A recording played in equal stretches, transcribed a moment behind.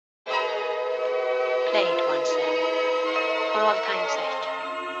play it once then, for all time's sake.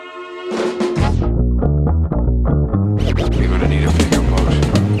 You're gonna need a bigger boat.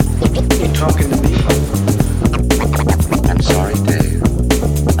 You talking to me? I'm sorry, Dave.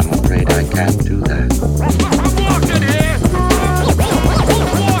 I'm afraid I can't do that. I'm walking here!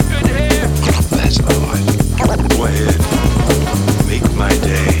 I'm walking here! That's odd. Go ahead. Make my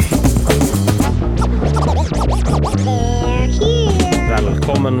day.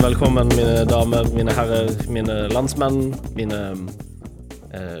 Velkommen, mine damer, mine herrer, mine landsmenn, mine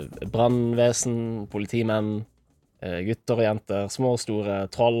brannvesen, politimenn, gutter og jenter, små og store,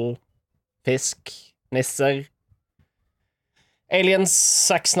 troll, fisk, nisser, aliens,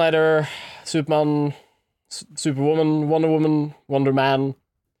 Zack Snyder, Superman, Superwoman, Wonder Woman, Wonder Man,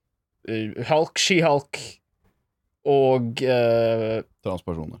 Hulk, She-Hulk og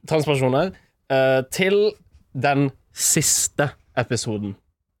transpersoner til den siste episoden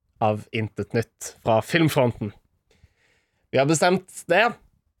av Intet Nytt fra filmfronten. Vi har bestemt det,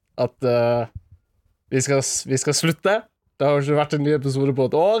 at vi skal slutte. Det har ikke vært en ny episode på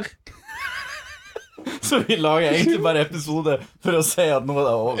et år. Så vi lager egentlig bare episode for å si at nå er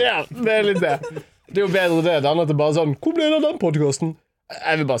det over. Ja, det er litt det. Det er jo bedre det, enn at det bare sånn, hvor ble det av den podcasten?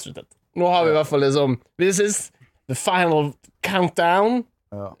 Jeg vil bare slutte. Nå har vi i hvert fall liksom, this is the final countdown.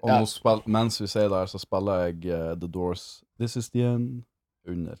 Ja, og nå mens vi sier det her, så spiller jeg The Doors This is the end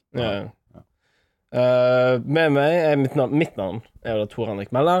under. Ja. Med meg er mitt navn er jo da Tor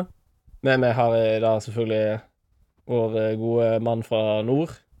Henrik Melle. Med meg har jeg da selvfølgelig vår gode mann fra nord,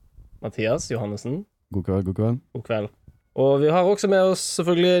 Mathias Johannessen. God kveld. God kveld. Og vi har også med oss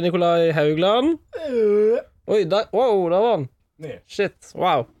selvfølgelig Nikolai Haugland. Oi, der var han. Shit,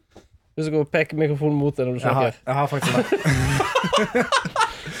 wow. Du skal gå og peke mikrofonen mot deg når du snakker.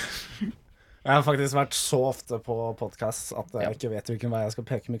 Jeg har faktisk vært så ofte på podcast at jeg ikke vet hvilken vei jeg skal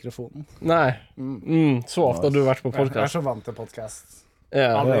peke mikrofonen. Nei, så ofte har du vært på podcast. Jeg er så vant til podcast.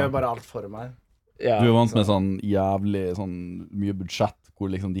 Ja. Alle gjør bare alt for meg. Ja. Du er vant med sånn jævlig sånn mye budsjett hvor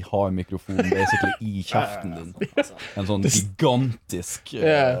liksom de har mikrofonen basically i kjeften din. En sånn gigantisk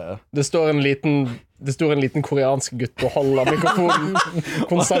Det står en liten koreansk gutt og holder mikrofonen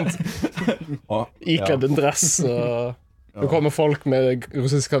konstant ikledd en dress og det kommer folk med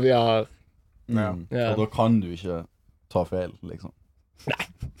russisk kaviar. Og da kan du ikke ta feil, liksom. Nei.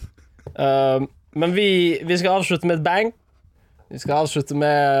 Men vi skal avslutte med et bang. Vi skal avslutte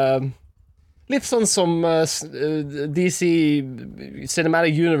med litt sånn som DC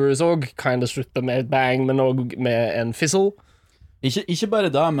Cinematic Universe også kinda slutter med et bang, men også med en fizzle. Ikke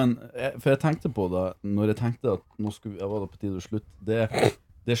bare det, men for jeg tenkte på det når jeg tenkte at nå jeg var det på tide å slutte.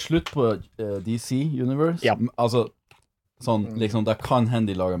 Det er slutt på DC Universe. Ja. Altså sånn, liksom, det kan hende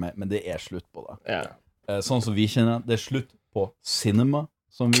de lager meg, men det er slutt på det. Ja. Sånn som vi kjenner det er slutt på cinema,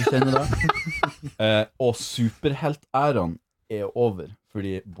 som vi kjenner det. Og superheltæraen er over,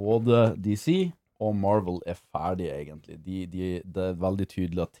 fordi både DC og Marvel er ferdige, egentlig. Det er veldig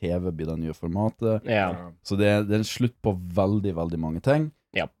tydelig at TV blir det nye formatet. Ja. Så det er slutt på veldig, veldig mange ting.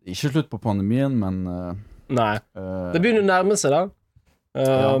 Ja. Ikke slutt på pandemien, men Nei. Det begynner å nærme seg, da.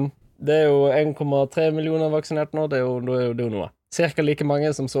 Det er jo 1,3 millioner vaksinert nå. Det er jo noe. Cirka like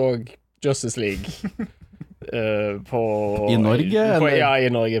mange som så Justice League I Norge? Ja, i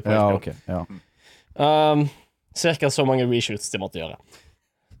Norge. Ja, ok. Ja. Cirka så mange reshoots de måtte gjøre.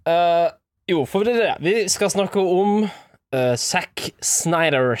 Jo, for det er det. Vi skal snakke om Zack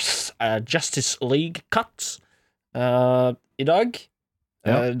Snyders Justice League Cut i dag.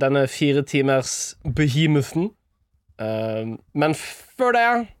 Denne 4 timers behemouthen. Men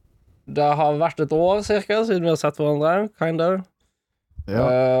før det har vært et år cirka siden vi har sett hverandre, kinda.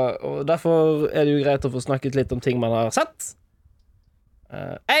 Og derfor er det jo greit å få snakket litt om ting man har sett.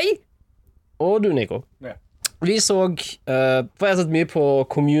 Jeg og du, Nico. Vi så for jeg har sett mye på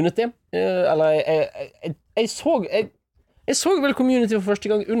Community. Eller jeg så vel Community for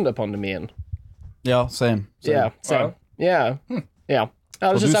første gang under pandemien. Ja, same. Ja.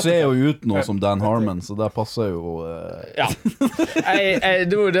 Og du ser jo ut nå som Dan Harmon, så det passer jo Ja.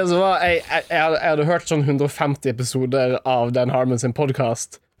 Det var det som var jeg hadde hørt sånn 150 episoder av Dan Harmon sin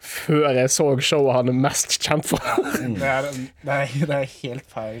podcast før jeg så showet han er mest kjent for. Det er helt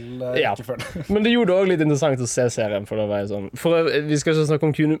feil rekkefølge. Men det gjorde det også litt interessant å se serien, for det var sånn. Vi skal ikke snakke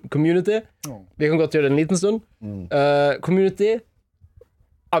om Community. Vi kan godt gjøre det en liten stund. Community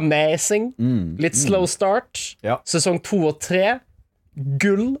amazing. Litt slow start. Sesong 2 og 3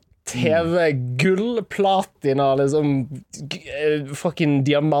 gull, TV-gull, platina, liksom fucking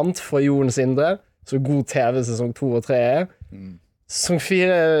diamant fra jordens indre. Så god TV sesong 2 og 3 er. Sesong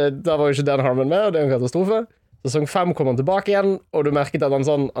 4, da var jo ikke Dan Harmon med, og det er en katastrofe. Sesong 5 kommer han tilbake igjen, og du merket at han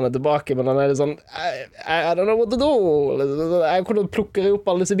er tilbake, men han er litt sånn I don't know what to do. Jeg kunne plukke opp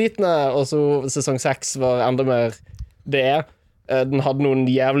alle disse bitene, og så sesong 6 var enda mer det. Den hadde noen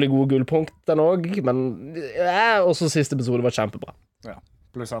jævlig gode gullpunkt, den også, men og så siste episode var kjempebra. Ja.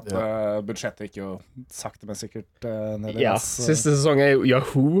 Pluss at budsjettet gikk jo sakte, men sikkert ned i Ja, dass. siste sesong er jo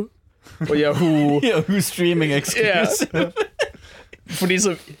Yahoo, og Yahoo Yahoo Streaming Exclusive. For de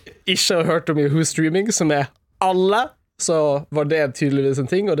som ikke har hørt om Yahoo Streaming, som er alle, så var det tydeligvis en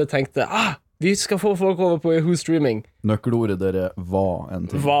ting, og det tenkte, vi skal få folk over på Yahoo Streaming. Nøkkelordet dere var en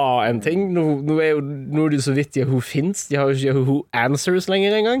ting. Var en ting. Nå er det jo så vidt Yahoo finnes. De har jo ikke Yahoo Answers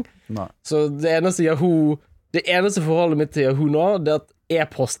lenger engang. Nei. Så det eneste forholdet mitt til Yahoo nå, det er at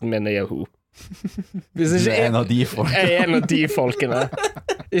e-posten min er Yahoo. Hvis Du ikke er en av de folkene. jeg er en av de folkene.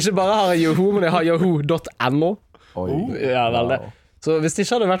 Ikke bare har jeg Yahoo, men jeg har yahoo.no. Oi. Ja, vel det. Wow. Så hvis det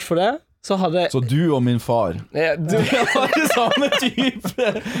ikke hadde vært for det, så hadde Så du og min far du,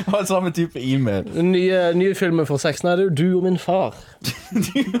 har samme type e-mail. nye filmer for Zack Snyder, du og min far.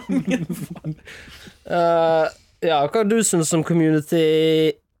 Ja, hva du synes om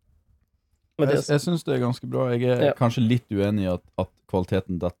Community? Jeg synes det er ganske bra. Jeg er Ja. kanskje litt uenig i at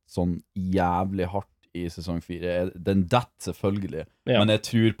kvaliteten detter sånn jævlig hardt i sesong 4. Den detter selvfølgelig, Ja. men jeg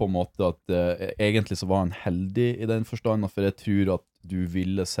tror på en måte at egentlig så var han heldig i den forstand, for jeg tror at du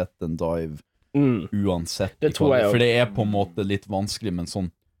ville sett en dive uansett. Det tror jeg For det er på en måte litt vanskelig med en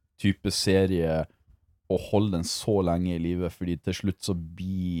sånn type serie å holde den så lenge i livet, fordi til slutt så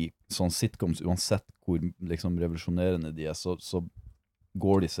blir sånn sitcoms, uansett hvor liksom revolusjonerende de er, så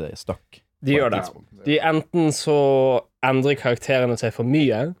går de seg stakk. De gjør det. De enten så endrer karakterene seg for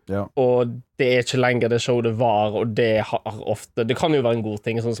mye, Ja. og det er ikke lenger det showet det var, og det har ofte Det kan jo være en god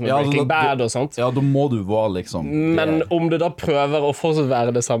ting, sånn som Ja, Breaking altså, Bad og sånt. Ja, da må du være liksom Men om det da prøver å fortsatt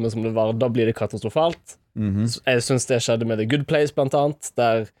være det samme som det var, da blir det katastrofalt. Jeg synes det skjedde med The Good Place, blant annet,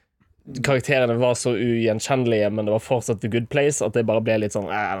 der karakterene var så ugjenkjennelige, men det var fortsatt The Good Place, at det bare ble litt sånn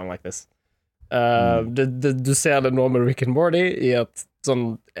I don't like this. Du ser det nå med Rick and Morty, i at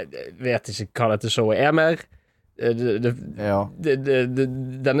sånn Jeg vet ikke hva dette showet er mer. Ja.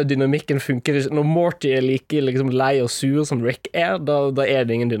 Denne dynamikken funker ikke. Når Morty er like liksom, lei og sur som Rick er, da er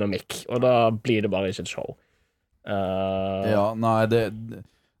det ingen dynamikk, og da blir det bare ikke et show. Ja, nei,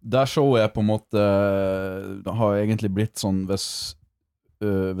 der showet er på en måte har egentlig blitt sånn hvis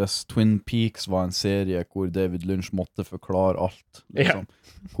Twin Peaks var en serie hvor David Lynch måtte forklare alt, liksom.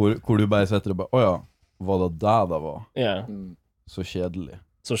 Hvor du bare sitter og bare åja, var det det var? Ja, Så kjedelig.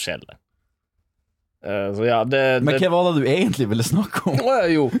 så kjedelig. Så ja, det Men hva var det du egentlig ville snakke om?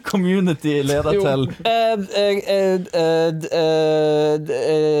 Jo. Community leder Jo. til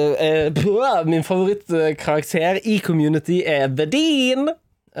Min favorittkarakter i Community er The Dean,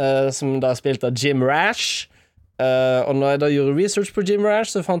 som da er spilt av Jim Rash. Og når jeg da gjorde research på Jim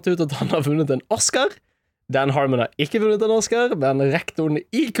Rash, så fant jeg ut at han har vunnet en Oscar. Dan Harmon har ikke vunnet en Oscar, men rektoren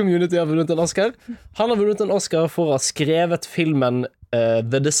i Community har vunnet en Oscar. Han har vunnet en Oscar for å ha skrevet filmen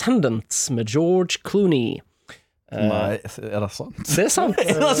The Descendants med George Clooney. Nei, er det sant? Det er sant. Det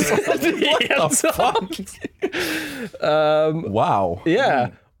er helt sant. Wow.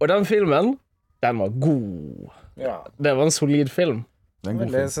 Yeah. Og den filmen, den var god. Ja. Det var en solid film. Det er en god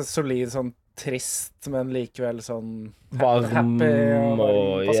Veldig film. så solid, sånn trist, men likevel sånn Varm happy og varm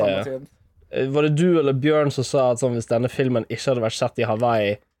og, på samme yeah. tid. Var det du eller Bjørn som sa at sånn, hvis denne filmen ikke hadde vært sett i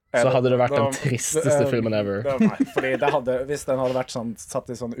Hawaii, så hadde det vært den tristeste filmen ever? Det var meg, fordi det hadde, hvis den hadde vært sånn, satt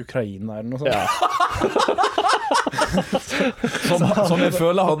i sånn Ukraina eller noe sånt. Ja. Som jeg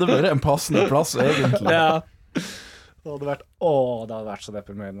føler hadde vært en passende plass, egentlig. Ja. Det hadde vært, det hadde vært så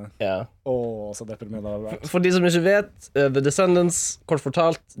deprimerende. Ja. Så deprimerende hadde det vært. For de som ikke vet, The Descendants, kort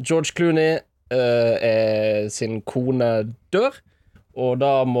fortalt, George Clooney sin kone dør, og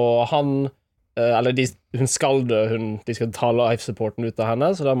da må han eller hun skal dø, de skal ta life-supporten ut av henne,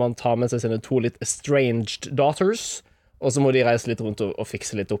 så da må han ta med seg sine 2 litt estranged daughters, og så må de reise litt rundt og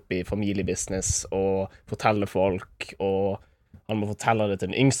fikse litt opp i familiebusiness og fortelle folk, og han må fortelle det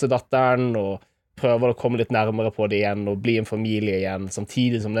til den yngste datteren, og prøver å komme litt nærmere på det igjen, og bli en familie igjen,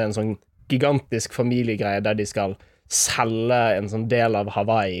 samtidig som det er en sånn gigantisk familiegreie der de skal selge en sånn del av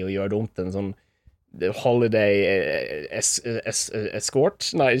Hawaii og gjøre det om til en sånn holiday escort?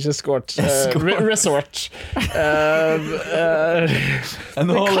 Nei, ikke escort. Resort. En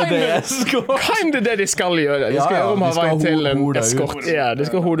holiday escort. Kinda det de skal gjøre. De skal Ja, gjøre om de skal Hawaii til en hode ut. escort. Ja, de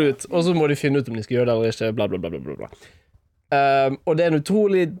skal hode ut. Og så må de finne ut om de skal gjøre det eller ikke, bla, bla, bla, bla, bla. Og det er en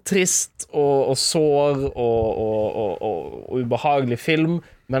utrolig trist og sår og ubehagelig film,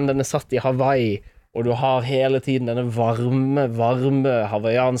 men den er satt i Hawaii, og du har hele tiden denne varme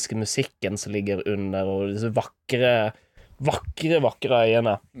hawaiianske musikken som ligger under, og disse vakre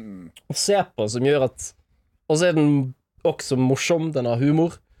øyene å se på, som gjør at, og så den også morsom, den har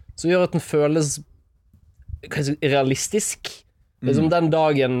humor, som gjør at den føles realistisk. Liksom den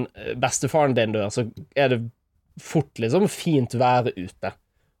dagen bestefaren din dør, så det fort liksom fint vær ute,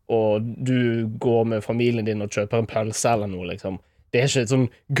 og du går med familien din og kjøper en pølse eller noe, liksom. Det ikke sånn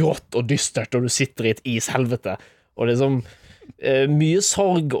grått og dystert, og du sitter i et ishelvete, og liksom mye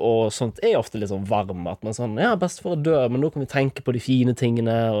sorg og sånt ofte litt sånn varm, at man sånn, ja, bestefar dør, men nå kan vi tenke på de fine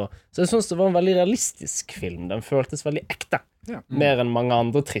tingene, så jeg synes det var en veldig realistisk film, den føltes veldig ekte, mer enn mange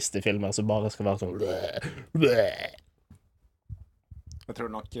andre triste filmer som bare skal være sånn Jeg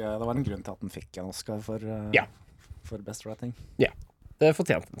tror nok det var en grunn til at den fikk en Oscar for Best Writing. Ja, det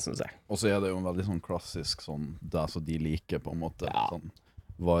fortjente den, synes jeg. Og så det jo en veldig sånn klassisk sånn, det som de liker på en måte, sånn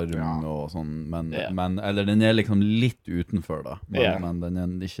varm og sånn, men eller den liksom litt utenfor da, men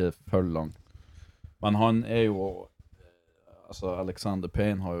den ikke for lang. Men han jo, altså Alexander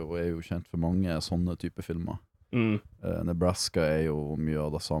Payne er jo kjent for mange sånne type filmer. Nebraska jo mye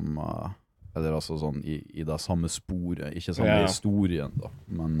av det samme, eller altså sånn i det samme sporet, ikke samme historien da,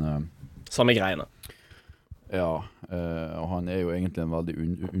 men samme greiene. Ja, og han jo egentlig en veldig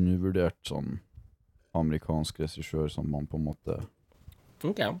undervurdert sånn amerikansk regissør som man på en måte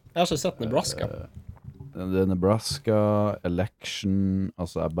Ok, jeg har ikke sett Nebraska. Det Nebraska, Election,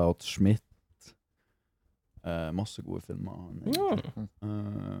 altså About Schmidt, masse gode filmer.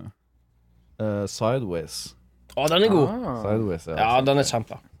 Sideways. Den god. Sideways, ja, den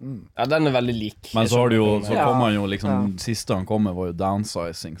kjempe. Ja, den veldig lik. Men så har du jo, så kom han jo liksom, siste han kom med var jo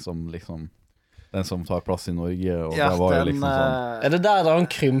Downsizing, som liksom den som tar plass i Norge, og det var jo liksom sånn det der han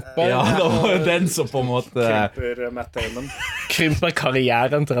krymper? Ja, det var jo den som på en måte Krymper Matt Damon. Krymper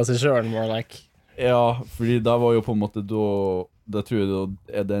karrieren til regissøren, more like. Ja, fordi det var jo på en måte det tror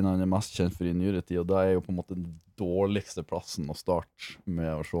jeg den han mest kjent for i nyere tid, og det jo på en måte den dårligste plassen å starte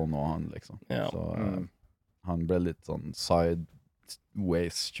med å se noe han, liksom. Så han ble litt sånn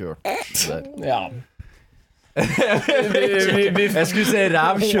sideways kjørt der. Ja. Jeg skulle si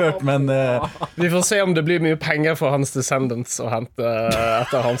rævkjørt, men vi får se om det blir mye penger for hans descendants å hente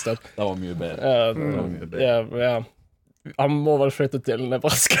etter hans død. Det var mye bedre. Ja. Han må vel flytte til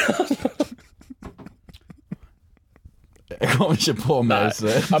Nebraska. Jeg kom ikke på mer, så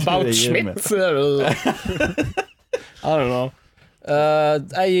About Schmidt. I don't know.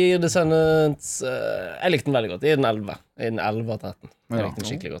 Jeg gir Descendants jeg likte den veldig godt. Jeg gir den 11. Jeg gir den 11 av 13. Jeg likte den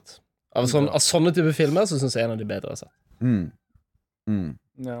skikkelig godt. Av sånne type filmer så synes jeg en av de bedre jeg har sett.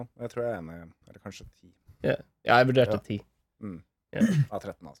 Ja, jeg tror jeg enig. Eller kanskje 10. Ja, jeg vurderte 10. Av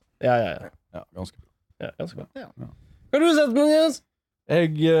 13, altså. Ja, ganske bra. Ja, ganske bra. Har du sett den, Jens?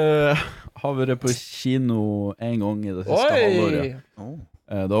 Jeg har vært på kino en gang i det siste halvåret.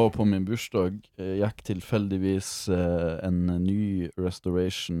 Da var på min bursdag. Gikk tilfeldigvis en ny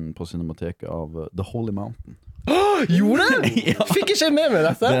restoration på Cinemateket av The Holy Mountain. Gjorde den? Ja. Fikk ikke med meg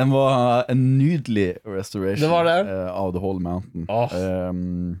dette. Den var en nydelig restoration. Det var det? Av The Holy Mountain.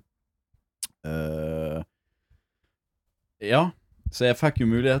 Ja, så jeg fikk jo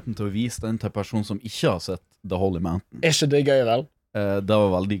muligheten til å vise den til en person som ikke har sett The Holy Mountain. Ikke det gøy, vel? Det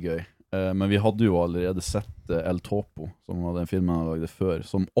var veldig gøy. Men vi hadde jo allerede sett El Topo, som var den filmen jeg lagde før,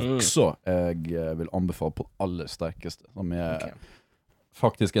 som også jeg vil anbefale på aller sterkeste, som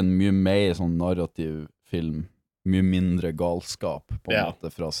faktisk en mye mer sånn narrativ film, mye mindre galskap på en måte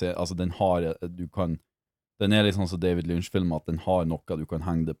fra altså den har den litt sånn som David Lynch-film, at den har noe du kan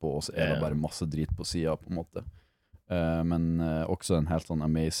henge det på, og så det bare masse drit på siden på en måte. Men også en helt sånn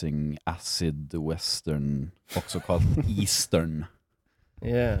amazing acid western, også kalt eastern.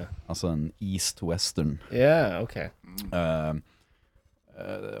 Altså en east western. Ok.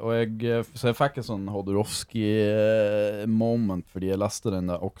 Så jeg fikk en sånn Hodorowski moment, fordi jeg leste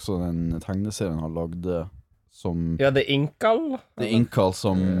også den tegneserien han lagde som The Inkal? The Inkal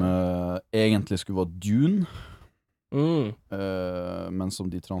som egentlig skulle være Dune, men som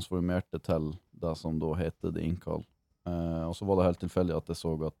de transformerte til det som da heter The Inkal. Og så var det helt tilfeldig at jeg så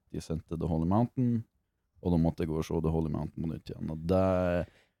at de sendte The Holy Mountain, og da måtte jeg gå og se The Holy Mountain på nytt igjen. Og det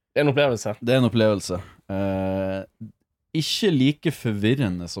en opplevelse. Det en opplevelse. Ikke like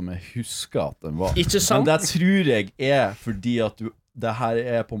forvirrende som jeg husker at den var. Ikke sant? Men det tror jeg fordi at det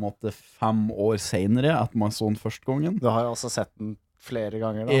her på en måte 5 år senere at man så den første gangen. Du har jo også sett den flere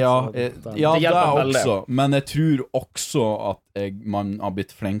ganger da. Ja, det det også. Men jeg tror også at man har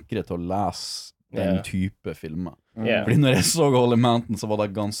blitt flinkere til å lese den type filmer. Fordi når jeg så Holy Mountain, så var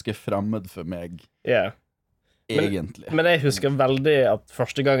det ganske fremmed for meg. Egentlig. Men jeg husker veldig at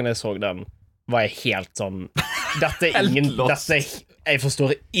første gangen jeg så den, var jeg helt sånn Dette er ingen lost. Jeg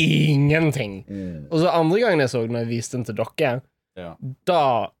forstår ingenting. Og så andre gangen jeg så den, når jeg viste den til dere, Ja.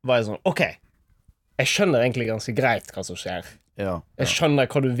 da var jeg sånn OK, jeg skjønner egentlig ganske greit hva som skjer. Ja. Jeg skjønner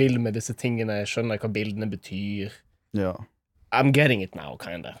hva du vil med disse tingene, jeg skjønner hva bildene betyr. Ja. I'm getting it now,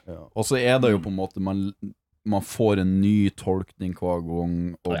 kinda. Ja. Og så er det jo på en måte man får en ny tolkning hver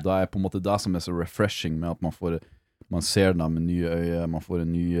gang, og det er på en måte det som er så refreshing med at man ser det med nye øyne, man får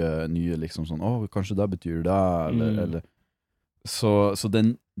en nye liksom sånn, kanskje det betyr det, eller så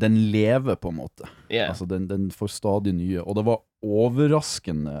den lever på en måte. Yeah. Altså den får stadig nye, og det var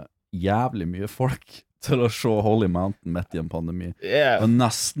overraskende jævlig mye folk til å se Holy Mountain midt i en pandemi. Det Yeah. var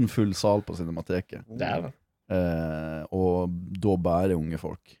nesten full sal på Cinemateket. Det er det. Og da bare unge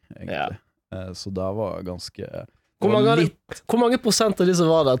folk, egentlig. Så det var ganske Hvor mange prosent av de som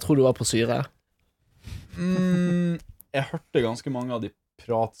var der, tror du var på syre? Jeg hørte ganske mange av de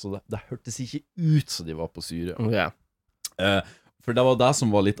prat, så det hørtes ikke ut som de var på syre. Yeah. For det var det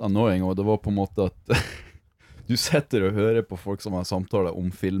som var litt annoying, og det var på en måte at du sitter og hører på folk som har samtaler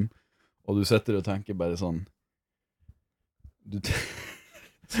om film, og du sitter og tenker bare sånn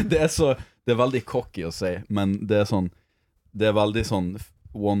det er veldig cocky å si, men det er veldig sånn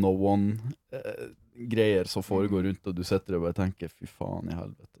 101 greier som foregår rundt, og du sitter og bare tenker fy faen i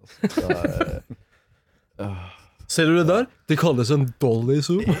helvete altså. Ser du det der? Det kalles en dolly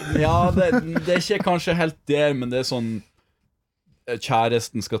zoom. Ja, det er ikke kanskje helt der, men det er sånn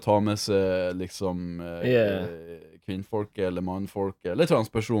kjæresten skal ta med seg liksom kvinnfolket eller mannfolket eller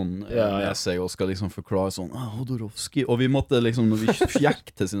transpersonen med seg og skal liksom forklare sånn Hodorowski, og vi måtte liksom, når vi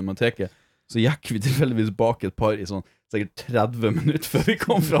gikk til Cinemateket, så gikk vi tilfeldigvis bak et par i sånn sikkert 30 minutter før vi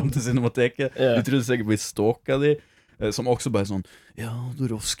kom fram til Cinemateket. Vi trodde sikkert vi stalket de, som også bare sånn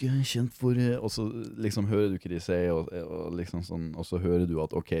Hodorowski er kjent for og så liksom hører du ikke de sier og liksom sånn, og så hører du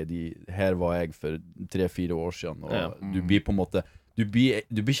at ok, her var jeg for 3-4 år siden, og du blir på en måte du blir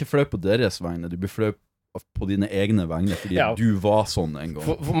ikke flau på deres vegne, du blir flau på dine egne vegne, fordi du var sånn en gang.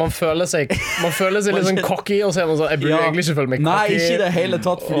 For man føler seg litt sånn cocky, og så er man sånn, jeg burde egentlig ikke føle meg cocky. Nei, ikke det hele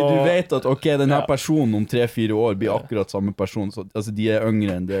tatt, fordi du vet at ok, denne personen om 3-4 år blir akkurat samme person, så, altså de er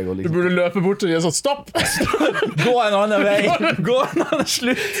yngre enn deg. Og liksom, du burde løpe bort til de og sånn, stopp! Gå en annen vei! Gå en annen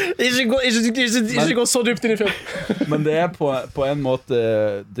slutt! Ikke gå så dypt inn i film. Men det er på en måte,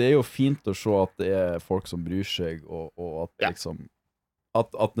 det er jo fint å se at det er folk som bryr seg, og at liksom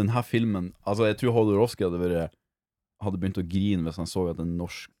at denne filmen, altså jeg tror Hodorowski hadde begynt å grine hvis han så at en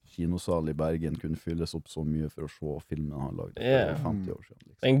norsk kinosal i Bergen kunne fylles opp så mye for å se filmen han lagde for 50 år siden.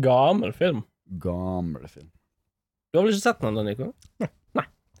 Liksom. En gammel film. Gammel film. Du har vel ikke sett den, Nico? Nei.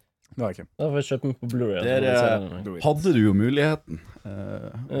 Det var ikke. Da får jeg kjøpe den på Blu-ray. Hadde du jo muligheten.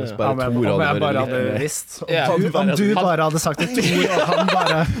 Hvis bare Tor hadde vært visst. Ja. Om du bare hadde sagt et ord, og han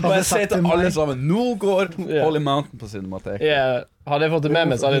bare hadde Bare si sagt til til alle meg. sammen, nå går Holy Mountain på Cinemateket. Hadde jeg fått det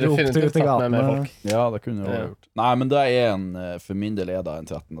med meg, så hadde jeg Ropte ut definitivt i tatt med meg gatene. folk. Ja, det kunne jeg også gjort. Nei, men det er for min del er det en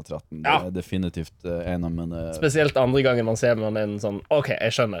 13 av 13. Det er definitivt en av mine Spesielt andre gangen man ser man en sånn, ok,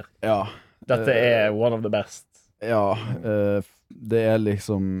 jeg skjønner. Ja. Dette er one of the best. Ja, det er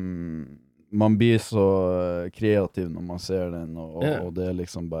liksom man blir så kreativ når man ser den, og det er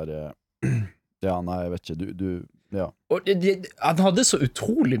liksom bare ja, nei, jeg vet ikke, ja. Og han hadde så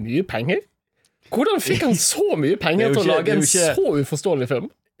utrolig mye penger. Hvordan fikk han så mye penger til å lage en så uforståelig film?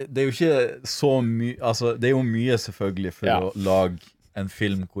 Det er jo ikke så mye, altså det er jo mye selvfølgelig for å lage en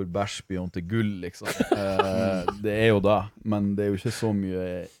film hvor bæsj blir om til gull, liksom. Det er jo det, men det er jo ikke så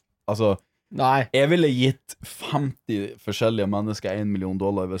mye, altså Nei. jeg ville gitt 50 forskjellige mennesker $1 million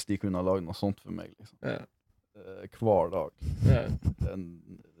hvis de kunne ha laget noe sånt for meg, liksom. Hver dag.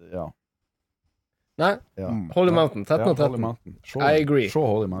 Ja. Nei, Ja. Holy Mountain, 13 Ja, og 13. Holy Mountain. I agree. Se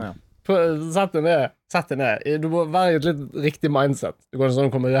Holy Mountain. Sett det ned. Du må være i et litt riktig mindset. Du kan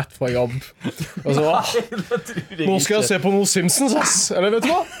sånn komme rett fra jobb. Og så, nå skal jeg se på noe Simpsons, ass. Eller vet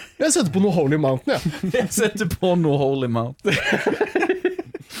du hva? Jeg setter på noe Holy Mountain, ja. Jeg setter på noe Holy Mountain.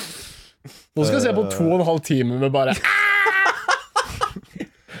 Nå skal jeg se på 2,5 timer med bare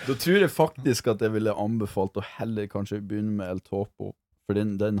Da tror jeg faktisk at jeg ville anbefalt å heller kanskje begynne med El Topo. For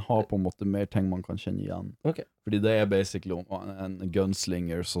den har på en måte mer ting man kan kjenne igjen. Ok. Fordi det er basically en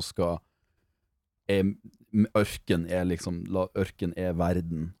gunslinger som skal ørken er liksom ørken er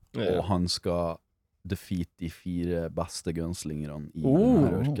verden, og han skal defeat de 4 beste gunslingerne i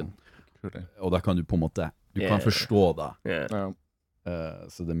denne ørken. Og da kan du på en måte du kan forstå det. Yeah.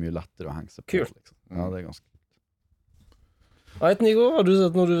 Så det er mye lettere å henge seg på. Kult. Liksom. Ja, det er ganske Vet, Nico, har du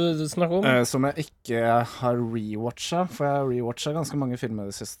sett noe du snakker om? Som jeg ikke har rewatcha, for jeg har rewatcha ganske mange filmer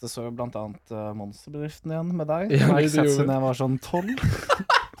i det siste. Så blant annet Monsterbedriften igjen med deg. Ja, Den har jeg det ikke sett gjorde siden jeg var sånn 12.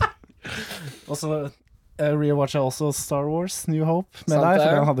 Og så rewatcha jeg også Star Wars New Hope med Sant deg, det.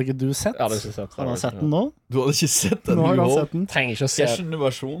 for den hadde ikke du sett. Ja, det er ikke sant. Han har sett den nå. Du hadde ikke sett den? Nå har New han Hope? sett den. Trenger ikke å se Hvilken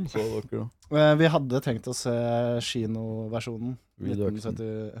versjon så dere da? Vi hadde tenkt å se kinoversjonen. Redux.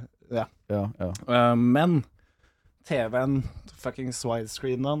 1970, ja. Ja. Men TV-en, fuckings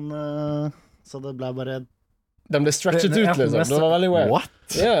widescreen-en, så det ble bare... Den ble stretchet ut, Ja, den ble liksom. Det var veldig weird. What?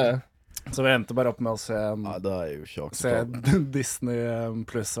 Yeah. Så vi endte bare opp med å se, Nei, det er jo ikke se akseptabelt. Disney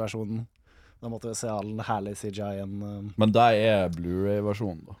Plus-versjonen. Da måtte vi se all den herlige CGI-en. Men det er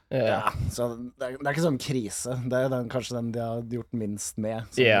Blu-ray-versjonen, da. Yeah. Ja, så det er ikke sånn krise. Det er kanskje den de har gjort minst med.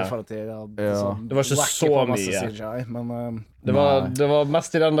 Sånn, Ja. i forhold til, Ja. sånn, Det var ikke whacker så på masse mye. CGI, men Det var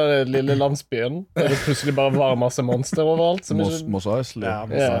mest i den der lille landsbyen, der det plutselig bare var masse monster overalt. Som Mos ikke... Mos Eisley. Ja,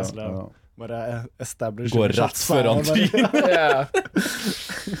 Mos Ja. Eisley, ja. Bare establish Går rett shots her, foran og bare- trynet. Yeah.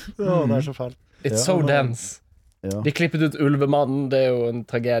 Å, det er så fælt. It's Ja. so dense. Ja. De klippet ut Ulvemannen, det er jo en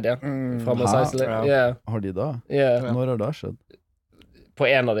tragedie. Fra Mos Hæ? Eisley. Ja. Yeah. Har de det? Yeah. Når har det skjedd? På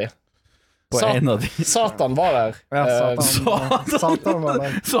en av de. På en av de. Satan var der. Ja, Satan var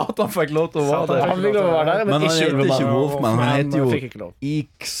der. Satan fikk lov til å være Satan der. fikk Han fikk lov til å være der, men Men han ikke heter ikke Ulvemannen. Wolfman, han heter jo fikk ikke lov.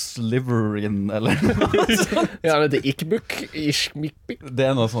 Ixliverin, eller Ja, han heter Ikbuk. Ishmikbik. Det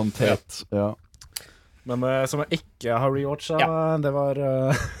er noe sånn teit. Ja. Men som jeg ikke har rewatcha, Ja. det var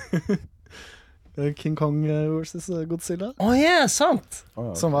King Kong versus Godzilla. Å ja, sant!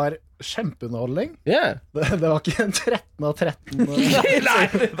 Som var kjempeunderholdning. Yeah. Det var ikke en 13 av 13.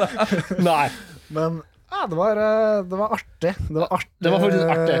 Nei. Men det var artig. Det var artig. Det var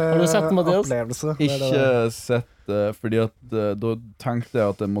faktisk artig. Har du sett den, Mathias? Opplevelse. Ikke sett det, fordi at da tenkte jeg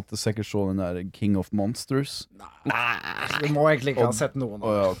at jeg måtte sikkert se den der King of Monsters. Du må egentlig ikke ha sett noen.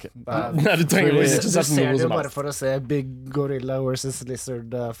 Å ja, ok. Nei, du trenger Du ikke sette ser noe det jo som bare helst. for å se Big Gorilla versus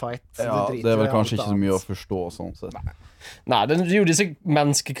Lizard fight. Ja, Du driter det er vel i kanskje alt ikke så mye å annet. forstå sånn sett. Nei, det er jo disse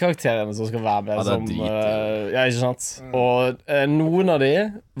menneskekarakterene som skal være med. Ja, det er som, drit, ja, ikke sant? Og noen av de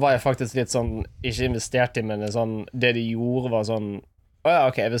var jeg faktisk litt sånn ikke investert i, men sånn, det de gjorde, var sånn å ja,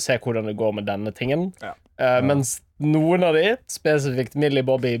 ok, jeg vil se hvordan det går med denne tingen. Ja. Mens noen av de, spesifikt Millie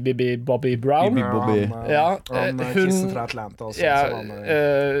Bobby Brown Bibi Bobby. Ja, han hun- kissen fra Atlanta også. ja, så han,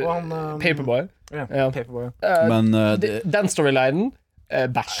 og han Paperboy. ja, ja. Paperboy. Men, Den storylinen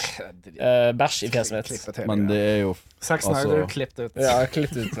bæsj. Bæsj i fjeset mitt. Klippet hele men det greia. er jo Zack altså- Snyder klippet ut. Ja,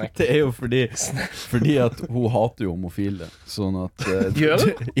 klippet ut snakk. Det er jo fordi at hun hater jo homofile. Sånn at Gjør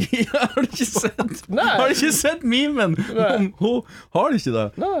hun? Ja, har du ikke sett Nei. Har du ikke sett memen? Hun har ikke det.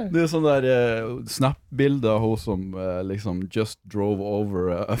 Nei. Det er sånn der snap-bilde av hun som liksom just drove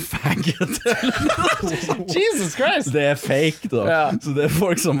over a faggot. Jesus Christ! Det er fake, da. Ja. Så det er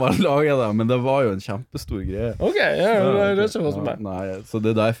folk som har laga det. Men det var jo en kjempestor greie. Ok, ja, det er ikke hva som er. Nei, så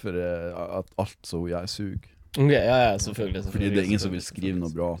det er derfor at alt som hun gjør, suger. Ok, ja, selvfølgelig. Fordi det er ingen som vil skrive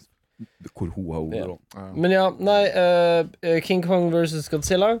noe bra hvor hun har hovedrollen. Men ja, nei, King Kong versus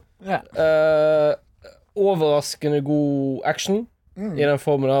Godzilla. Ja. Overraskende god action, i den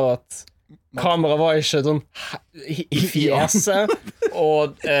formen av at kameraet var ikke sånn i fjeset,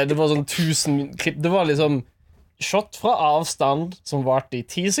 og det var sånn 1000 klipp. Det var liksom shot fra avstand som varte i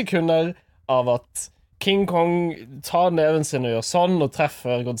 10 sekunder av at King Kong tar neven sin og gjør sånn og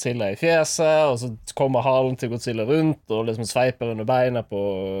treffer Godzilla i fjeset, og så kommer halen til Godzilla rundt og liksom sveiper under beina på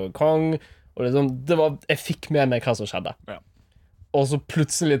Kong, og liksom, jeg fikk med meg hva som skjedde. Ja. Og så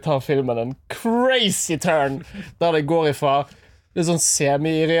plutselig tar filmen en crazy turn, der det går ifra litt sånn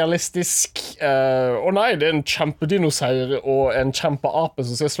semi-realistisk nei, det er en kjempedinosaur og en kjempeape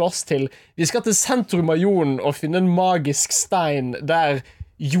som skal slåss til vi skal til sentrum av jorden og finne en magisk stein der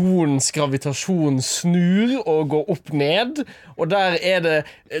jordens gravitasjon snur og går opp ned, og der er det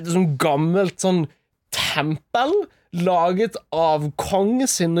et sånn gammelt sånn tempel laget av Kong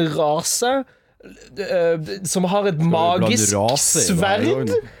sin rase, som har et magisk rase i det her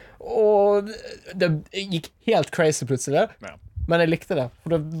sverd, også? og det gikk helt crazy plutselig. Ja. Men jeg likte det,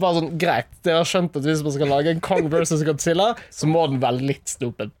 for det var sånn greit. Dere har skjønt at hvis man skal lage en Kong versus Godzilla, så må den være litt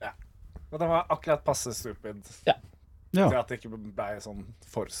stupid. Men den var akkurat passe stupid Ja. til Ja. at det ikke ble sånn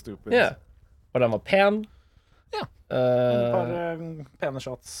for stupid. Ja. Og den var pen. Ja. Eh, Et par pene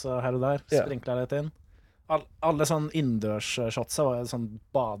shots her og der. Ja. Sprinkla litt inn. Alle sånn innendørsshots var jo sånn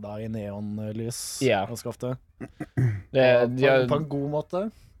bada i neonlys Ja. ganske ofte. på På en god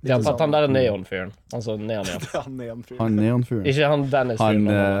måte. de har tatt sånn- han der neonfyren. Altså neon, ja. Ja, neonfyr. Han neonfyren. Ikke han Dennis-fyren.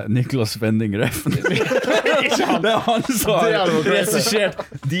 Han Nicholas Wending Refn. Ikke han. Det er han som Det har hadde vært crazy.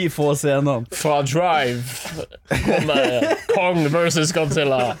 regissert de få scenene. Fra Drive kommer Kong versus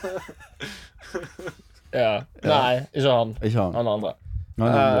Godzilla. Ja. Nei, ikke han. Ikke han. Han andre. Han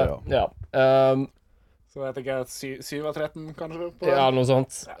er, ja. Ja. Så jeg tenker 7 av 13, kanskje? På Ja, noe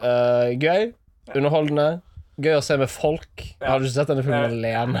sånt. Gøy. Underholdende. Gøy å se med folk. Jeg har ikke sett denne filmen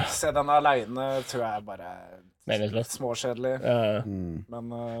alene. Se den alene tror jeg bare Meningsløst. småkjedelig. Mm.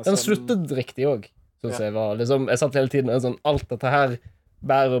 Men Den sluttet riktig òg, syns jeg var. Liksom, jeg satt hele tiden og sånn alt dette her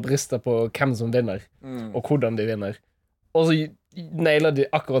bærer og brister på hvem som vinner, og hvordan de vinner. Og så nailer de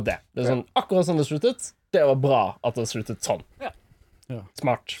akkurat det. Det er sånn, akkurat sånn det sluttet. Det var bra at det sluttet sånn. Ja.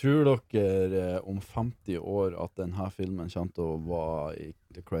 Smart. Tror dere om 50 år at denne filmen kommer til å være i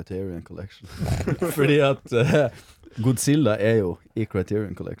The Criterion Collection? Fordi at Godzilla er jo i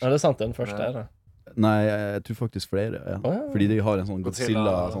Criterion Ja, Collection. det er sant, den første er det. Nei, jeg tror faktisk flere. Ja. ja. Fordi de har en sånn Godzilla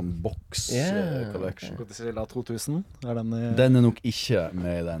Godzilla- sånn box Yeah, collection. Godzilla 2000, er den i Den er nok ikke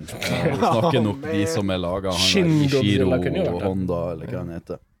med i den. Vi snakker nok de som er laget. Han Shin er Ishiro Godzilla kunne jo vært og det. Honda, eller hva han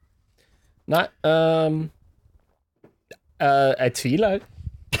heter. Nei, jeg tviler.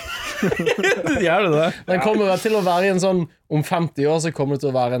 Gjør det det? Den kommer til å være en sånn om 50 år så kommer det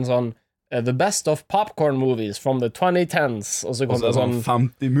til å være en sånn The best of popcorn movies from the 2010s. Og så Og kommer så er det det sånn sånn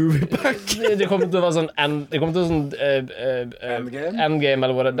 50 movie pack. Det kommer til å være sånn Det kommer til å være sånn Endgame,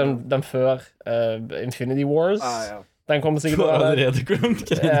 eller hva det den før Infinity Wars. ja. Den kommer Du sikkert til å har være allerede glemt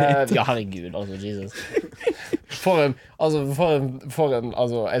hva den heter. Ja, herregud, altså, Jesus. For en, altså,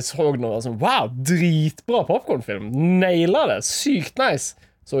 jeg så noe sånn, wow, dritbra popcornfilm. Naila det, sykt nice.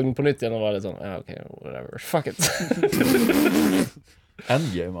 Så den på nytt igjen og var litt sånn, ja, ok, whatever, fuck it.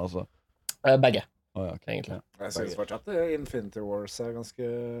 Endgame, altså. Begge, Ja, ok. egentlig. Jeg synes fortsatt Infinity Wars er ganske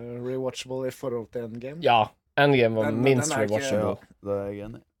rewatchable i forhold til Endgame. Ja, Endgame var Men minst den er ikke- rewatchable. Det er jeg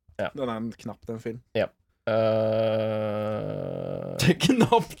enig i. Den er knapt en film. Det er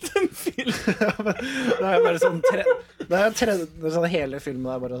knapt en film! Det er bare sånn det er sånn hele filmen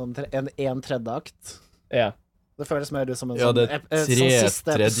er bare sånn en tredje akt. Ja, Det føles mer ut som en Ja, sånn, det er sånn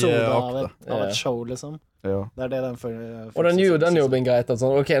siste tredje episode av akt, av Ja. et show, liksom. Ja. Det er det den føles og den gjorde som. den jobben greit, at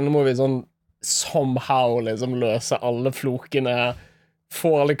sånn, ok, nå må vi sånn somehow liksom løse alle flokene,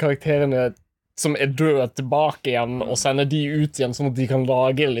 få alle karakterene som er døde tilbake igjen, og sende de ut igjen, sånn at de kan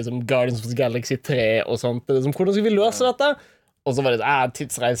lage liksom Guardians of the Galaxy 3 og sånt. Det er liksom, hvordan skal vi løse dette? Og så var det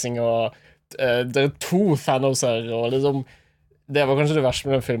tidsreising, og det er 2 Thanoser, og liksom det var kanskje det verste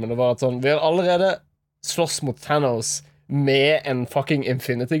med den filmen. Det var at sånn, vi har allerede slåss mot Thanos med en fucking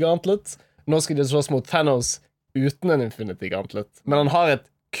Infinity Gauntlet. Nå skal de slåss mot Thanos uten en Infinity Gauntlet. Men han har et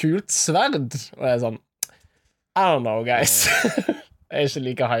kult sverd, og jeg er sånn I don't know, guys. Jeg er ikke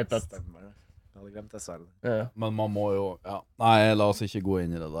like hypet. Stemmer. Jeg hadde glemt det sverdet. Ja. Men man må jo Nei, la oss ikke gå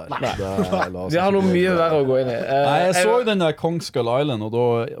inn i det der. La oss Vi har ikke noe gå inn i mye det. verre å gå inn i. Nei, jeg så den der Kong Skull Island, og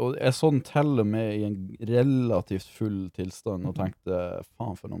jeg så den til og med i en relativt full tilstand og tenkte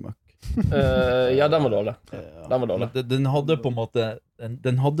faen for noe møkk. Ja, den var dårlig. Ja. Den var dårlig. Men Den hadde på en måte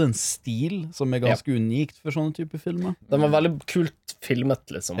den hadde en stil som er ganske unikt for sånne typer filmer. Den var veldig kult filmet,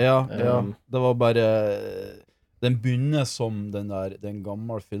 liksom. Ja. Um, Det var bare Den begynner som den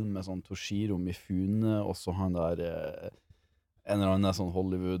gamle filmen med sånn Toshiro Mifune, og så han der en eller annen sånn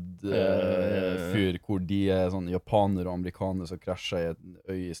Hollywood-fyr hvor de er sånn japanere og amerikanere som krasjer i en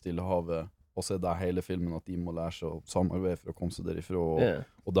øy i Stillehavet, og så er det hele filmen at de må lære seg å samarbeide for å komme seg derifra,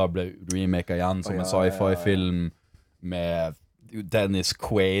 og da ble remake igjen som en sci-fi-film med Dennis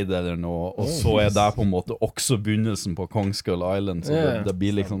Quaid eller noe, og så er det på en måte også begynnelsen på Kong Skull Island, så det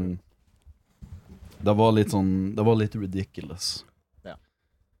blir liksom det var litt sånn Det var litt ridiculous. Ja.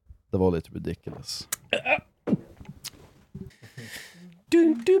 Det var litt ridiculous.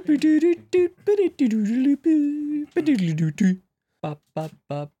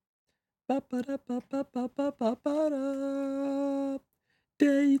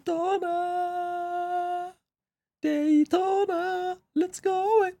 Daytona, let's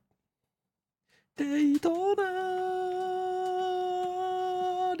go it.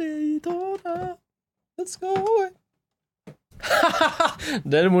 Daytona, let's go it.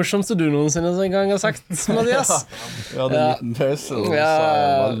 Det er det morsomste du noensinne en gang har sagt, Mathias. Ja, det er en liten pause, og så Ja. er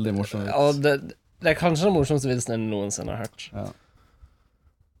det veldig morsomt. Og det er kanskje den morsomste vitsen jeg noensinne har hørt. Ja.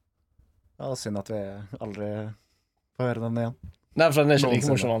 Ja, synd at vi aldri får høre den igjen. Nei, for den er ikke like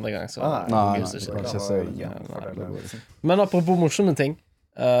Noensinne. morsom andre gang. Så Nei, nei, Gud, så det ikke. kan ikke si. Ja, Men apropos morsomme ting.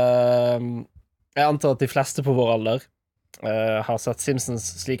 Jeg antar at de fleste på vår alder har sett Simpsons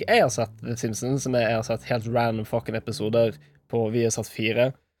slik jeg har sett Simpsons, som jeg har sett helt random fucking episoder på Viasat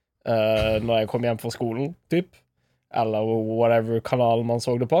 4 når jeg kom hjem fra skolen, typ. Eller whatever kanal man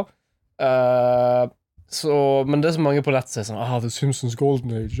så det på. Men det er så mange på nett som sier sånn The Simpsons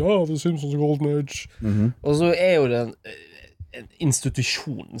Golden Age, The Simpsons Golden Age. Og så er jo det en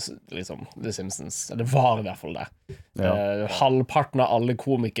institusjon, liksom, The Simpsons. Det var I hvert fall det. Halvparten av alle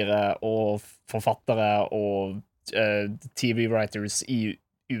komikere og forfattere og TV-writers I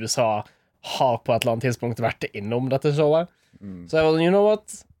USA har på et eller annet tidspunkt vært innom dette showet. Så jeg var sånn, you know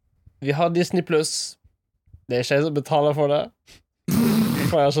what? Vi har Disney+. Det ikke jeg som betaler for det.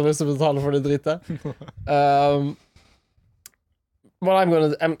 For jeg har ikke lyst til å betale for det dritet.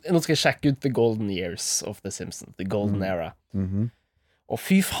 Nå skal jeg sjekke ut The Golden Years of The Simpsons. The Golden Era. Og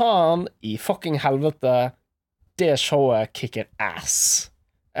fy faen I fucking helvete, det showet kicker ass.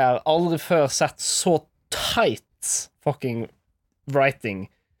 Jeg har aldri før sett så tight fucking writing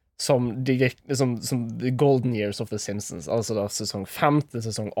som The Golden Years of The Simpsons. Altså da sesong 5 til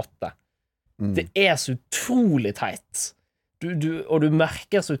sesong 8. Det så utrolig tight. Og du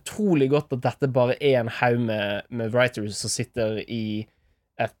merker så utrolig godt at dette bare en haug med writers som sitter I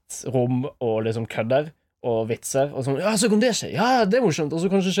et rom og liksom kødder og vitser, og sånn, ja, så kan det skje, ja, det morsomt, og så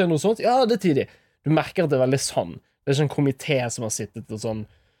kanskje skje noe sånt, ja, det tidlig. Du merker at det veldig sånn. Det ikke en komité som har sittet og sånn,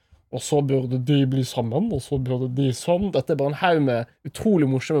 og så burde de bli sammen, og så burde de sånn. Dette bare en haug med utrolig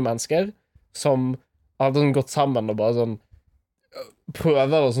morsomme mennesker som har sånn gått sammen og bare sånn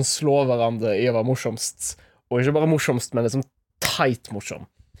prøver å sånn slå hverandre I å være morsomst. Og ikke bare morsomst, men liksom tight morsom.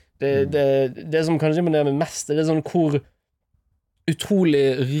 Det som kanskje imponerer meg mest, det sånn hvor utrolig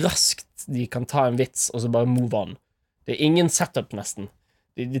raskt de kan ta en vits, og så bare move on. Det ingen setup nesten.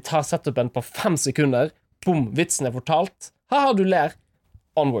 De tar setupen på 5 sekunder, boom, vitsen fortalt, haha, du ler,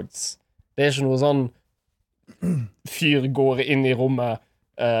 onwards. Det ikke noe sånn fyr går inn I rommet,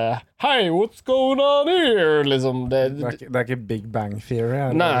 hey, what's going on here? Liksom, det er ikke Big Bang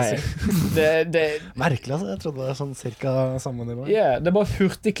Theory. Nei, det merkelig, altså. Jeg trodde det var sånn cirka samme nivå. Ja, det bare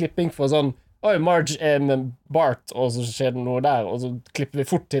hurtig klipping for sånn, oi, Marge med Bart, og så skjer det noe der, og så klipper vi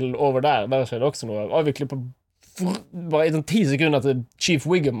fort til over der skjer det også noe. Oi, vi klipper bare I sånn 10 sekunder til Chief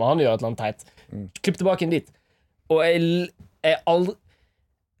Wiggum, og han gjør et eller annet teit. Klipp tilbake inn dit. Og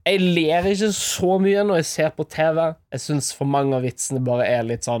jeg ler ikke så mye når jeg ser på TV. Jeg synes for mange av vitsene bare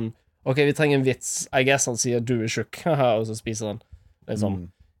litt sånn, ok, vi trenger en vits, I guess han sier du tjukk, og så spiser han. Liksom.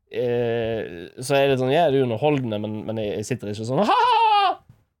 Så det sånn, ja, det underholdende, men jeg sitter ikke sånn, haha!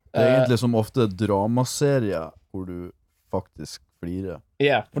 Det egentlig som ofte dramaserie hvor du faktisk flirer.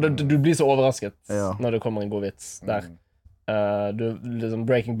 Ja, for du blir så overrasket når det kommer en god vits der. Liksom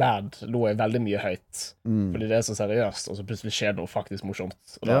Breaking Bad lo jeg veldig mye høyt, fordi det så seriøst, og så plutselig skjer det noe faktisk morsomt.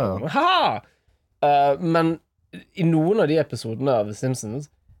 Og da, haha! Men I noen av de episodene av The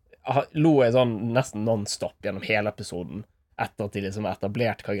Simpsons lo jeg sånn nesten non-stop gjennom hele episoden, etter at de liksom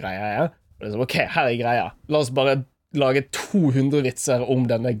etablert hva greia og liksom, ok, her greia. La oss bare lage 200 vitser om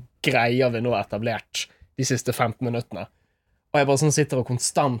denne greia vi nå har etablert de siste 15 minuttene. Og jeg bare sånn sitter og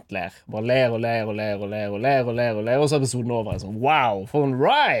konstant ler. Bare ler og ler og ler og ler og ler og ler og ler, og så episoden over. Jeg sånn, wow, for en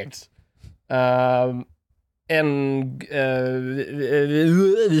ride!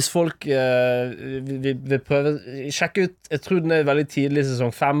 Hvis folk vil prøve, sjekk ut, jeg tror den veldig tidlig I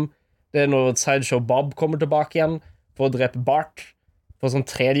sesong 5. Det når Sideshow Bob kommer tilbake igjen for å drepe Bart for sånn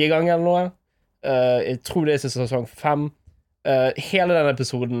 3. gang eller noe. Jeg tror det I sesong 5. Hele den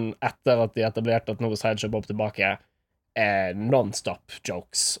episoden etter at de etablerte at nå Sideshow Bob tilbake non-stop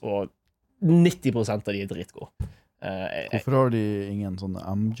jokes, og 90% av de dritgode. Hvorfor har de ingen sånne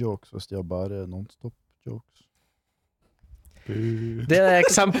M-jokes hvis de har bare non-stop jokes? Det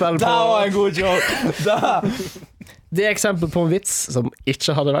eksempel på... Det var en god joke! Det eksempel på en vits som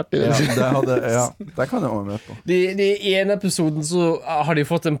ikke hadde vært I det kan jeg være med på. I en episoden så har de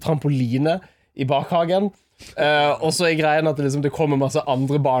fått en trampoline I bakhagen, og så greien at det kommer masse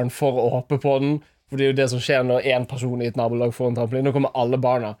andre barn for å hoppe på den, for det jo det som skjer når en person I et nabolag får en trampoline. Nå kommer alle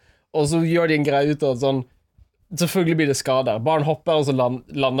barna. Og så gjør de en greie ut av sånn, selvfølgelig blir det skader. Barn hopper, og så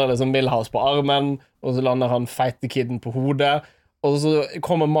lander Milhouse på armen, og så lander han feite kidden på hodet, og så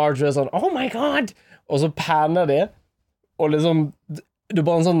kommer Marge og sånn, oh my god! Og så panner de, og liksom, det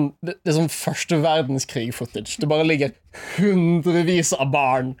bare en sånn, det sånn første verdenskrig-footage. Det bare ligger hundrevis av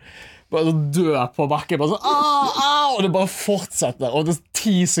barn, bare dø på bakken, bare sånn, og det bare fortsetter, og det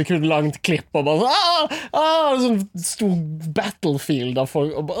 10 sekunder langt klipp, og bare sånn, sånn stor battlefield av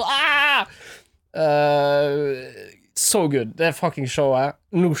folk, og bare, so good, det fucking showet.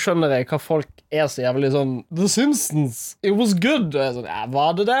 Nå skjønner jeg hva folk så jævlig sånn, The Simpsons, it was good, og jeg sånn,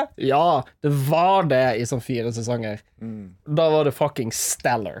 var det det? Ja, det var det I sånn 4 sesonger. Da var det fucking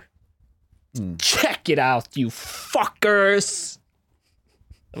stellar. Check it out, you fuckers!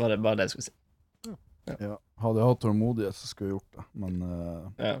 Det var bare det jeg skulle si. Ja, hadde jeg hatt tålmodighet så skulle jeg gjort det, men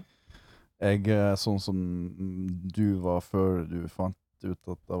jeg sånn som du var før du fant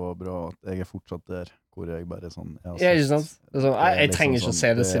ut at det var bra, at jeg fortsatt der hvor jeg bare sånn Ja, ikke sant? Det er sånn, jeg liksom trenger ikke å se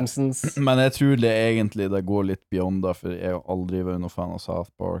The Simpsons. Men jeg tror det egentlig det går litt beyond da, for jeg har aldri vært noen fan av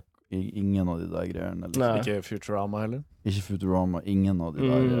South Park. Ingen av de der greiene. Liksom. Nei. Ikke Futurama heller? Ikke Futurama, ingen av de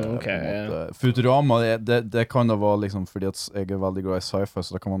der. ok, på en måte. Futurama, det kan da være liksom, fordi at jeg er veldig glad i sci-fi,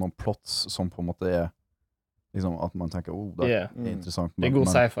 så det kan være noen plots som på en måte er liksom at man tenker, det Yeah. er interessant. Det er god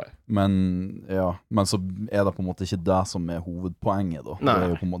sci-fi. Men så er det på en måte ikke det som er hovedpoenget da. Nei. Det,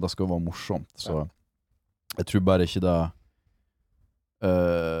 er jo på en måte, det skal være morsomt, så jeg tror bare ikke det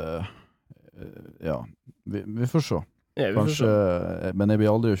vi får se. Ja, vi får Kanskje, se. men jeg blir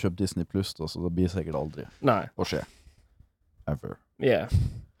aldri å kjøpe Disney Plus da, så det blir sikkert aldri Nei. å skje. Ever. Ja.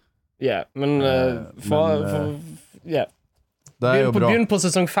 Ja, men ja. Det er jo bra. Begynn på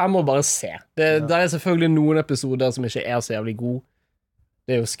sesong 5 og bare se. Det er selvfølgelig noen episoder som ikke er så jævlig gode.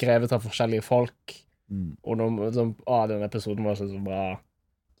 Det er jo skrevet av forskjellige folk, og når den episoden var ikke så bra,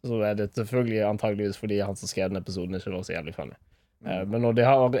 så er det selvfølgelig antageligvis fordi han som skrev den episoden ikke var så jævlig funny. Men når de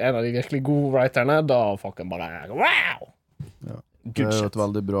har en av de virkelig gode writerne, da får han bare wow! Ja. Det Good er jo shit. et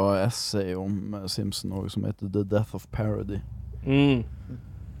veldig bra essay om Simpson også, som heter The Death of Parody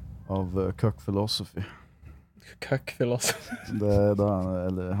av Cuck Philosophy. Cuck-filosofi. Det er da,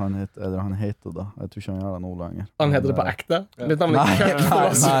 eller han heter det. Jeg tror ikke han gjør det nå lenger. Han heter det på ekte? Mitt navn Nei, er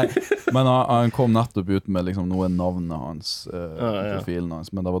Cuck-filosofi. nei. Men han kom nettopp ut med liksom noe navnet hans, profilen hans,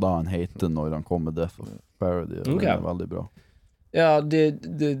 men det var da han heter når han kom med Death of Parody. Det Ok. er veldig bra. Ja,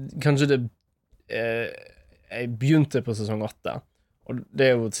 kanskje det jeg begynte på sesong 8, og det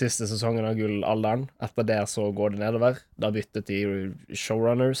er jo siste sesongen av Gullalderen. Etter det så går det nedover. Da byttet de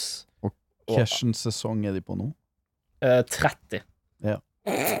showrunners. Hvilken sesong er de på nå? 30. Ja.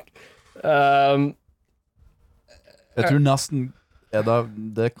 Um, Jeg tror nesten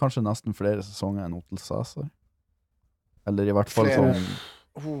det er kanskje nesten flere sesonger enn Hotel Cæsar. Eller i hvert fall Flere. sånn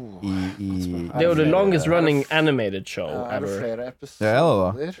i det er jo the longest running animated show Er det ever. flere episoder? Ja,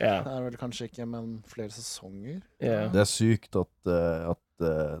 er det Ja. Det er vel kanskje ikke, men flere sesonger? Ja. Det er sykt at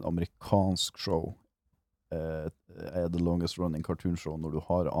amerikansk show er the longest running cartoon show når du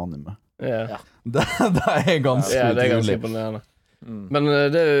har anime. Ja. Det er ganske Ja, det er ganske utrolig. imponerende. Mm. Men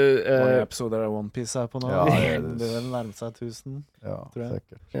det er jo Hvor mange episoder av OnePiece er på nå? Ja, det vil nærme seg 1000. Ja, tror jeg.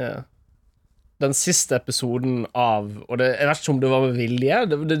 sikkert. ja. Den siste episoden av, og jeg vet ikke om det var med vilje,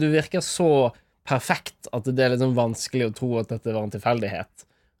 det virker så perfekt at det er litt sånn vanskelig å tro at dette var en tilfeldighet.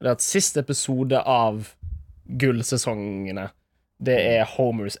 Det er at siste episode av gullsesongene, det er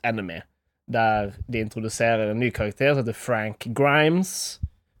Homers Enemy, der de introduserer en ny karakter som heter Frank Grimes,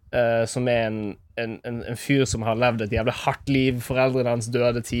 som er en fyr som har levd et jævlig hardt liv. Foreldrene hans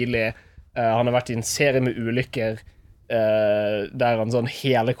døde tidlig. Han har vært i en serie med ulykker der han sånn,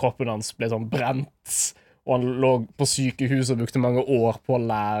 hele kroppen hans ble sånn brent, og han lå på sykehus og brukte mange år på å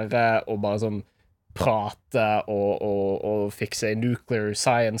lære og bare sånn prate og fikse en nuclear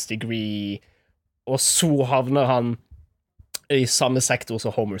science degree, og så havner han i samme sektor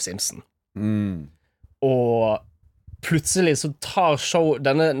som Homer Simpson. Og plutselig så tar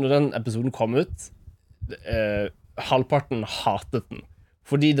når den episoden kom ut, halvparten hatet den,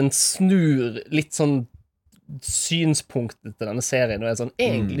 fordi den snur litt sånn synspunktet til denne serien, og er sånn,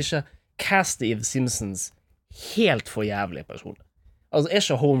 egentlig ikke castet i The Simpsons helt for jævlige personer. Altså, er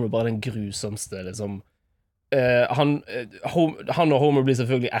ikke Homer bare den grusomste, liksom? Han og Homer blir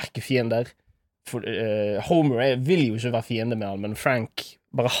selvfølgelig erkefiender. Homer vil jo ikke være fiende med han, men Frank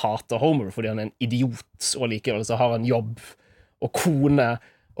bare hater Homer fordi han er en idiot, og likevel så har han jobb og kone,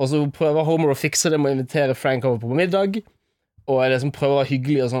 og så prøver Homer å fikse det med å invitere Frank over på middag, og er det som prøver å være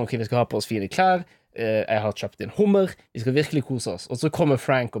hyggelig og sånn, ok, vi skal ha på oss fine klær, jeg har kjøpt en hummer, vi skal virkelig kose oss. Og så kommer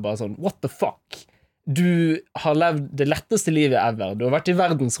Frank og bare sånn, what the fuck? Du har levd det letteste livet ever. Du har vært i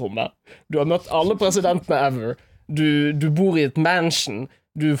verdensrommet. Du har møtt alle presidentene ever. Du bor i et mansion.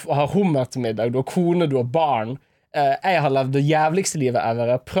 Du har hummer til middag. Du har kone, du har barn. Jeg har levd det jævligste livet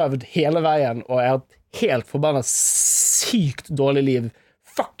ever. Jeg har prøvd hele veien, og jeg har hatt helt forbannet sykt dårlig liv.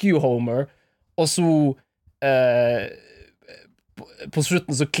 Fuck you, Homer. Og så på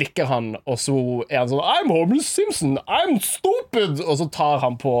slutten så klikker han, og så er han sånn, I'm Homer Simpson, I'm stupid, og så tar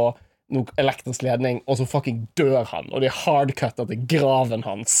han på noe elektrisk ledning, og så fucking dør han, og de hardcutter til graven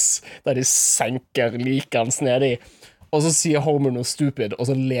hans, der de senker liket hans nedi, og så sier Homer noe stupid, og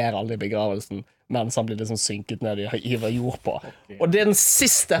så ler alle i begravelsen, mens han blir liksom synket ned i hiver jord på. Og det er den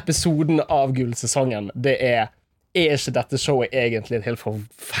siste episoden av gullsesongen. Det er ikke dette showet egentlig et helt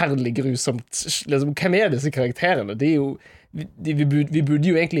forferdelig grusomt, liksom, hvem er disse karakterene? Det er jo vi burde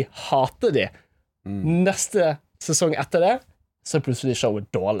jo egentlig hate de. Neste sesong etter det, så er plutselig showet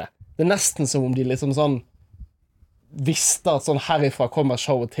dårlig. Det er nesten som om de liksom sånn visste at sånn herifra kommer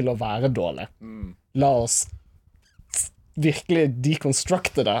showet til å være dårlig. la oss virkelig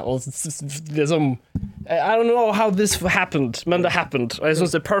deconstructe det, og liksom I don't know how this happened, men det happened, og jeg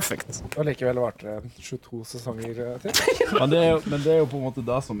synes det er perfect. Og likevel varte det 22 sesonger til. Men det er jo på en måte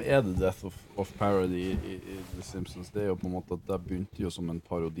det som er the death of parody i The Simpsons. Det er jo på en måte at det begynte jo som en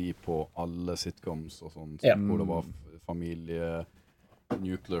parodi på alle sitcoms og sånn, Ja. hvor det var familie,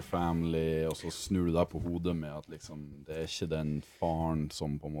 nuclear family, og så snur du deg på hodet med at liksom, det er ikke den faren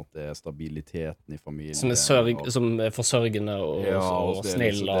som på en måte er stabiliteten i familien. Som er forsørgende og, og det er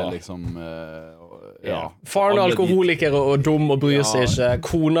snill. liksom, det er liksom ja. Faren er Alle de- alkoholiker og dum og bryr seg ikke.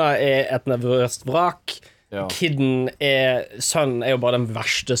 Kona er et nervøst vrak. Ja. Sønnen er jo bare den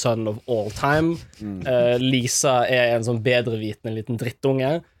verste sønnen of all time. Lisa er en sånn bedrevitende liten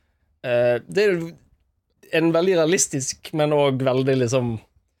drittunge. Det er en veldig realistisk, men også veldig liksom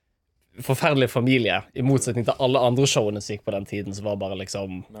forferdelig familie, i motsetning til alle andre showene som gikk på den tiden, som var bare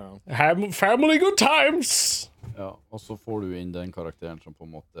liksom family good times! Ja, og så får du inn den karakteren som på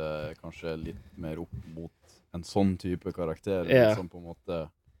en måte kanskje er litt mer opp mot en sånn type karakter, liksom på en måte.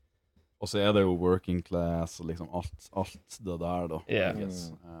 Og så er det jo working class og liksom alt det der da, I guess.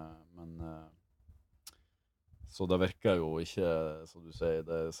 Så det virker jo ikke, som du sier,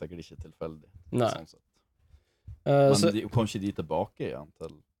 det er sikkert ikke tilfeldig. Nei. Sånn sett. Men Så, kom ikke de tilbake igjen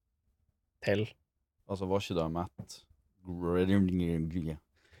til altså var ikke det Matt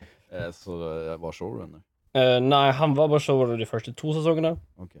så var showrunner? nei, han var bare showrunner de første 2 sesongene,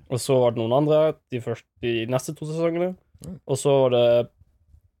 Okay. og så var det noen andre de neste 2 sesongene, og så var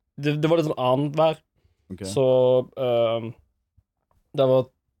det var litt sånn annet hver. Okay. Så det var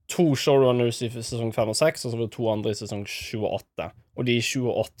 2 showrunners i sesong 5 og 6, og så var det 2 andre i sesong 7 og 8. Og de 7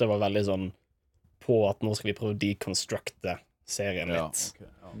 og 8 var veldig sånn på at nå skal vi prøve å deconstructe serien litt. Okay,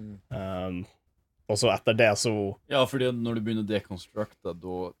 ja. Og så etter det så Ja, fordi når du begynner å deconstructe,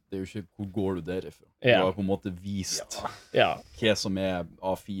 da det er jo ikke hvor går du derifra. Ja. Du har på en måte vist ja. hva som er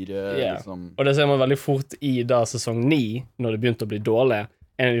A4, Ja. liksom. Og det ser man veldig fort i da sesong 9, når det begynte å bli dårlig.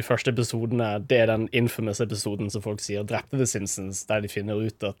 En av de første episodene, det er den infamous episoden som folk sier drepte The Simpsons, der de finner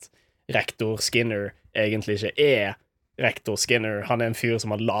ut at rektor Skinner egentlig ikke er rektor Skinner. Han er en fyr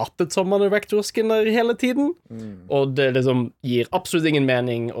som har latet som han er rektor Skinner hele tiden. Og det liksom gir absolutt ingen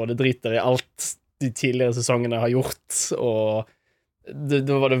mening, og det driter i alt de tidligere sesongene har gjort, og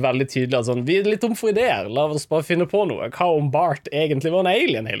da var det veldig tydelig at sånn, vi er litt tom for ideer, la oss bare finne på noe. Hva om Bart egentlig var en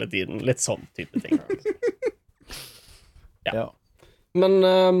alien hele tiden? Litt sånn type ting. Ja.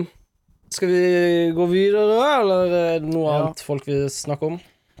 Men skal vi gå videre, eller er det noe annet folk vil snakke om?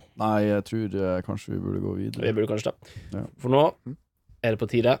 Nei, jeg tror kanskje vi burde gå videre. Vi burde kanskje det. Ja. For nå er det på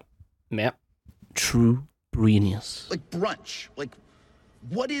tide med True Breenius. Like brunch. Like,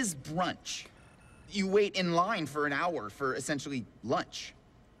 what is brunch? You wait in line for an hour for essentially lunch.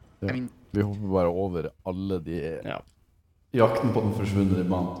 Ja. I mean, Vi hopper bare over alle de Ja. jakten på den forsvunne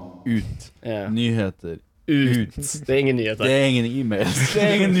diamant. Ut. Ja. Nyheter. Ut. Det er ingen nyheter. Det er ingen e-mail. Det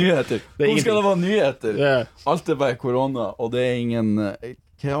er ingen nyheter. Det er Hvor skal ingenting. det være nyheter? Ja. Alt er bare korona, og det er ingen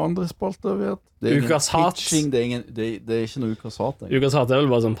hva er andre spalter vi vet? Det er ingen Ukas hat. pitching, det er ikke noe ukas hat. egentlig. Ukas hat er vel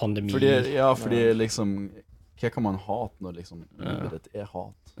bare sånn pandemi. Fordi liksom hva kan man hate når liksom livet ditt er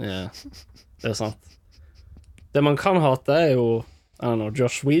hat? Ja, det er sant. Det man kan hate er jo I don't know,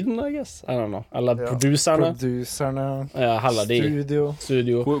 Josh Whedon, I guess. I don't know. Eller produserne. Produserne, Ja, heller de.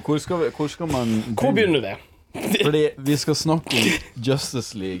 Studio. Hvor skal man Hvor begynner vi? Fordi vi skal snakke om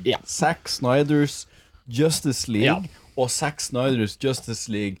Justice League. Ja. Zack Snyders Justice League Ja. og Zack Snyders Justice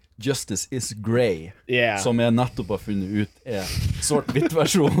League Justice is Grey. Yeah. Som jeg nettopp har funnet ut er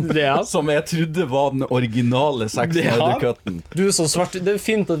svart-hvitt-versjon. Ja. Som jeg trodde var den originale Zack Ja. Snyder-cutten. Du er så svart. Det er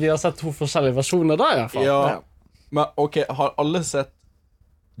fint at vi har sett 2 forskjellige versjoner da, i hvert fall. Ja. Men ok, har alle sett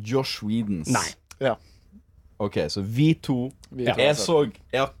Josh Whedons? Nei. Ja. Ok, så vi to Ja. Jeg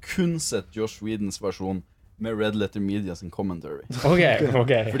har kun sett Josh Whedons versjon med Red Letter Media sin commentary. Ok.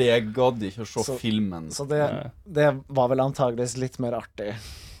 Fordi jeg gadd ikke å se Så- filmen. Så det var vel antageligvis litt mer artig.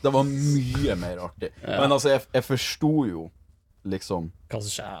 Det var mye mer artig. Men altså, jeg forsto jo liksom Hva som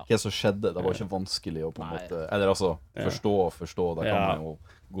skjer? hva som skjedde. Det var ikke vanskelig å på en Nei. måte Eller altså, forstå, det kan Ja. man jo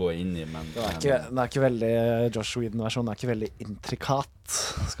gå inn i, men Den er ikke veldig Josh Whedon-versjonen er ikke veldig intrikat,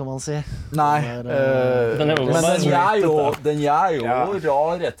 skal man si. Nei. Den Den er jo Men bare den gjør jo Ja.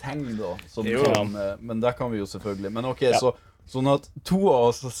 rare ting, da. Men det kan vi jo selvfølgelig. Men ok, sånn at 2 av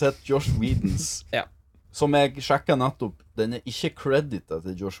oss har sett Josh Whedons, Ja. som jeg sjekka nettopp. Den er ikke credita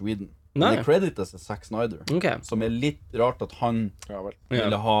til Josh Whedon. Den Nei. er credita til Zack Snyder. Ok. Som er litt rart at han Ja vel.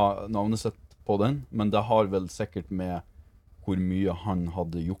 ville ha navnet sitt på den, men det har vel sikkert med hvor mye han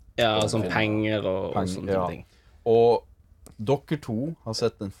hadde gjort. Ja, på sånn filmen. penger og Peng- sånne ja. ting. Og dere to har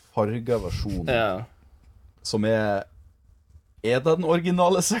sett den farga versjonen, Ja. som er det den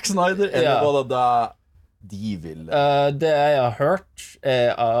originale Zack Snyder, eller Ja. var det det de ville? Det jeg har hørt,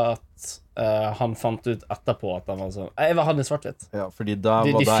 er at han fant ut etterpå at han var sånn Jeg vil ha den i svart-hvitt. Ja, fordi det De, var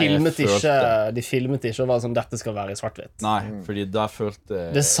de, det jeg filmet følte. de filmet ikke og var sånn Dette skal være i svart-hvitt. Nei, fordi det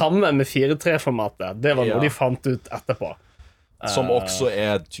følte Det samme med 4:3-formatet. Det var noe Ja. de fant ut etterpå. Som også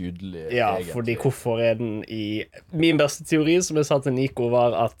er tydelig, Ja, egentlig. fordi hvorfor er den i Min beste teori, som jeg sa til Nico,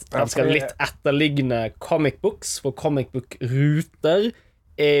 var at den skal litt etterligne comic books, for comic book-ruter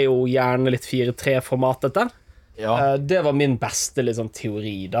er jo gjerne litt 4:3-formatete. Ja, Det var min beste liksom,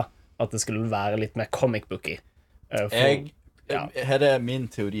 teori, da. At det skulle være litt mer comic book-y. Ja. Her er min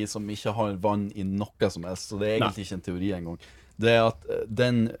teori som ikke har vann i noe som helst, så det er egentlig ikke en teori engang. Det er at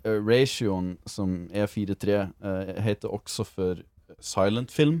den ratioen som er 4:3, heter også for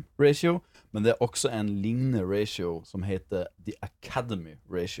silent film ratio, men det er også en lignende ratio som heter The Academy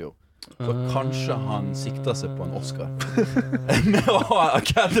ratio. Så kanskje han sikta seg på en Oscar med å ha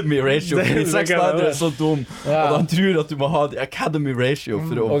Academy ratio. Det- Fordi det Zack kan Snyder være. er så dum Ja. at han tror at du må ha The Academy ratio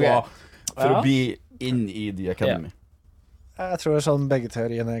for å, Ok. for Ja. å bli inn i The Academy. Jeg tror sånn begge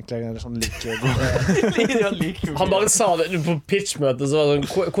teoriene egentlig er sånn like gode. Han bare sa det på pitchmøtet. Så var det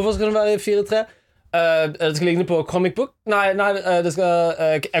sånn, hvorfor skal det være i 4:3? Det skal ligne på comic book? Nei, det skal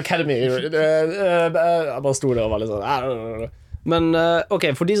Academy. Jeg bare sto der og var litt sånn Men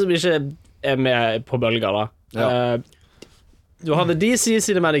ok, for de som ikke er med på bølger, da. Ja. Du hadde DC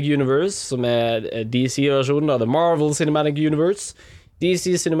Cinematic Universe, som er DC-versjonen av The Marvel Cinematic Universe.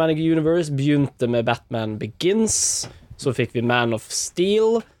 DC Cinematic Universe begynte med Batman Begins. Så fikk vi Man of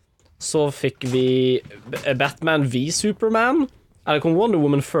Steel. Så fikk vi Batman v Superman. Eller kom Wonder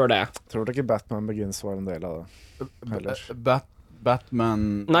Woman før det? Tror du ikke Batman Begins var en del av det? Heller.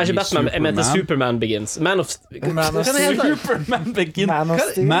 Batman Nei, ikke i Batman. Jeg mente Superman Begins. Man of Man of Hva det heter? Superman Begins. Man of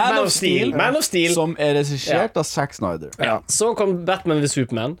Steel. Man of Steel. Man of Steel. Som er regissert av Zack Snyder. Ja. Så kom Batman v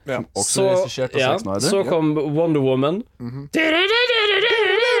Superman. Også regissert av ja, Zack Snyder. så kom Wonder Woman.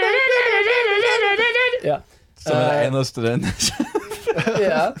 Ja. Som er det eneste den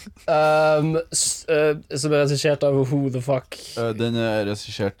Ja. Som er regissert av Who the Fuck. Den er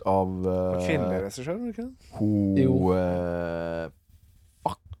regissert av Kvinnelig regissør, var det ikke det? Jo.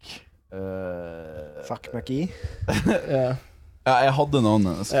 Fuck Fuck McGee. Ja, Ja, jeg hadde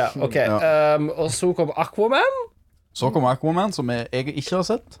navnet hennes. ja ok. Ja. Og så kom Aquaman. Så kom Aquaman, som jeg ikke har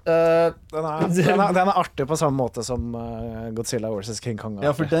sett. Den er artig på samme måte som Godzilla vs. King Kong.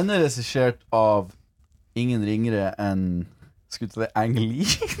 Ja, for den er regissert av ingen ringere enn Skulle til det Ang Lee?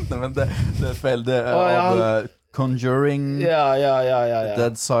 Nei, men det er feil. Det er av Conjuring, Ja.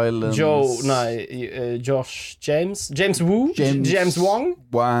 Dead Silence Josh James. James Woo. James Wong.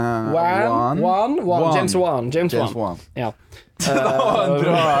 Wan. James Wan. James Wan. Ja. Det var en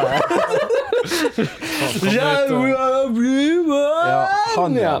bra Ja,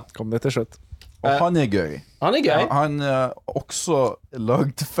 han, ja. Kom det til slutt. Og han er gøy. Han er gøy. Han også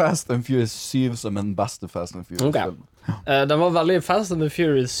lagd Fast and Furious 7 som den beste Fast and Furious Ok. filmen. Den var veldig Fast and the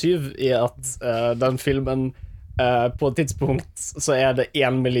Furious 7 i at den filmen på et tidspunkt så er det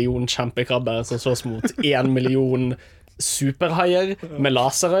 1 million kjempekrabber som slåss mot 1 million superhaier med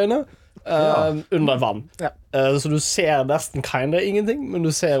laserøyne under vann. Så du ser nesten kinda ingenting, men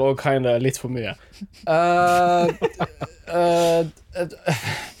du ser også kinda litt for mye.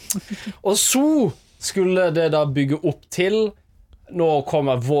 Og så skulle det da bygge opp til nå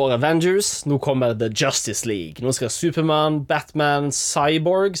kommer vår Avengers, nå kommer The Justice League. Nå skal Superman, Batman,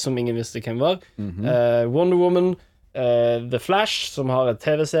 Cyborg, som ingen visste hvem var, Wonder Woman, The Flash, som har en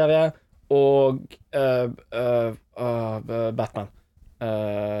TV-serie, og Batman.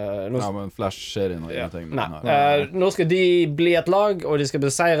 Ja, men Flash-serien og ingenting. Nei. Nå skal de bli et lag, og de skal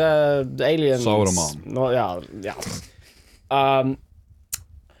beseire aliens. Sauron. Nå, ja.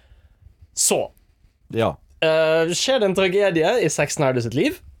 Så Ja. skjer det en tragedie i Zack Snyder sitt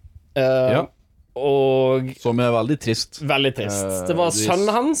liv. Ja. Og Som er veldig trist. veldig trist. Det var sønnen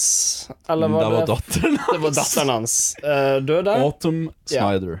hans, eller Det var var det datteren Det var datteren hans. Døde. Autumn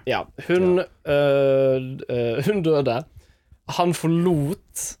Snyder. Ja, hun døde. Han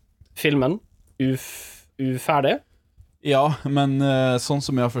forlot filmen uferdig. Ja, men sånn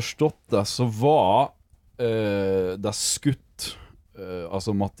som jeg har forstått det, så var det skutt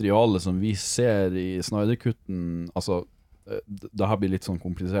altså materialet som vi ser i Snyder-kutten. Altså, det her blir litt sånn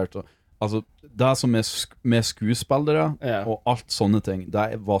komplisert. Altså, det som er med skuespillere og alt sånne ting,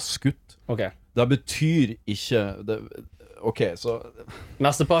 det var skutt. Ok. Det betyr ikke OK, så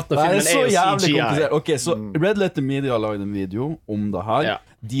Mesteparten det av er filmen så er jo jævlig CGI. komplisert. OK, så Red Letter Media har lagd en video om det her. Ja.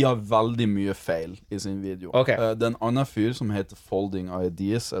 De har veldig mye feil i sin video. Ok. Det er en annen fyr som heter Folding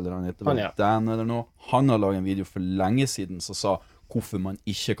Ideas, eller han heter vel Han, ja. Dan eller noe. Han har laget en video for lenge siden som sa hvorfor man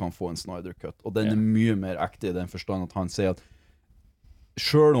ikke kan få en Snyder Cut. Og den er mye mer ekte i den forstand at han sier at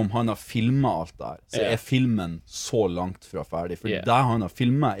selv om han har filmet alt det her, så Ja. er filmen så langt fra ferdig. For Ja. det han har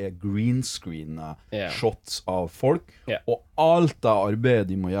filmet er green screen Ja. shots av folk, Ja. og alt det arbeidet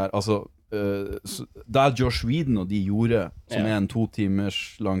de må gjøre, altså det Josh Whedon og de gjorde, som Ja. er en 2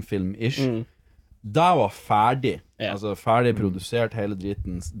 timers lang film-ish, det var ferdig. Ja. Altså ferdig produsert, hele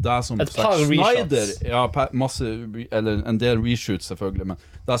dritten. Det som Et Zack par Snyder reshots. Ja, eller en del reshoots, selvfølgelig, men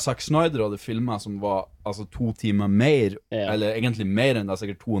det Zack Snyder hadde filmet som var altså 2 timer mer, Ja. eller egentlig mer enn det,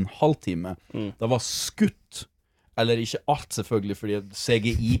 sikkert 2,5 timer, det var skutt. Eller ikke alt, selvfølgelig, fordi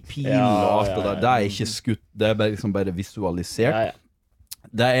CGI-pil Ja, og alt ja, det der, ja. det er ikke skutt, det er bare, liksom bare visualisert. Ja, ja.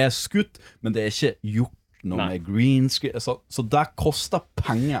 Det er skutt, men det er ikke gjort noe Nei. med green screen. Så det koster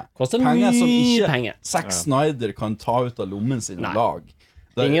penger. Koster penger som mye ikke penger. Zack Snyder kan ta ut av lommen sin Nei. og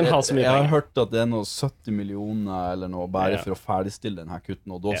lag. Ingen har så mye jeg har penger. hørt at det er noe 70 millioner eller noe bare Ja. for å ferdigstille denne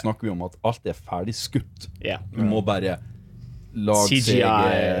kutten, og da Ja. snakker vi om at alt er ferdig skutt. Ja. Du må bare lage CGI, CG.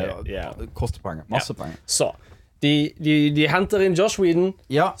 ja. Det koster penger. Masse penger. Så de henter inn Josh Whedon,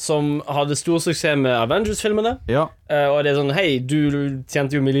 Ja. som hadde stor suksess med Avengers-filmene. Ja. Og det er sånn, hei, du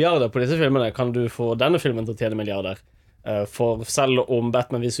tjente jo milliarder på disse filmene, kan du få denne filmen til å tjene milliarder? For selv om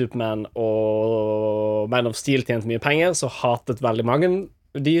Batman v Superman og Man of Steel tjente mye penger, så hatet veldig mange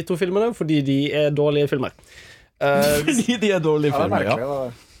de to filmene, fordi de er dårlige filmer. Fordi de er dårlige Ja, det er filmer, ja. merkelig,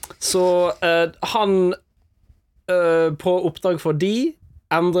 da. Så han, på oppdrag for de,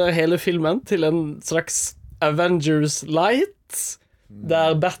 endrer hele filmen til en slags Avengers Light,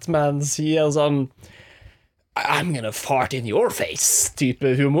 der Batman sier sånn I'm gonna fart in your face-type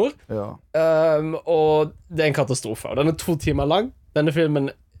humor. Ja. Og det er en katastrofe. Og den er 2 timer lang. Denne filmen,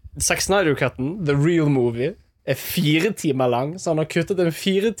 Zack Snyder-cutten, The Real Movie, er 4 timer lang, så han har kuttet en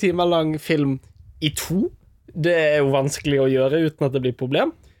 4 timer lang film i 2. Det er jo vanskelig å gjøre uten at det blir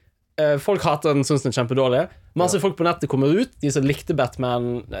problem. Folk hater den, synes den er kjempedårlig. Masse folk på nettet kommer ut. De som likte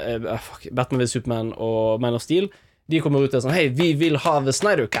Batman ved Superman og Man of Steel, de kommer ut og er sånn, hei, vi vil ha The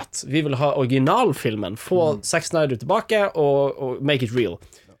Snyder Cut. Vi vil ha originalfilmen. Få Zack Snyder tilbake og make it real.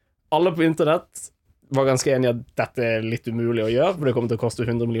 Alle på internett var ganske enige at dette er litt umulig å gjøre, for det kommer til å koste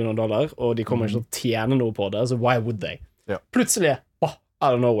 $100 millioner, og de kommer ikke til å tjene noe på det, så why would they? Ja. Plutselig, out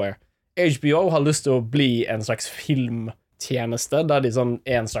of nowhere, HBO har lyst til å bli en slags filmtjeneste, der de sånn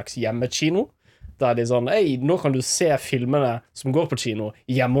er en slags hjemmekino, der de sånn, hei, nå kan du se filmene som går på kino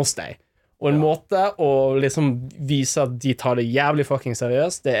hjemme hos deg. Og en måte å liksom vise at de tar det jævlig fucking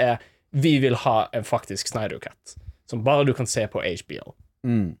seriøst, det er, vi vil ha en faktisk Snyder Cut, som bare du kan se på HBO.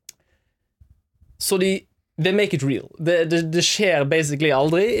 Så they make it real. Det skjer basically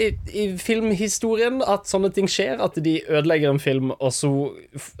aldri i filmhistorien at sånne ting skjer, at de ødelegger en film, og så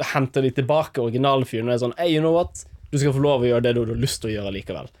henter de tilbake originalfyren, og det er sånn, hey, you know what? Du skal få lov å gjøre det du har lyst til å gjøre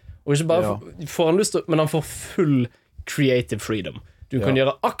likevel. Og ikke bare får han lyst til, men han får full creative freedom. Du kan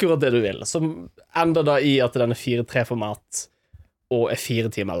gjøre akkurat det du vil, som ender da i at den er 4:3-format og er 4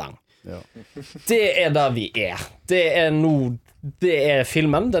 timer lang. Det er der vi er. Det er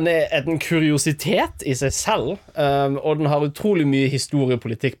filmen. Den er en kuriositet i seg selv, og den har utrolig mye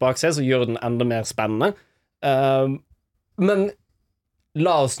historiepolitikk bak seg, som gjør den enda mer spennende. Men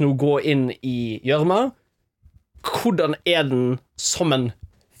la oss nå gå inn i gjørma. Hvordan er den som en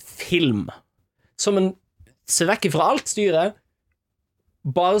film? Som en Se vekk fra alt styret,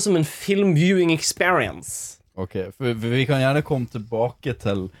 bare som en film-viewing experience. Ok, for vi kan gjerne komme tilbake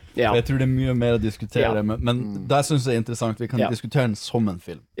til Ja. for jeg tror det er mye mer å diskutere, Ja. men det synes jeg er interessant. Vi kan Ja. diskutere den som en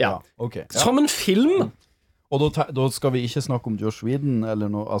film. Ja. Ok. Ja. Som en film? Og da skal vi ikke snakke om Josh Whedon eller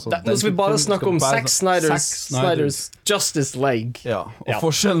noe altså, Nå skal vi bare snakke om Zack Snyders Snyders. Justice League. Ja, og Ja.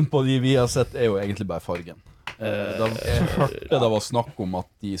 forskjellen på de vi har sett er jo egentlig bare fargen. Jeg hørte det var snakk om at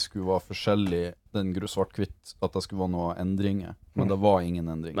de skulle være forskjellige, den svart-hvitt, at det skulle være noen endringer, men det var ingen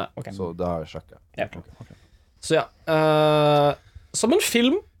endringer. Nei, ok. Så det har jeg sjekket. Ja. Så ja, som en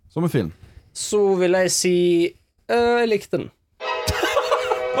film Som en film. så vil jeg si jeg likte den.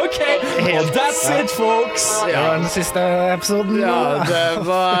 OK, helt That's it, folks! Det var den siste episoden. Ja, det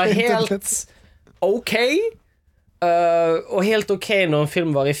var helt OK. Og helt OK når en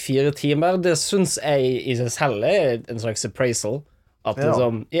film var i 4 timer. Det syns jeg i seg selv er en slags appraisal. At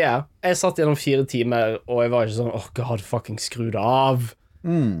liksom, jeg satt gjennom 4 timer, og jeg var ikke sånn god, fucking skru det av.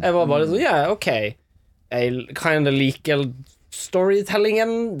 Jeg var bare sånn, OK. Jeg kinda liker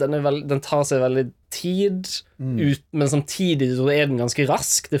storytellingen. Den tar seg veldig tid, men samtidig så er den ganske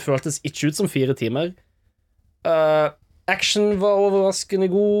rask. Det føltes ikke ut som 4 timer. Action var overraskende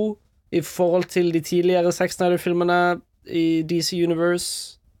god i forhold til de tidligere Zack Snyder-filmene i DC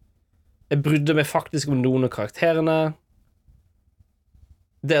Universe. Jeg brydde meg faktisk om noen av karakterene.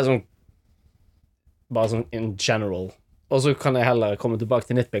 Det er sånn bare sånn in general. Og så kan jeg heller komme tilbake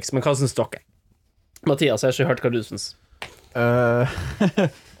til nitpicks. Men hva syns dere? Mathias, jeg har ikke hørt hva du syns.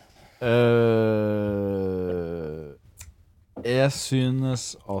 Jeg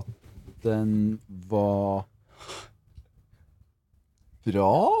synes at den var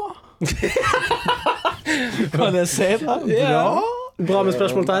bra. Kan jeg si det? Bra? Bra med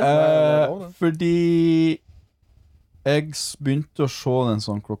spørsmålstegn. Fordi jeg begynte å se den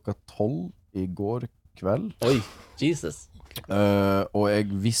sånn klokka 12 i går kveld. Oi, Jesus. Og jeg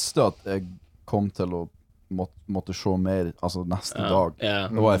visste at jeg kom til å måtte se mer, altså neste dag.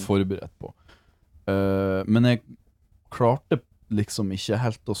 Det var jeg forberedt på. Men jeg klarte liksom ikke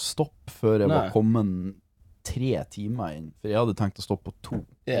helt å stoppe før jeg var kommet 3 timer inn, for jeg hadde tenkt å stoppe på 2.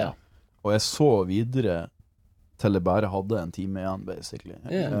 Og jeg så videre til jeg bare hadde en time igjen, basically.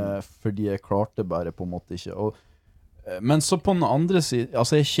 Fordi jeg klarte bare på en måte ikke. Men så på den andre siden,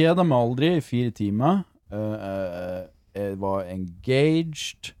 altså jeg kjeder meg aldri i 4 timer. Jeg var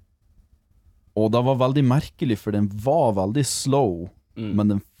engaged, og det var veldig merkelig, for den var veldig slow,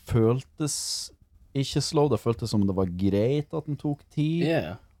 men den føltes ikke slow, det føltes som det var greit at den tok tid.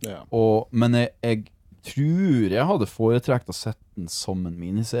 Men jeg tror jeg hadde foretrekt å sette den som en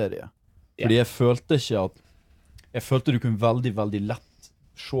miniserie. Fordi jeg følte ikke at jeg følte du kunne veldig, veldig lett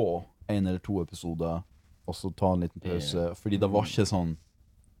se 1 eller 2 episoder og så ta en liten pause, fordi det var ikke sånn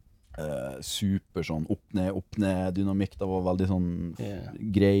super sånn opp ned dynamikk. Det var veldig sånn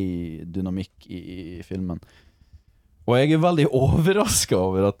grei dynamikk i filmen. Og jeg er veldig overrasket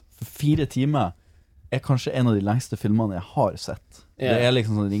over at 4 timer er kanskje en av de lengste filmene jeg har sett. Det er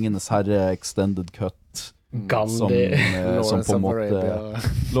liksom sånn Ringenes Herre extended cut, Gandhi, som på en måte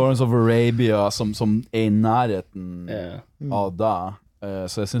Lawrence of Arabia, som er i nærheten av deg.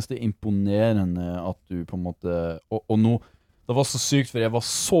 Så jeg synes det er imponerende at du på en måte og nå, det var så sykt, for jeg var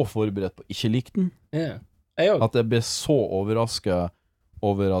så forberedt på ikke like den, at jeg ble så overrasket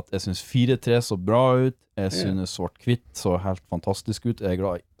over at jeg synes 4-3 så bra ut. Jeg synes svart-hvitt så helt fantastisk ut. Jeg er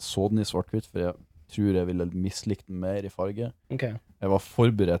glad jeg så den i svart-hvitt, for jeg tror jeg ville mislikt den mer i farge. Jeg var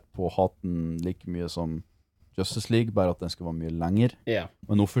forberedt på å hate den like mye som Justice League, bare at den skulle være mye lenger.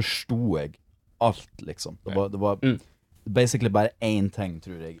 Men nå forstod jeg alt, liksom. Det var basically bare én ting,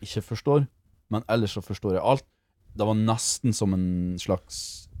 tror jeg ikke forstår, men ellers så forstår jeg alt. Det var nesten som en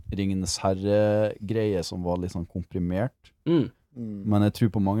slags Ringenes Herre-greie som var litt sånn komprimert. Men jeg tror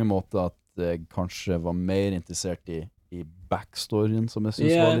på mange måter at jeg kanskje var mer interessert i backstoryen, som jeg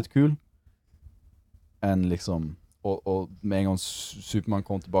synes var litt kul, enn liksom og med en gang Superman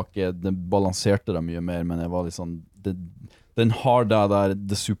kom tilbake, den balanserte det mye mer, men jeg var litt sånn den har det der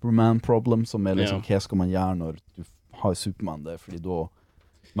The Superman problem, som er liksom hva skal man gjøre når du har Superman der, fordi da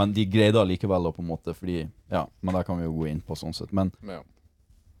men de greide likevel på en måte, fordi men der kan vi jo gå inn på sånn sett, men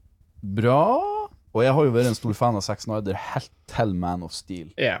bra. Og jeg har jo vært en stor fan av Zack Snyder helt til Man of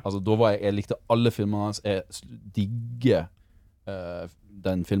Steel. Altså da var jeg likte alle filmene hans, jeg digger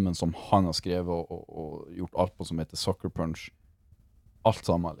den filmen som han har skrevet og gjort alt på, som heter Sucker Punch. Alt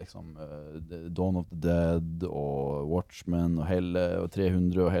sammen, liksom. Dawn of the Dead og Watchmen og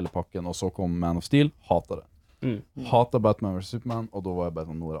 300 og hele pakken, og så kom Man of Steel, hatet det. Hatet Batman vs. Superman, og da var jeg bare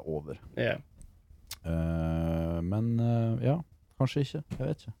sånn, nå er det over. Men kanskje ikke, jeg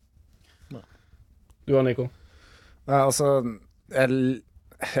vet ikke. Du og Nico? Altså, jeg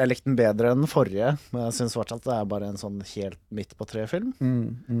likte den bedre enn den forrige, men jeg synes fortsatt det er bare en sånn helt midt på tre-film.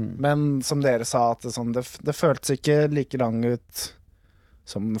 Men som dere sa, at det føltes ikke like lang ut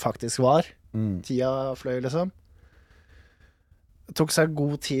som den faktisk var. Tida fløy, liksom. Det tok seg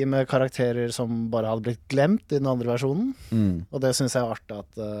god tid med karakterer som bare hadde blitt glemt i den andre versjonen. Og det synes jeg var artig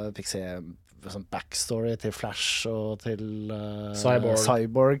at jeg fikk se sånn backstory til Flash og til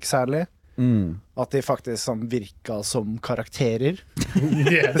Cyborg særlig. At de faktisk sånn virket som karakterer.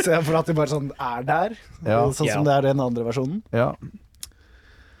 For at de bare sånn er der, sånn som det er i den andre versjonen.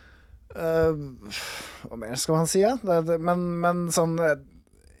 Hva mer skal man si, men sånn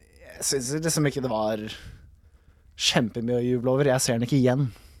jeg synes liksom ikke det var kjempemye å juble over. Jeg ser den ikke igjen.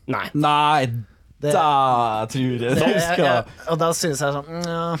 Nei, da tror jeg det skal. Og da synes jeg sånn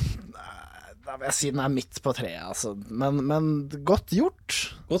da vil jeg si den er midt på treet, altså. Men godt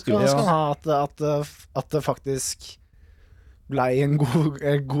gjort. Skal ha at det faktisk ble en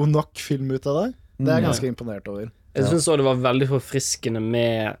god nok film ut av det. Det er jeg ganske imponert over. Jeg synes også det var veldig forfriskende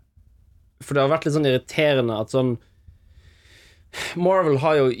med For det har vært litt sånn irriterende at sånn Marvel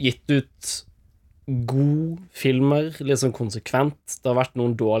har jo gitt ut gode filmer, litt sånn konsekvent. Det har vært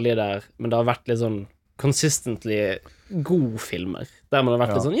noen dårlige der, men det har vært litt sånn consistently gode filmer. Der man har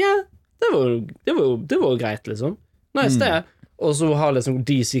vært litt sånn, ja, det var jo greit, liksom. Nice, det. Og så har liksom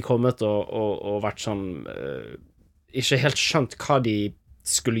DC kommet og vært sånn ikke helt skjønt hva de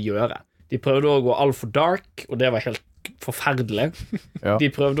skulle gjøre. De prøvde å gå altfor dark, og det var helt forferdelig. De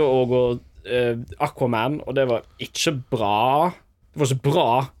prøvde å gå Aquaman, og det var ikke bra. Det var ikke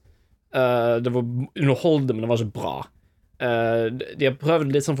bra. Det var underholdende, men det var ikke bra. De har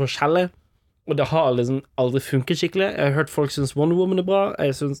prøvd litt sånn forskjellig, og det har liksom aldri funket skikkelig. Jeg har hørt folk synes Wonder Woman er bra.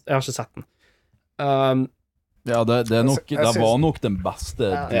 Jeg har ikke sett den. Ja, det er nok, det var nok den beste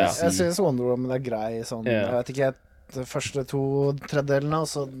DC. Jeg synes Wonder Woman er grei sånn, jeg vet ikke de første 2-3 delene, og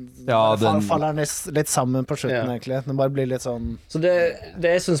så faller den litt sammen på slutten, egentlig. Den bare blir litt sånn. Så det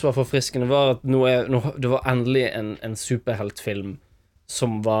jeg synes var forfriskende, var at det var endelig en superheltfilm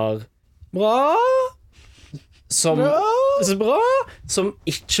som var bra, som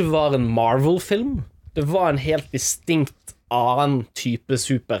ikke var en Marvel-film. Det var en helt distinkt annen type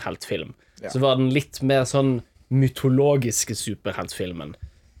superheltfilm. Så var den litt mer sånn mytologiske superheltfilmen.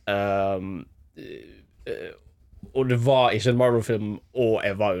 Og det var ikke en Marvel-film, og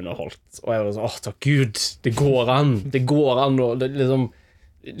jeg var underholdt. Og jeg var sånn, takk Gud, det går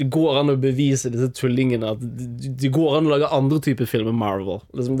an å bevise disse tullingene, at det går an å lage andre typer film enn Marvel.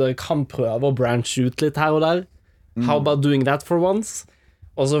 Liksom, dere kan prøve å branche ut litt her og der. How about doing that for once?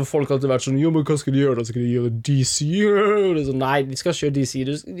 Og så har folk alltid vært sånn, jo, men hva skal de gjøre da? Skal de gjøre DC? Og det er sånn, nei, de skal ikke gjøre DC.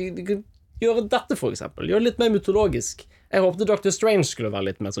 De kan gjøre dette, for eksempel. Gjøre litt mer mytologisk. Jeg håpte Doctor Strange skulle være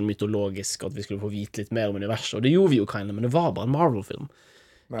litt mer sånn mytologisk, og at vi skulle få vite litt mer om universet, og det gjorde vi jo kinda, men det var bare en Marvel-film.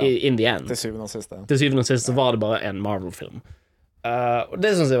 In the end. Til syvende og sist så var det bare en Marvel-film. Og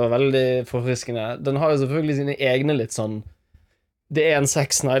det synes jeg var veldig forfriskende. Den har jo selvfølgelig sine egne litt sånn. Det er en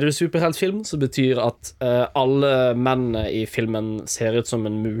Zack Snyder-superheltfilm, som betyr at alle mennene i filmen ser ut som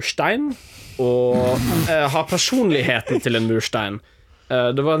en murstein, og har personligheten til en murstein.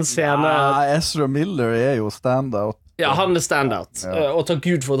 Det var en scene Ezra Miller er jo stand-out. Ja, han er stand-out. Og takk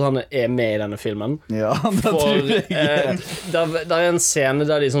Gud for at han er med i denne filmen. Ja, det tror jeg. Der er en scene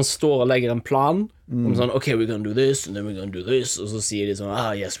der de sånn står og legger en plan om sånn, ok, we're gonna do this, and then we're gonna do this, og så sier de sånn,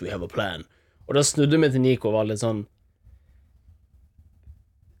 yes, we have a plan. Og da snudde vi til Nico og var litt sånn,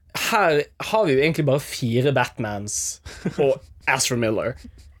 her har vi jo egentlig bare 4 Batmans og Ezra Miller.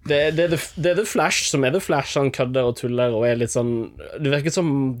 Det er The Flash, som er The Flash. Han kødder og tuller og er litt sånn. Det virket som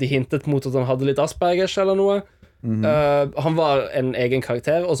de hintet mot at han hadde litt Aspergers eller noe. Han var en egen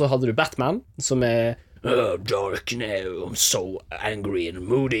karakter. Og så hadde du Batman, som er dark now, I'm so angry and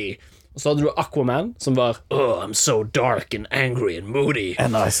moody. Og så hadde du Aquaman, som var I'm so dark and angry and moody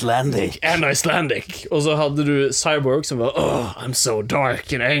and Icelandic. Og så hadde du Cyborg, som var I'm so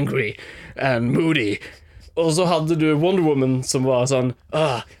dark and angry and moody. Og så hadde du Wonder Woman, som var sånn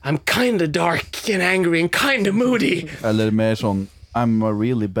I'm kinda dark and angry and kinda moody. Eller mer sånn I'm a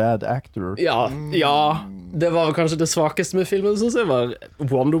really bad actor. Ja, det var kanskje det svakeste med filmen, synes jeg, var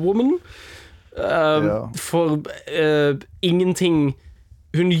Wonder Woman. For ingenting.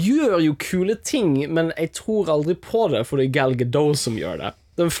 Hun gjør jo kule ting, men jeg tror aldri på det, for det er Gal Gadot som gjør det.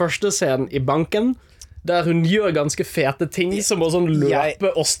 Den første scenen i banken, der hun gjør ganske fete ting, som å sånn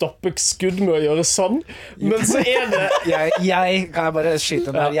løpe og stoppe skudd med å gjøre sånn. Men så er det jeg kan bare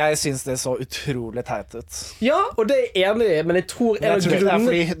skyte der. Jeg synes det så utrolig teit ut. Ja, og det er enig, men jeg tror det er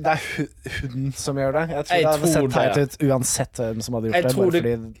fordi det er hun som gjør det. Jeg tror det hadde sett teit ut uansett hvem som hadde gjort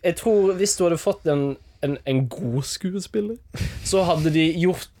det. Jeg tror hvis du hadde fått en god skuespiller, så hadde de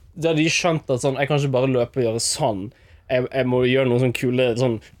skjønt at sånn, jeg kan ikke bare løpe og gjøre sånn. Jeg må gjøre noen sånn kule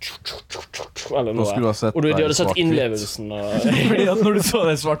sånn eller noe. Og de hadde sett innlevelsen Fordi at når du så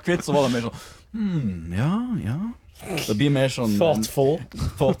det svart-hvitt, så var det mer sånn ja. Det blir mer sånn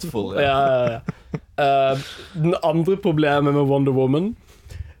thoughtful, ja. Den andre problemet med Wonder Woman,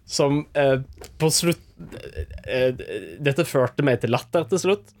 som på slutt dette førte meg til latter til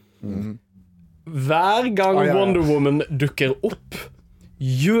slutt. Hver gang Wonder Woman dukker opp,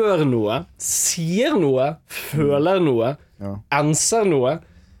 gjør noe, sier noe, føler noe, anser noe,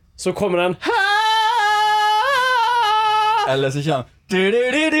 så kommer den eller så kommer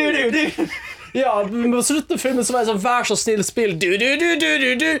han Ja, på slutten av filmen så var jeg sånn, vær så snill, spill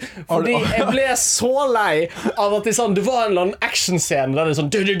fordi jeg ble så lei av at det var en eller annen actionscene der det sånn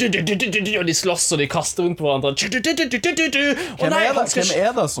og de slåss og de kaster rundt på hverandre. Hvem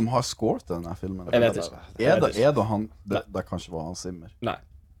er det som har scoret denne filmen? Jeg vet ikke. Er det han, det kan ikke være Hans Zimmer? Nei.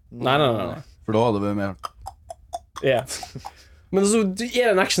 For da hadde vi mer Men så er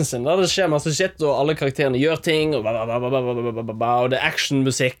det en actionscene der det skjer masse shit, og alle karakterene gjør ting, og det er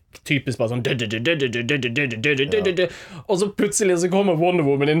actionmusikk, typisk bare sånn og så plutselig så kommer Wonder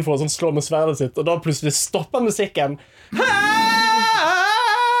Woman inn for å sånn slå med sverdet sitt, og da plutselig stopper musikken.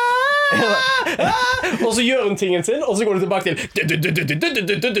 Og så gjør hun tingen sin, og så går du tilbake til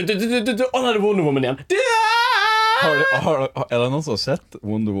og nå er det Wonder Woman igjen. Er det noen som har sett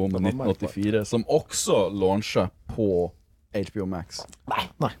Wonder Woman 1984, som også launcher på HBO Max? Nei.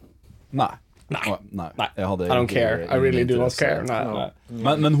 Nei. Jeg hadde I don't care. I really do not care. Nei.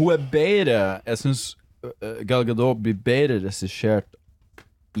 Men hun er bedre. Jeg synes Gal Gadot blir bedre regissert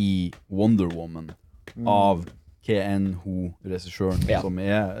i Wonder Woman av KN regissøren, som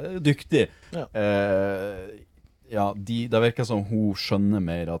er dyktig. Det virker som hun skjønner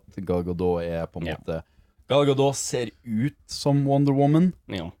mer at Gal Gadot er på en måte Gal Gadot ser ut som Wonder Woman,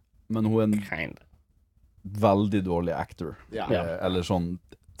 men hun er en veldig dårlig actor. Eller sånn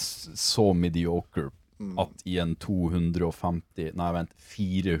så mediocre at i en 400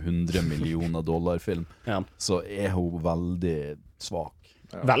 millioner dollar-film så er hun veldig svak.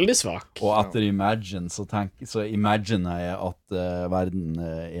 Veldig svak. Og etter Imagine så imaginer jeg at verden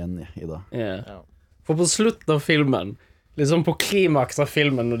er enig i det. For på slutten av filmen, liksom på klimaks av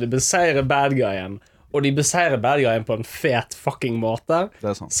filmen, når de beseirer bad guyen, og de beseirer bad guyen på en fet fucking måte,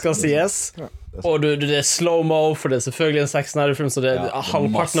 skal sies. Og det er slow-mo, for det er selvfølgelig en Zack Snyder-film, så det er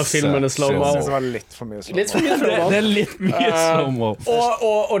halvparten av filmen er slow-mo. Jeg synes det var litt for mye slow-mo. Det er litt mye slow-mo.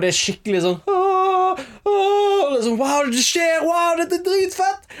 Og det er skikkelig sånn liksom, wow, det skjer, wow, dette er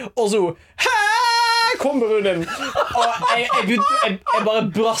dritfett. Og så kommer hun inn, og jeg bare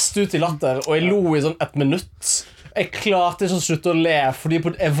brast ut i latter, og jeg lo i sånn 1 minutt. Jeg klarte ikke å slutte å le, fordi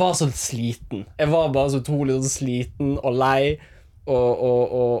jeg var så sliten. Jeg var bare så utrolig sånn sliten og lei,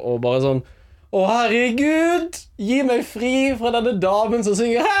 og bare sånn, å herregud, gi meg fri fra denne damen som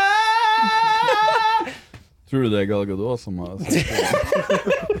synger. Tror du det er Gal Gadot som har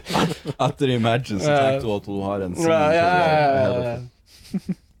etter Imagine så tenkte hun at hun har en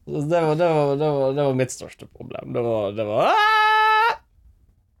Det var mitt største problem. Det var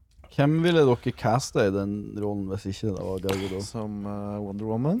Hvem ville dere caste i den rollen hvis ikke det var Gal Gadot? Som Wonder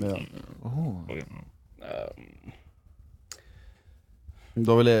Woman?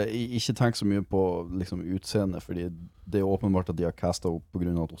 Da vil jeg ikke tenke så mye på liksom, utseende, fordi det er åpenbart at de har castet opp på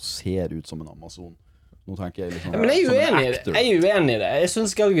grunn av at hun ser ut som en Amazon. Nå tenker jeg liksom men jeg er uenig i det. Jeg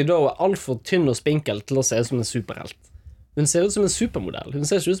synes Gal Gadot er alt for tynn og spinkel til å se ut som en superhelt. Hun ser ut som en supermodell. Hun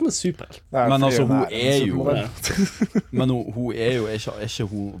ser ikke ut som en superhelt. Men altså, hun er jo Men hun er jo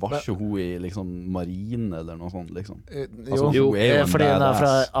var ikke hun i liksom marine eller noe sånt liksom? Altså, jo, hun er jo en fordi hun er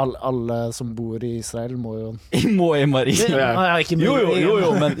fra badass. alle som bor i Israel må jo Må i marine? Jo,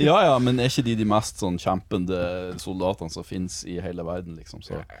 men, men er ikke de mest sånn kjempende soldatene som finnes i hele verden liksom,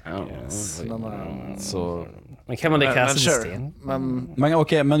 så Men hvem er det castet? Men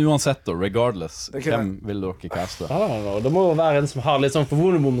ok, men uansett da, regardless, hvem vil dere caste? Det må jo være en som har litt sånn, for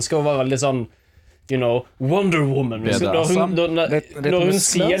Wonder Woman skal jo være veldig sånn, you know, Wonder Woman. Når hun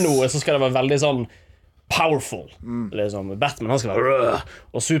sier noe, så skal det være veldig sånn powerful. Liksom, Batman, han skal være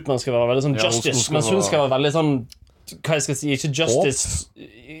og Superman skal være veldig sånn justice, mens hun skal være veldig sånn, hva jeg skal si, ikke justice.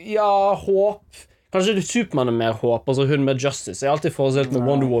 Håp. Kanskje Superman er mer håp, altså hun med justice. Jeg har alltid forestilt med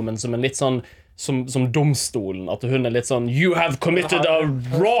Wonder Woman som en litt sånn som domstolen, at hun er litt sånn you have committed a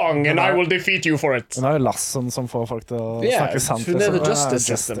wrong and I will defeat you for it. Hun har jo lassen som får folk til å snakke sant. Hun er the justice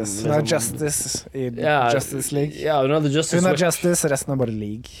system. Hun er justice i Justice League. Hun er justice, resten er bare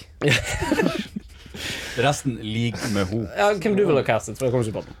league. Resten league med ho. Hvem du vil ha castet? For jeg kommer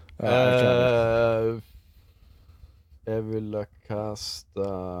ikke på den. Jeg vil ha castet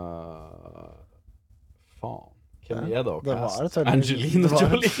faen. Hvem er det å caste? Angelina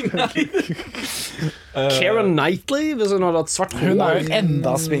Jolie. Keira Knightley, hvis hun hadde hatt svart hår. Hun er jo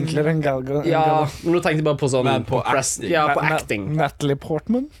enda spinklere enn Gal Gadot. Men nå tenkte jeg bare på sånn på acting. på acting. Natalie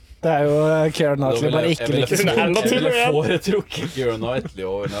Portman. Det er jo Keira Knightley, bare ikke like spinkel. Jeg ville foretrukket Keira Knightley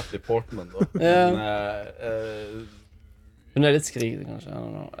over Natalie Portman da. Hun er litt skrikende, kanskje.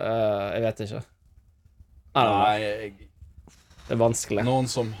 Jeg vet ikke. Nei, det er vanskelig. Noen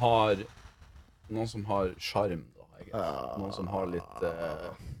som har charm, da. Noen som har litt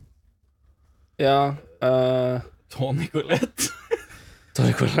Tony Collette.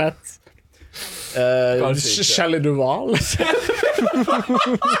 Tony Collette. Shelley Duvall. Ok,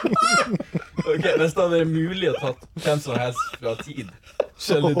 hvis det hadde vært mulig å ta hvem som helst fra tid.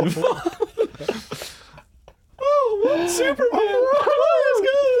 Shelley Duvall. Superman.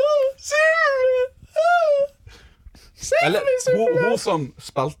 Eller hun som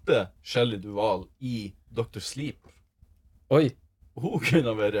spilte Shelley Duvall i Dr. Sleep. Oi. Hun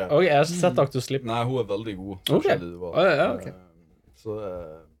kunne være Ok, jeg har ikke sett Dr. Sleep. Nei, hun veldig god. Ok. Forskjellig det var. Ja, ok. Så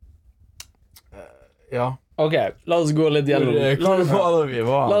ja. Ok, la oss gå litt gjennom Hvor var det vi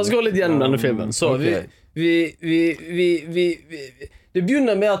var? La oss gå litt gjennom denne filmen. Så Ok. vi det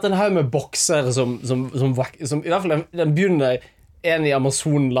begynner med at den her med bokser som i hvert fall den begynner en i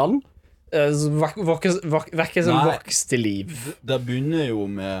Amazonland som vekker som Nei. voks til liv. Det begynner jo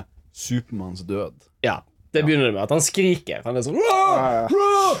med Supermans død. Ja, det begynner det med at han skriker. Han er sånn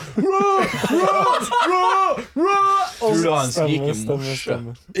Tror du han skriker morse?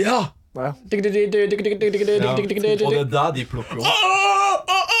 Ja! Ja. Ja. Og det er der de plukker opp.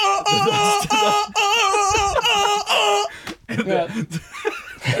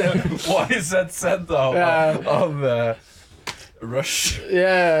 Why said av Rush.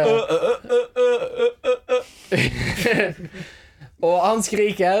 Yeah. Og han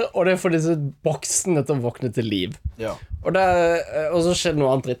skriker, og det får disse boksene til å våkne til liv. Ja. Og så skjer det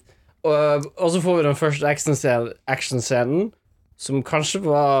noe annet dritt. Og så får vi den første actionscenen, som kanskje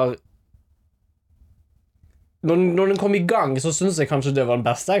var Når den kom i gang, så synes jeg kanskje det var den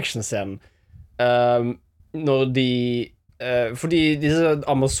beste actionscenen. Når de fordi disse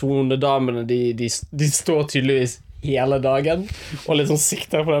Amazone-damene de står tydeligvis hele dagen og litt sånn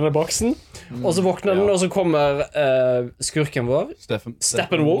sikter på denne boksen. Og så våkner den, og så kommer skurken vår,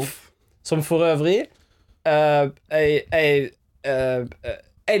 Steppenwolf, som for øvrig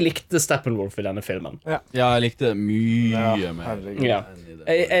jeg likte Steppenwolf i denne filmen. Ja, jeg likte mye mer herregud. Ja. enn i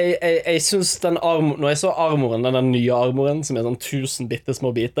det. Jeg synes når jeg så armoren, den nye armoren, som er sånn 1000 bitte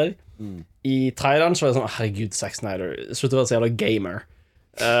små biter, i traileren så var jeg sånn, herregud, Zack Snyder, slutt å være så jævla gamer.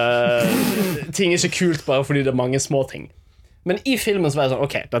 Ting er ikke kult bare fordi det er mange små ting. Men i filmen så var jeg sånn,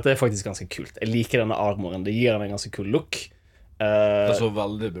 ok, dette er faktisk ganske kult. Jeg liker denne armoren, det gir den en ganske kul look. Det så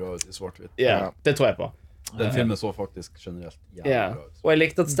veldig bra ut i svart-hvitt. Ja, det tror jeg på. Den filmen så faktisk generelt jævlig Ja. bra ut. Og jeg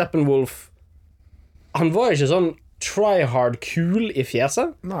likte at Steppenwolf, han var ikke sånn try-hard cool i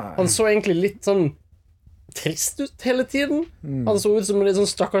fjeset. Nei. Han så egentlig litt sånn trist ut hele tiden. Han så ut som en litt sånn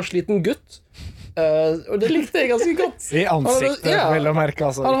stakkars liten gutt. Og det likte jeg ganske godt. I ansiktet, Ja. vil jeg merke.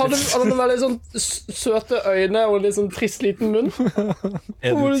 Altså. Han hadde veldig sånn søte øyne og litt sånn trist liten munn.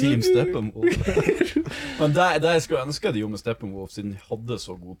 Er du Team Steppenwolf? Men det jeg skulle ønske de gjorde med Steppenwolf, siden de hadde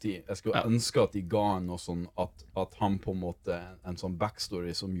så god tid. Jeg skulle ønske at de ga han noe sånn at han på en måte en sånn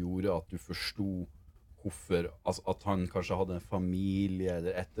backstory som gjorde at du forsto hvorfor, altså at han kanskje hadde en familie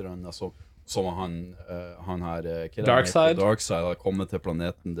eller et eller annet som han her Darkseid. Darkseid hadde kommet til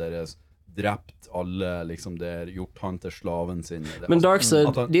planeten deres, drept alle liksom der, gjort han til slaven sin. Men Darkseid,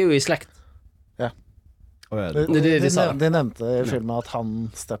 at han- de er jo i slekt. Å, ja, De, det- de, de sa. de nevnte i filmen at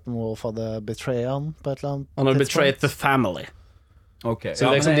Steppenwolf hadde betrayet han på et eller annet Han har tidspunkt. betrayed the family. Ok, Så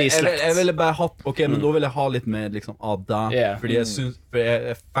liksom men de er jeg slekt. ville bare hatt ok, men da vil jeg ha litt mer liksom av det. Ja. Fordi jeg syns For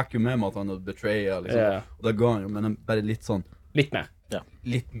jeg fikk jo med meg at han hadde betrayet, liksom. Ja. Og det ga han jo, men bare litt sånn Litt mer.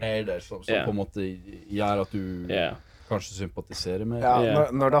 litt mer der, som Ja. på en måte gjør at du Ja. kanskje sympatiserer med. Ja, Ja.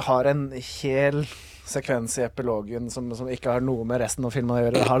 når det har en hel sekvens i epilogen som ikke har noe med resten av filmen å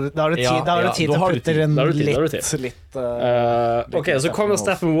gjøre, da har du tid, Ja, da har du ja, tid da til å har du putte tid. inn Da har du tid, da har du litt Ok, så kommer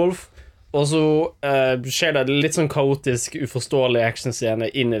Steppenwolf, og så skjer det litt sånn kaotisk, uforståelig actionscene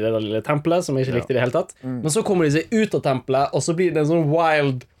inn i det der lille tempelet, som jeg ikke likte i det hele tatt. Men så kommer de seg ut av tempelet, og så blir det en sånn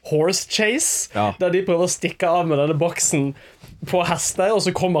wild horse chase, Ja. der de prøver å stikke av med denne boksen på hester, og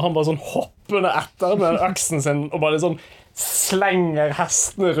så kommer han bare sånn hoppende etter med øksen sin, og bare sånn slenger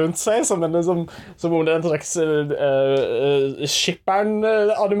hestene rundt seg som om det er en slags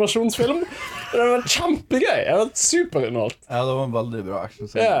Skipperen-animasjonsfilm. Det var kjempegøy. Jeg var superunderholdt. Ja, det var en veldig bra action.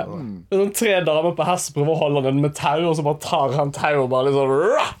 Ja. Det er sånn 3 damer på hest prøver å holde den med tau, og så bare tar han tau og bare litt sånn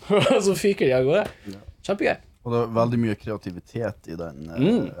og så fyker de av gårde. Kjempegøy. Og det er veldig mye kreativitet i den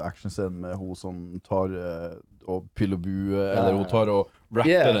actionscenen med hun som tar og pil og bue, eller hun tar og rapper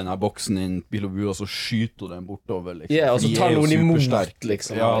Yeah. den her boksen inn pil og bue, og så skyter hun den bortover, liksom. Ja, og For så de tar er jo noen imot, supersterke,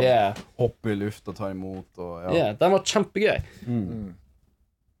 liksom. Ja, Yeah. hopper i luft og tar imot, og ja. Ja, den var kjempegøy.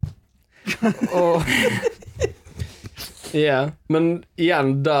 Og ja, men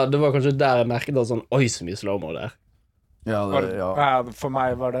igjen, det var kanskje der jeg merket at sånn, oi, så mye slow-mo der. Ja, det, ja. Ja, for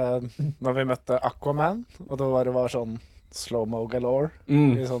meg var det når vi møtte Aquaman, og da var det sånn slow-mo galore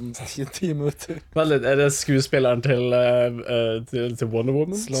i sånn 10 minutter. Vent litt, er det skuespilleren til Wonder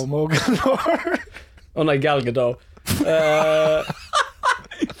Woman? Slow-mo galore. Å nei, Gal Gadot.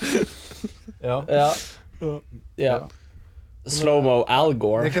 Ja. Ja. Slow-mo Al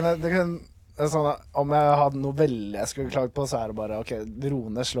Gore. Det er sånn, om jeg hadde noe veldig jeg skulle klage på, så er det bare ok, ro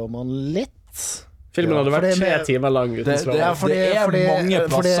ned slow-moen litt. Filmen hadde vært fordi 3 med- timer lang uten Det, slow-mo. Ja, fordi- det er fordi- mange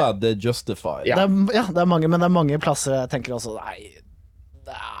fordi- plasser det er justified. Ja. Det er mange, men det er mange plasser jeg tenker også nei,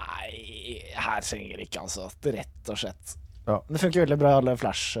 Nei, her trenger ikke, altså. Rett og slett. Ja. Det funker veldig bra, alle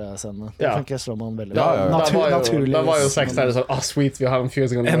Flash-scenene. Det Ja. funker Slowman veldig Ja, bra. ja, ja. Naturlig. Da var jo sex der sånn, sweet, vi har en fyr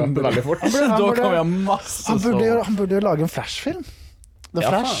som kan løpe veldig fort. Han burde- Da han kan vi ha burde- masse Han burde jo lage en Flash-film. The Ja,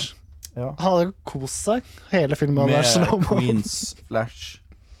 Flash. Ja. Han hadde kost seg. Hele filmen hadde Med vært Slowman. Queens Flash.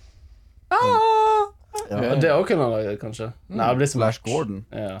 Ja, det også kunne han lage, kanskje. Nei, det blir så Flash mørkt. Gordon.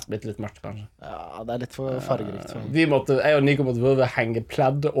 Ja, blitt litt mørkt, kanskje. Ja, det er litt for fargerikt. For ham. Jeg og Nico måtte prøve å henge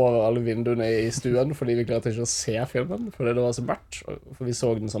pledd over alle vinduene i stuen, fordi vi klarte ikke å se filmen, fordi det var så mørkt. For vi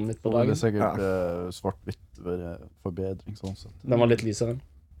så den sånn midt på Det er dagen. sikkert svart-hvitt ved forbedring, sånn sett. Den var litt lysere.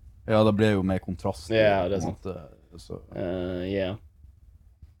 Ja, det ble jo mer kontrast. Ja, det er på en måte, så. Yeah.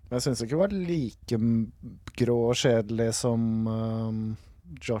 Men jeg syns ikke det var like grå og kjedelig som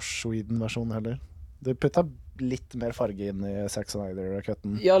Josh Whedon-versjonen heller. Du putta litt mer farge inn i Zack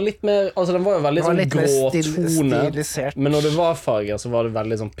Snyder-cutten. Ja, litt mer. Altså, den var jo veldig Det var sånn litt mer gråtone. stilisert. Men når det var farger, så var det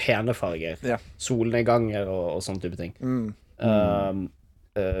veldig sånn pene farger. Ja. Solnedganger og sånn type ting.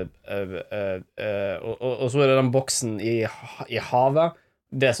 Og så er det den boksen i havet.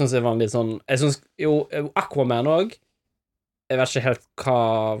 Det syns jeg var en litt sånn Jeg syns jo Aquaman òg. Jeg vet ikke helt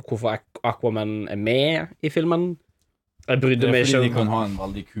hvorfor Aquaman er med i filmen. Jeg Det brydde er meg fordi de ikke kan om. ha en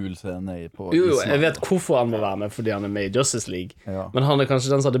veldig kul scene på Jo, isen. jeg vet hvorfor han må være med, fordi han er med i Justice League. Ja. Men han er kanskje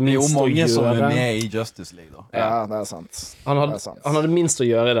den som hadde Det er jo minst å mange som er gjøre. med i Justice League, da. Ja, det er sant. Han Det hadde, er sant. han hadde minst å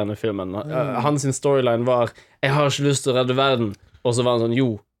gjøre i denne filmen. Hans sin storyline var 'Jeg har ikke lyst til å redde verden', og så var han sånn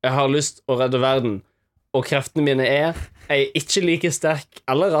 'Jo, jeg har lyst å redde verden', og kreftene mine er 'Jeg er ikke like sterk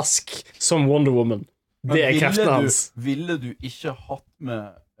eller rask som Wonder Woman'. Men Det er kreftene hans. Ville du ikke hatt med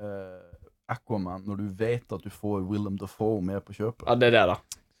Aquaman når du vet at du får Willem Dafoe med på kjøpet? Ja, det er det, da.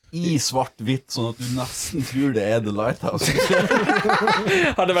 I svart-hvitt, sånn at du nesten tror det er The Lighthouse.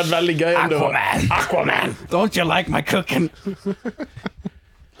 Hadde vært veldig gøy om det var Aquaman! Don't you like my cooking?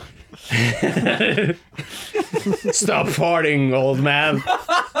 Stop farting, old man!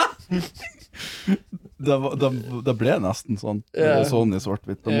 Det ble nesten sånn. Det Ja. var sånn i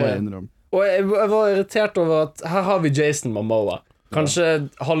svart-hvitt, det må jeg innrømme. Og jeg var irritert over at her har vi Jason Momoa. Kanskje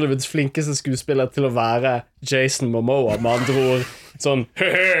Hollywoods flinkeste skuespiller til å være Jason Momoa, med andre ord. Sånn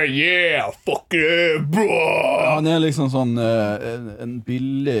yeah, fuck yeah, bro! Han er liksom sånn en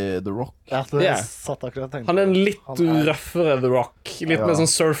billig The Rock. Ja, det Ja. satt akkurat og tenkte Han er en litt Han er- røffere The Rock. Litt mer sånn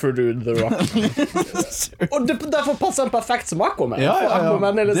surfer-dude The Rock. Og derfor passer han perfekt som Aquaman. Ja, For ja, ja.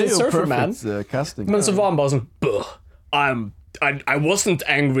 Aquaman er litt Det er sånn jo surferman. perfect casting. Men så var han bare sånn I wasn't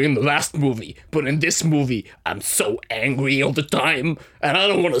angry in the last movie, but in this movie I'm so angry all the time, and I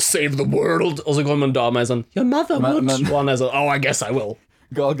don't want to save the world. Og så kommer en dame og er sånn Your mother would. Men- Og han er sånn Oh, I guess I will.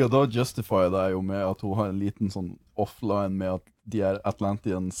 Gal Gadot justifier det jo med at hun har en liten sånn offline med at de her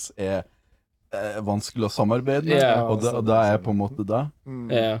Atlanteans er vanskelig å samarbeide med, Ja. og det er på en måte det.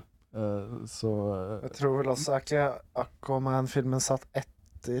 Ja. Så Jeg tror vel også er ikke Aquaman-filmen satt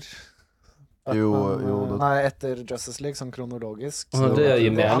etter Jo, det- Nei, etter Justice League, sånn kronologisk. Å, det gir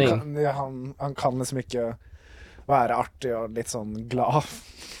han mening. kan- ja, han kan liksom ikke være artig og litt sånn glad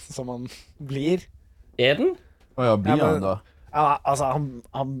som han blir. Er den? Å ja, blir Ja, men- han da? Ja, altså, han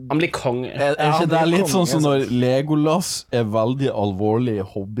Han blir konge. Er Ja, ikke han det blir litt konge, sånn som når Legolas er veldig alvorlig i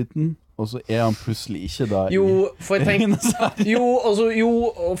Hobbiten, og så er han plutselig ikke det Jo, for jeg tenkte Ringenes herre?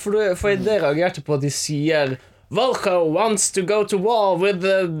 for jeg reagerte på at de sier Volker wants to go to war with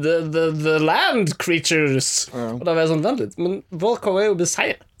the land creatures. Og da var jeg sånn, vent litt, men Volker er jo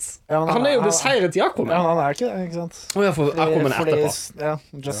beseiret. Ja, Han er jo beseiret i Aquaman. Ja, han er ikke det, ikke sant? Å ja, for Aquaman Fordi- etterpå. Ja,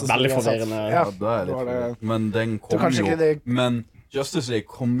 Justice Veldig League er satt- forvirrende. Ja, Ja, det er litt var det- forvirrende. Men den kom kanskje jo ikke det- Men Justice League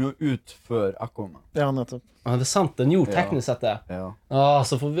kom jo ut før Aquaman. Ja, nettopp. Ah, det er sant, den gjorde teknisk sett det. Ja.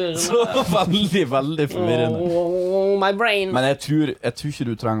 Så forvirrende. Så veldig forvirrende. Oh, my brain. Men jeg tror ikke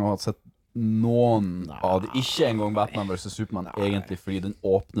du trenger å ha sett noen av det. Ikke engang Batman vs. Superman, egentlig, fordi den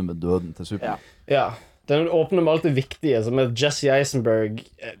åpner med døden til Superman. Ja. Den åpner med alt det viktige, som at Jesse Eisenberg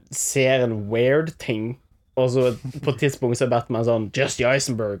ser en weird ting, og så på et tidspunkt så er Batman sånn Jesse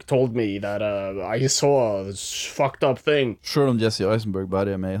Eisenberg told me that I saw this fucked up thing. Selv om Jesse Eisenberg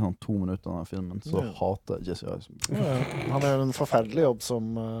bare er med i sånn 2 minutter av den filmen, så hater jeg Jesse Eisenberg. Han gjør en forferdelig jobb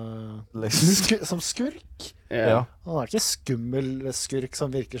som som skurk. Ja. Han er ikke skummel skurk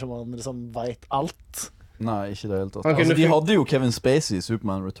som virker som han liksom veit alt. Nei, ikke i det hele tatt. Han kunne Altså, de fun- hadde jo Kevin Spacey i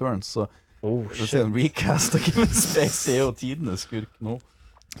Superman Returns, så Oh, å se en recast av Kevin Spacey er jo tidenes skurk nå.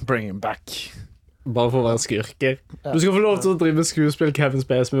 Bring him back. Bare for å være skurker. Du skal få lov til å drive med skuespill, Kevin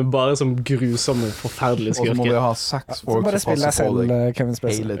Spacey, men bare som grusomme, forferdelige Og så må vi skurker. ha 6 folk Bare som spill deg passer på selv, deg Kevin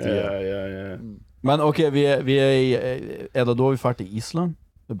Spacey. hele tida. Ja. Men ok, vi er det da vi er ferdig til Island?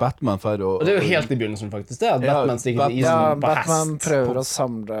 Batman for å Og det er jo helt i begynnelsen, faktisk. Det er at Ja, Batman stikker til Ja, isen på Batman hest. prøver å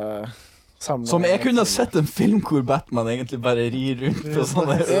samle Som jeg kunne ha sett en film hvor Batman egentlig bare rir rundt på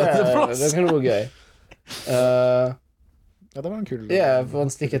sånne Ja, det kan være gøy. Ja, det var en kul Ja, for han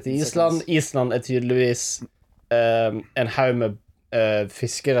stikker til Island. Island er tydeligvis en haug med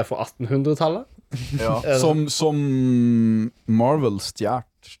fiskere fra 1800-tallet. Ja, som Marvel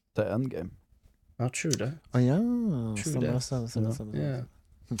stjert til Endgame. Ja, true det. Ja, True det. stemmer. Ja.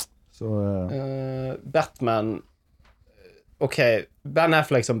 Så Batman OK, Ben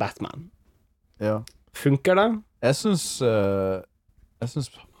Affleck som Batman. ja. Funker det? Jeg syns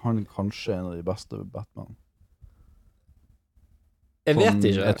han kanskje er en av de beste Batman. Jeg vet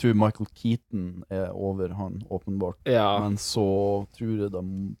ikke. Jeg tror Michael Keaton er over han, åpenbart. Ja. Men så tror jeg det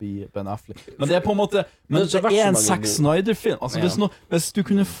blir Ben Affleck. Men det er på en måte Men det har det vært så er en mange Zack gode. Snyder-film. Altså, Ja. hvis du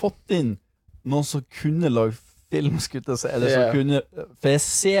kunne fått inn noen som kunne lage film, skulle jeg si, eller som Ja. kunne For jeg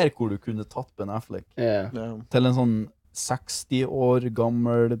ser hvor du kunne tatt Ben Affleck Ja. Ja. til en sånn 60 år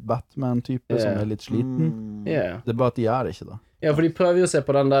gammel Batman-type som Ja. er litt sliten. Ja. Det er bare at de gjør ikke det. Ja, for de prøver jo å se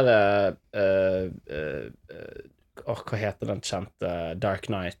på den der hva heter den kjente Dark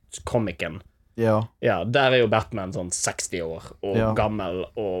Knight-komikeren? Ja. Ja, der er jo Batman sånn 60 år og Ja. gammel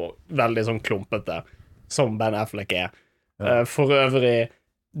og veldig sånn klumpete, som Ben Affleck er. For øvrig,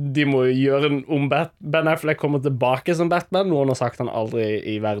 de må jo gjøre om Ben Affleck kommer tilbake som Batman, noen har sagt han aldri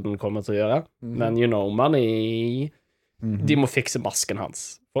i verden kommer til å gjøre, men you know, money. De må fikse masken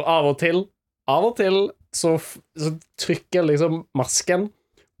hans. For av og til så trykker liksom masken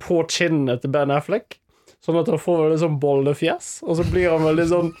på kinnene til Ben Affleck, sånn at han får veldig sånn bollefjes, og så blir han veldig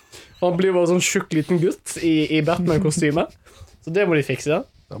sånn han blir bare sånn tjukk liten gutt i Batman-kostyme. Så det må de fikse.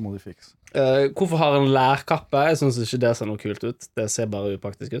 Det må de fikse. Hvorfor har han lærkappe? Jeg synes ikke det ser noe kult ut. Det ser bare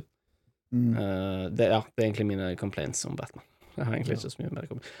upraktisk ut. Det er egentlig mine complaints om Batman. Jeg har egentlig ikke så mye mer å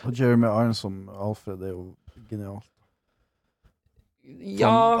komme. Og Jeremy Irons som Alfred er jo genialt.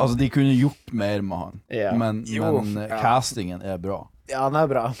 Ja. Altså, de kunne gjort mer med han, Ja. men castingen er bra. Ja, den er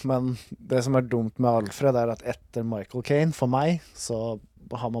bra, men det som er dumt med Alfred, er at etter Michael Caine, for meg, så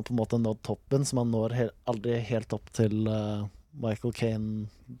har man på en måte nådd toppen, så man når aldri helt opp til Michael Caine,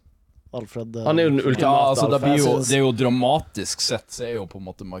 Alfred. Han er jo den ultimate Ja, altså, Alfred. det er jo dramatisk sett, så er jo på en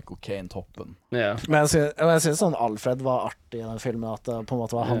måte Michael Caine toppen. Ja. Men jeg synes sånn Alfred var artig i den filmen, at det på en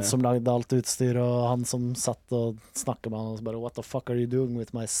måte var han Ja. som lagde alt utstyr, og han som satt og snakket med han, og så bare, what the fuck are you doing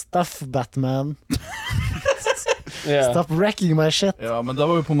with my stuff, Batman? Ja. Stop wrecking my shit. Ja, men det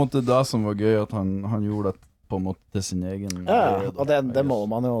var jo på en måte det som var gøy, at han gjorde det på en måte til sin egen Ja, glede, og det må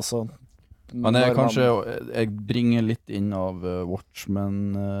man jo også. Men jeg, når man- kanskje, jeg bringer litt inn av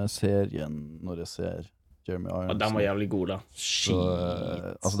Watchmen-serien når jeg ser Jeremy Irons. Og den var jævlig god, da. Så,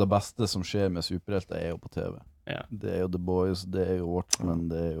 altså det beste som skjer med superhelter er jo på TV. Ja. Det er jo The Boys, det er jo Watchmen,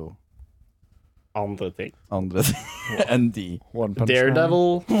 det er jo Andre ting. andre ting enn de. One Punch Man.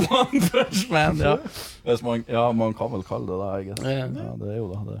 Daredevil. One Punch Man, ja. Hvis man, ja, man kan vel kalle det det, I guess. Ja. Ja, det er jo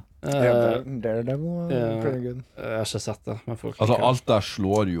det. Ja, Daredevil var ja. pretty good. Jeg har ikke sett det, men folk Altså, liker det. alt der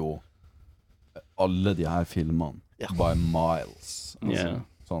slår jo alle de her filmene by miles. Altså, Ja.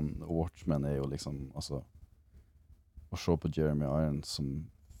 Sånn, Watchmen er jo liksom, altså, å se på Jeremy Irons som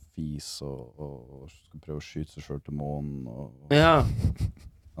fis og skal prøve å skyte seg selv til månen, og Ja,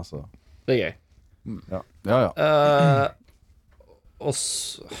 altså, det er gøy. ja. Og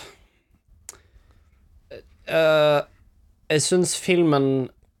så Jeg syns filmen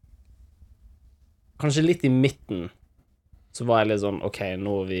kanskje litt i midten så var jeg litt sånn OK,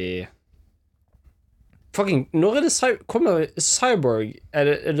 nå er vi fucking Når er det kommer Cyborg? Er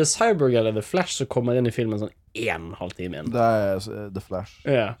det Cyborg eller The Flash som kommer inn i filmen sånn 1,5 time inn? Det er The Flash.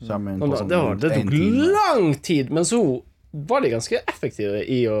 Ja. Kommer inn på sånn Det en tok time. lang tid, men så var de ganske effektive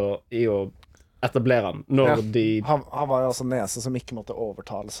i å etablere han når Ja. de Han var jo også nese som ikke måtte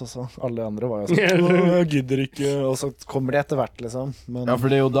overtales, og så alle andre var jo sånn jeg gidder ikke, og så kommer de etter hvert, liksom. Men Ja, for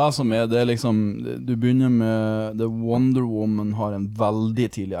det er jo det som er, det er liksom, du begynner med The Wonder Woman har en veldig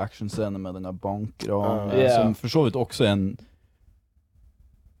tidlig actionscene med denne bankranen, Ja. som for så vidt også er en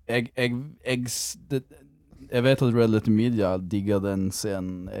jeg vet at Red Letter Media digger den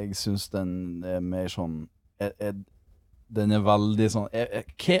scenen. Jeg synes den er mer sånn den er veldig sånn er det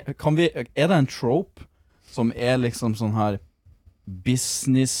en trope som er liksom sånn her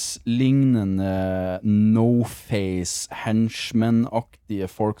business-lignende no-face henchman-aktige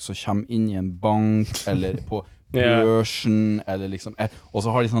folk som kommer inn i en bank eller på børsen eller liksom og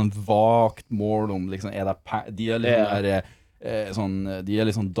så har de sånn vagt mål om liksom, de er liksom sånn, de er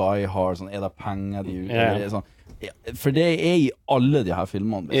liksom die hard sånn, er det penger de eller, sånn. For det I alle de her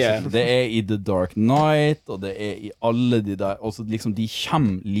filmene basically. Det I The Dark Knight, og det I alle de der. Og så liksom, de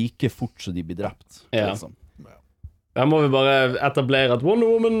kommer like fort så de blir drept liksom. Der må vi bare etablere at Wonder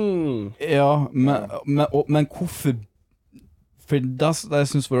Woman. Ja, men hvorfor? For det jeg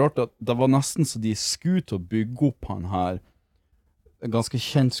synes var rart, at det var nesten så de skulle til å bygge opp han her, en ganske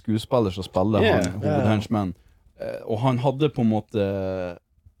kjent skuespiller som spiller han, hovedhenchman. Og han hadde på en måte,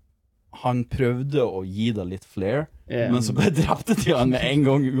 han prøvde å gi det litt flair, men så bare drepte de han med en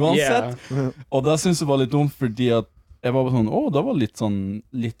gang uansett. Og det synes jeg var litt dumt, fordi at jeg var sånn, det var litt sånn,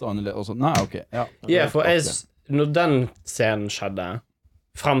 litt annerledes. Og så, nei, ok. For når den scenen skjedde,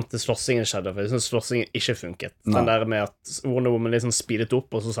 frem til slåssingen skjedde, for jeg synes slåssingen ikke funket. Den der med at Wonder Woman liksom speedet opp,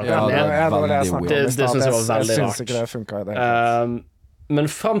 og så satt den ned. Det synes jeg var veldig rart. Jeg synes ikke det funket I det. Men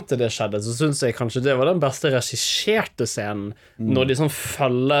frem til det skjedde, så synes jeg kanskje det var den beste regisserte scenen, når de sånn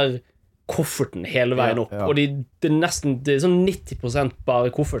følger kofferten hele veien opp, og det er sånn 90%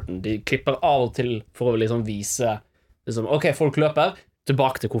 bare kofferten. De klipper av og til for å liksom vise, liksom, ok, folk løper,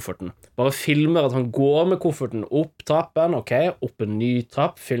 tilbake til kofferten. Bare filmer at han går med kofferten opp trappen, ok, opp en ny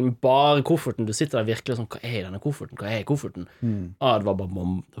trapp, film bare kofferten. Du sitter der virkelig sånn, hva denne kofferten? Hva kofferten? Det var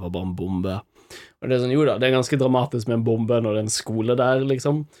bare en bombe. Og det sånn, jo da, det ganske dramatisk med en bombe når det en skole der,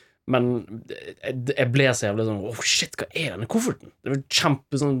 liksom. Men jeg ble så jævlig sånn, shit, hva denne kofferten? Det var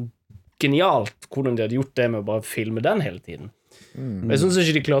kjempe sånn genialt hvordan de hadde gjort det med å bare filme den hele tiden. Men jeg synes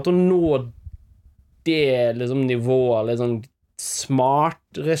ikke de klarte å nå det liksom nivået, litt sånn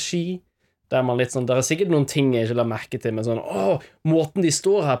smart regi, der man litt sånn, der sikkert noen ting jeg ikke la merke til, men sånn, måten de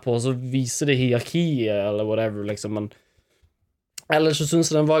står her på, så viser det hierarkiet, eller whatever, liksom, men ellers så synes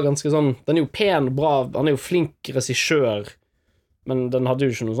jeg den var ganske sånn, den jo pen, bra, han jo flink regissør, men den hadde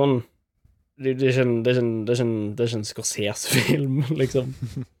jo ikke noe sånn, det er ikke en Scorsese-film, liksom.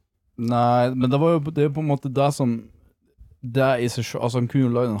 Nei, men det er på en måte det som det I seg selv, altså han kunne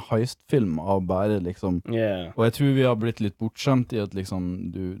jo lage en heist-film av bare liksom, og jeg tror vi har blitt litt bortskjemt I at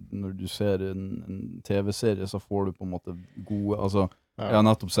liksom, når du ser en TV-serie så får du på en måte gode, altså jeg har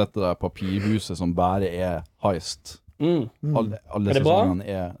nettopp sett det der papirhuset som bare heist. Alle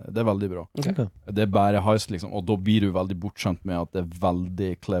sesongene det veldig bra. Det bare heist liksom, og da blir du veldig bortskjemt med at det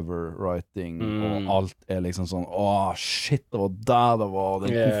veldig clever writing, og alt liksom sånn, shit, det var det var,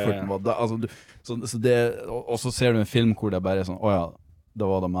 den kofferten var der, altså så det, og så ser du en film hvor det bare sånn, det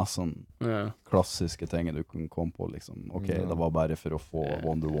var det mest sånn klassiske tingene du kunne komme på liksom, ok, det var bare for å få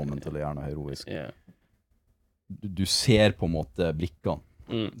Wonder Woman til å gjøre noe heroisk. Du ser på en måte blikkene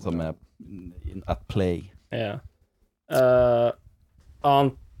som at play.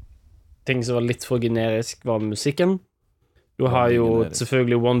 Annen ting som var litt for generisk var musikken. Du har jo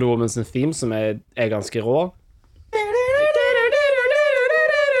selvfølgelig Wonder Woman's theme som ganske rå.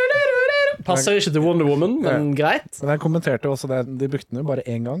 Passer ikke til Wonder Woman, men greit. Men jeg kommenterte jo også det, de brukte den jo bare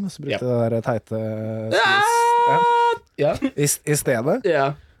en gang, så brukte det der teite I stedet.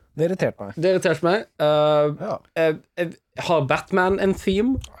 Det irriterte meg. Har Batman en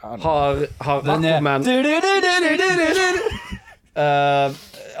theme? Har Aquaman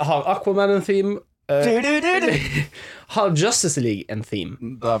har Aquaman en theme? Har Justice League en theme?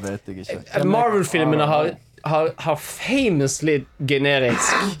 Det vet jeg ikke. Marvel-filmene har famously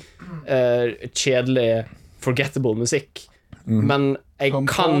generisk kjedelig forgettable musikk, men jeg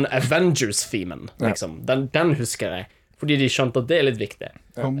kan Avengers-themen liksom. Den husker jeg fordi de skjønte at det litt viktig.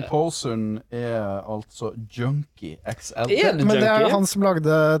 Composeren altså Junkie XL. Men det han som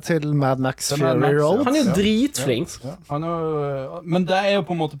lagde til Mad Max Fury Road. Han jo dritflink. Men det jo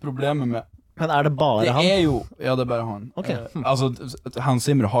på en måte problemet med Men det bare han? Det er bare han. Altså, Hans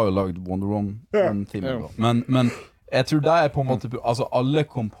Zimmer har jo lagd Wonder Woman-teamet, men jeg tror det på en måte, altså alle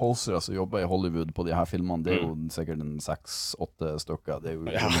composere som jobber I Hollywood på de her filmene, det jo sikkert 6-8 stykker, det jo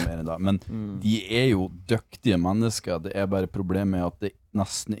mer enn det, men de jo dyktige mennesker, det bare problemet med at det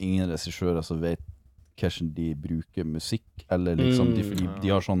nesten ingen regissører som vet hvordan de bruker musikk, eller liksom, fordi de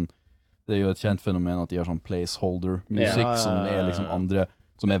har sånn, det jo et kjent fenomen at de har sånn placeholder-musikk som liksom andre,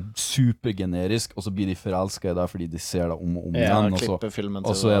 som supergenerisk, og så blir de forelsket I det fordi de ser det om og om igjen,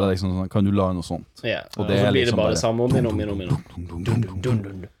 og så det liksom sånn, kan du lage noe sånt? Og så blir det bare samme om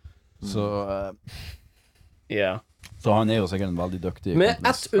igjen. Så han jo sikkert en veldig dyktig med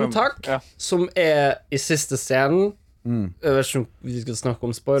et unntak, som I siste scenen, jeg vet ikke om vi skal snakke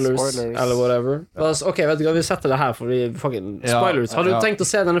om spoilers. Eller whatever. Ok, vet du hva, vi setter det her for vi fucking spoilers. Har du tenkt å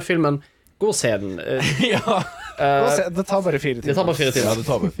se denne filmen? Gå og se den. Det tar bare 4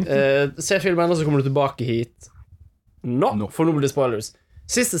 timer. Se filmen, og så kommer du tilbake hit. For nå blir det spoilers.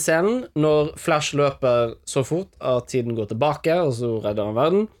 Siste scenen, når Flash løper så fort at tiden går tilbake, og så redder han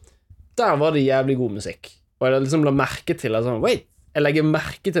verden, der var det jævlig god musikk. og jeg liksom la merke til at sånn, wait, jeg legger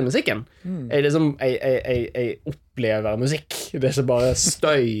merke til musikken. Jeg liksom, jeg opplever musikk. Det er ikke bare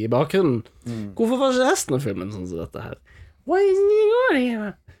støy i bakgrunnen. Hvorfor var ikke resten av filmen sånn som dette her? Why isn't he going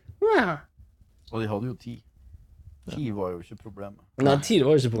here? Wow. Og de hadde jo 10. 10 var jo ikke problemet. Nei, tid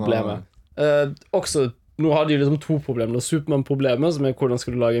var jo ikke problemet. Også, nå hadde de liksom 2 problemer. Det var Superman-problemet, som er hvordan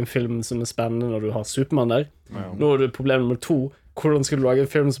skal du lage en film som er spennende når du har Superman der. Nå er det problem nummer 2. Hvordan skal du lage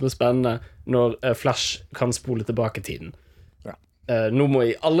en film som er spennende når Flash kan spole tilbake tiden? Nå må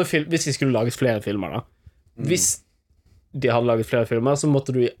i alle hvis de skulle laget flere filmer da, hvis de hadde laget flere filmer, så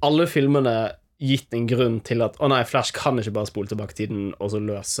måtte du i alle filmene gitt en grunn til at nei, Flash kan ikke bare spole tilbake tiden og så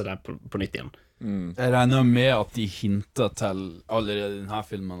løse det på nytt igjen. Jeg regner med at de hinter til allerede i denne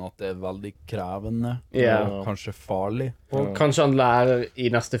filmen at det er veldig krevende og kanskje farlig. Og kanskje han lærer i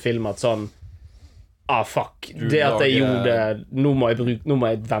neste film at sånn fuck, det at jeg gjorde det nå må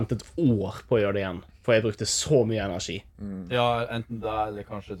jeg vente et år på å gjøre det igjen. For jeg brukte så mye energi. Ja, enten det eller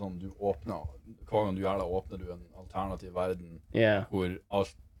kanskje sånn du åpner, hver gang du gjør det, åpner du en alternativ verden hvor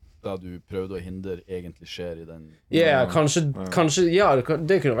alt det du prøvde å hindre egentlig skjer i den. Kanskje,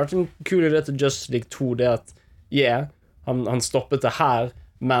 det kunne vært en kul idé til Justice League 2, det at, han stoppet det her,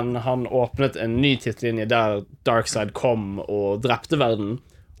 men han åpnet en ny tidslinje der Darkseid kom og drepte verden,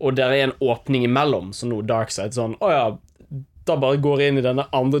 og der er en åpning imellom, så nå Darkseid sånn, da bare går inn i denne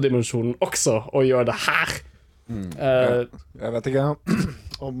andre dimensjonen også og gjør det her. Jeg vet ikke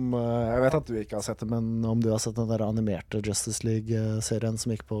om jeg vet at du ikke har sett det, men om du har sett den der animerte Justice League-serien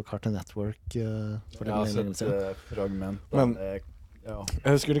som gikk på Cartoon Network for jeg har sett fragmenter. Men jeg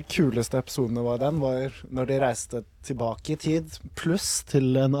husker det kuleste episodene var når de reiste tilbake i tid, pluss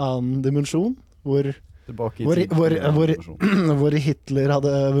til en annen dimensjon, hvor Hitler hadde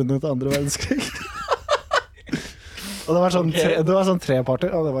vunnet andre verdenskrig. Og det var sånn 3 parter,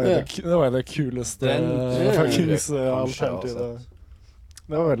 og det var det kuleste alternativet.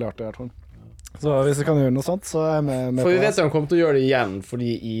 Det var veldig artig i hvert fall. Så hvis vi kan gjøre noe sånt, så er jeg med på det. For vi vet at han kommer til å gjøre det igjen,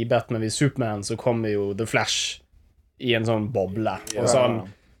 fordi i Batman v Superman så kommer jo The Flash i en sånn boble, og sånn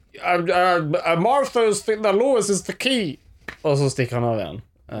Martha is the Lois is the key, og så stikker han av igjen.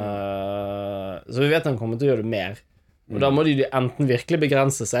 Så vi vet at han kommer til å gjøre det mer. Og da må de enten virkelig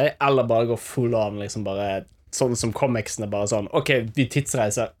begrense seg, eller bare gå full on, liksom bare sånn som comicsene, bare sånn ok, vi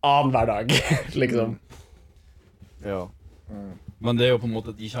tidsreiser annen hver dag liksom. Men det er jo på en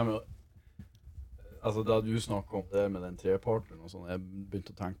måte de kommer jo, altså da du snakket om det med den 3-parteren og sånn, jeg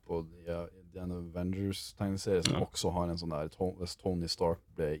begynte å tenke på den Avengers-tegneserie som også har en sånn der hvis Tony Stark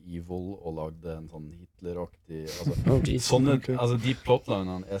ble evil og lagde en sånn Hitler-aktig altså de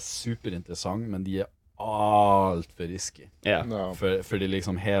plotlinene er superinteressant, men de er alt for risky. Fordi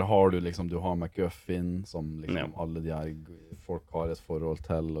liksom her har du liksom, du har MacGuffin som liksom alle de her folk har et forhold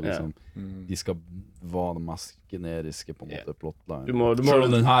til, og liksom de skal være det mest generiske på en måte plotline. Selv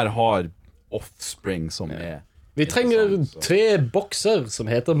om den her har Offspring som er vi trenger 3 bokser som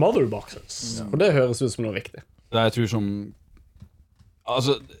heter Mother Boxes, og det høres ut som noe viktig. Det jeg tror som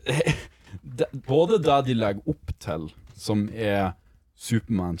altså både det de legger opp til som er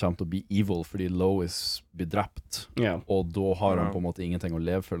Superman kommer til å bli evil fordi Lois blir drept, og da har han på en måte ingenting å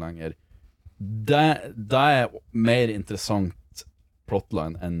leve for lenger. Det er mer interessant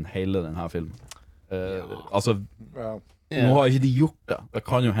plotline enn hele denne filmen. Altså, nå har ikke de gjort det. Det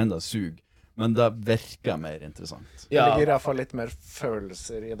kan jo hende det suger, men det virker mer interessant. Det ligger i hvert fall litt mer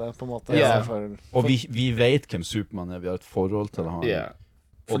følelser i det, på en måte. Og vi vet hvem Superman er, vi har et forhold til han.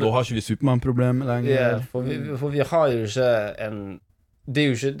 Og da har ikke vi Superman-problemet lenger. For vi har jo ikke en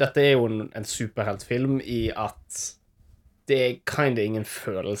dette er jo en superheltfilm i at det er kinda ingen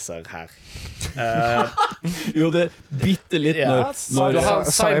følelser her. Jo, det er bitte litt når du har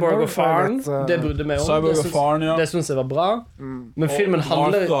Cyborg og faren, det brydde meg om. Cyborg og faren, det synes jeg var bra. Men filmen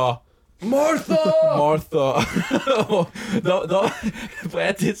handler Martha! da på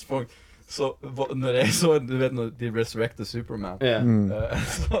et tidspunkt så når jeg så, du vet når de resurrected Superman,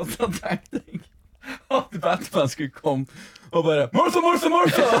 så tenkte jeg at Batman skulle komme og bare Martha!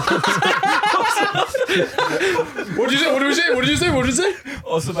 What did you say?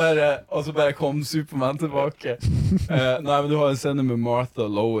 Og så bare kom Superman tilbake. Nei, men du har en scene med Martha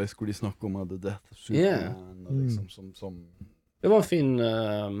og Lois hvor de snakker om the death of Superman og liksom som det var en fin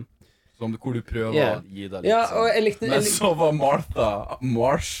hvor du prøver å gi deg litt men så var Martha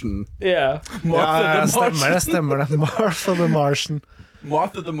Martian. Stemmer det Martha the Martian.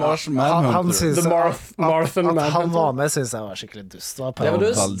 Martha the Martian Han Manhunter. synes The Marthan at han Manhunter. var med, synes jeg var skikkelig dust. Det var Det var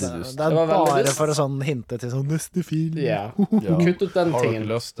dust. Veldig dust. Det er Det var veldig bare dust. for å sånn hinte til sånn neste film. Ja. Ja. Kutt ut den Har dere tingen.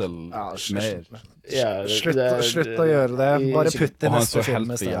 lyst til Ja, mer? Ja, Slutt å gjøre det. Bare putt i Og han neste så film helt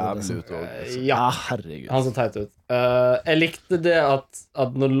i for stedet. jævlig Liksom. ut også. Ja, Ja, herregud. han så teit ut. Jeg likte det at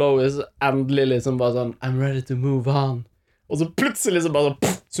når Lois endelig liksom bare sånn I'm ready to move on. Og så plutselig så bare sånn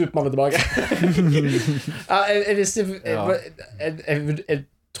Supermann er tilbake. Ja, jeg visste jeg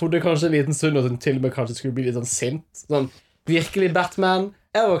trodde kanskje en liten stund at hun til og med kanskje skulle bli litt sånn sint. Sånn, virkelig Batman.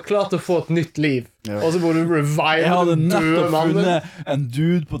 Jeg var klar til å få et nytt liv. Og så må du revive Jeg hadde den døde nettopp mannen. funnet en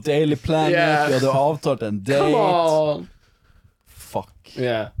dude på Daily Planet. Yeah. Vi hadde avtalt en date. Come on! Fuck.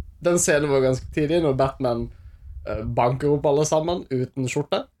 Yeah. Den scenen var ganske tidlig, når Batman banker opp alle sammen uten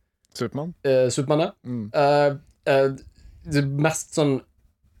skjorte. Supermann? Supermann, det mest sånn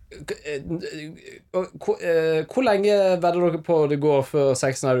hvor lenge vedder dere på det går før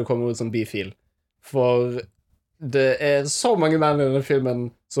Zack Snyder kommer ut som bifil? For det er så mange menn i denne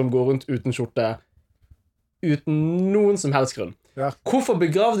filmen som går rundt uten skjorte uten noen som helst grunn. Ja. Hvorfor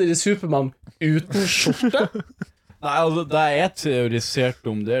begravde de Supermann uten skjorte? Nei, altså, det jeg teorisert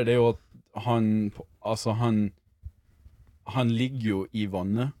om det er jo at han ligger jo i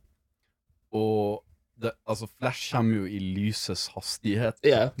vannet, og altså Flash kommer jo i lysets hastighet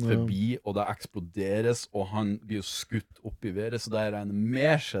forbi, og det eksploderes, og han blir jo skutt opp i været, så det jeg regner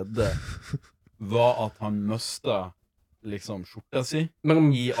mer skjedde var at han mistet liksom skjorta si i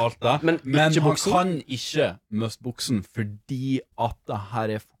alt det, men han buksen? kan ikke miste buksen fordi at det her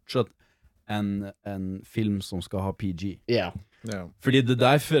er fortsatt en film som skal ha PG. Ja. Fordi det er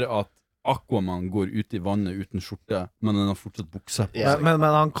derfor at Aquaman går ut i vannet uten skjorte, men den har fortsatt bukse på seg. Men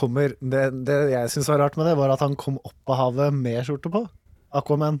han kommer det jeg synes var rart med det, var at han kom opp av havet med skjorte på.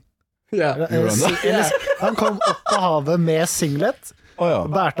 Aquaman. Ja. Han kom opp av havet med singlet.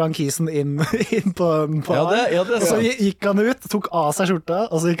 Bærte han kisen inn på det og så gikk han ut, tok av seg skjorta,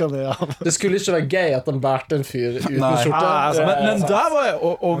 og så gikk han ned av. Det skulle ikke være gøy at han bærte en fyr uten skjorte. Men der var jeg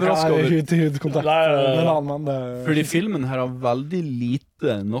overrasket over hud-til-hud-kontakt med en annen mann. Fordi filmen her har veldig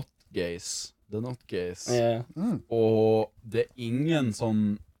lite not gays. The not gays. Og det er ingen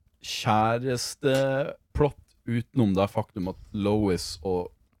sånn kjæresteplott utenom det faktum at Lois og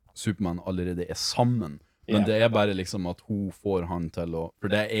Superman allerede er sammen. Men det er bare liksom at hun får han til å... For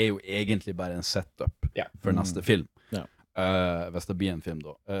det er jo egentlig bare en setup for neste film. Hvis det blir en film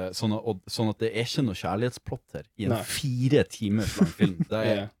da. Sånn at det er ikke noe kjærlighetsplott her i en 4 timers lang film.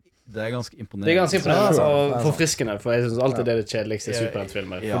 Det er ganske imponerende. Det er ganske imponerende og forfriskende, for jeg synes alltid det er det kjedeligste i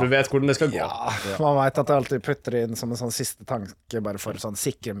superheltfilmer. For du vet hvordan det skal gå. Man vet at jeg alltid putter inn som en sånn siste tanke, bare for å sånn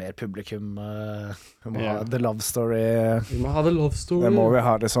sikre mer publikum. Vi må ha The Love Story. Vi må ha The Love Story. Det må vi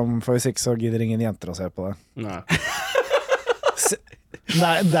ha, liksom, for hvis ikke så gidder ingen jenter å se på det. Nei.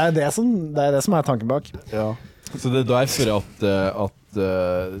 Det er det som er tanken bak. Ja. Så det er derfor at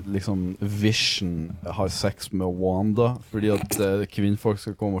liksom Vision har sex med Wanda, fordi at kvinnfolk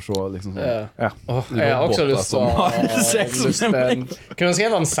skal komme og se liksom sånn jeg har også lyst til å kunne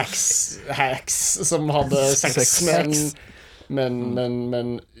skrive en sex-hacks som hadde sex med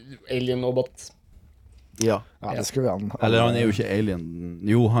en alien-robot. Ja, det skulle vi an. Eller han er jo ikke alien.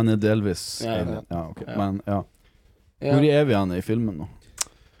 Jo, han er delvis alien. Ja, ok. Men hvor er vi igjen i filmen nå?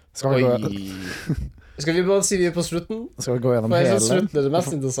 Skal vi bare si vi er på slutten? Skal vi gå gjennom hele? For jeg hele? synes slutten er det mest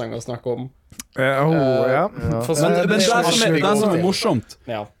interessante å snakke om. Men det som er morsomt,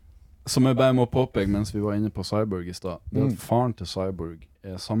 som jeg bare må påpeke mens vi var inne på Cyborg i sted, det er at faren til Cyborg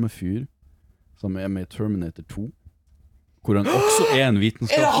er samme fyr som er med i Terminator 2, hvor han også er en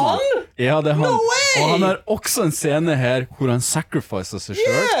vitenskapsmann. Er det han? Ja, det er han. Og han har også en scene her hvor han sacrificer seg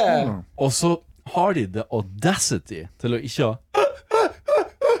selv, og så har de the audacity til å ikke ha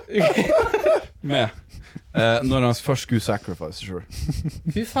med når han først skulle sacrifice seg selv.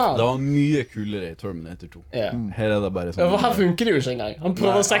 Fy faen. Det var mye kulere i Terminator 2. Her er det bare sånn. For her funker det jo ikke engang. Han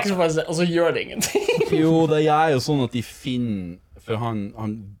prøver å sacrifice det, og så gjør det ingenting. Jo, det er jo sånn at de finner, for han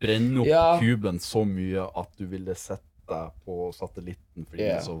brenner opp kuben så mye at du ville sett deg på satellitten fordi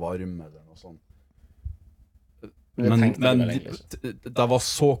det er så varme eller noe sånt. Men det var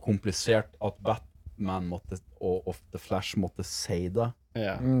så komplisert at Batman måtte, og The Flash måtte si det.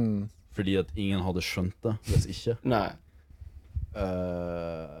 Fordi at ingen hadde skjønt det, hvis ikke. Nei.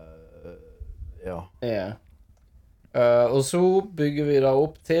 Og så bygger vi da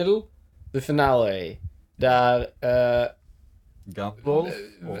opp til The Finale, der Gatwolf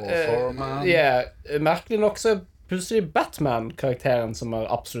og Saruman. Merkelig nok så er plutselig Batman-karakteren som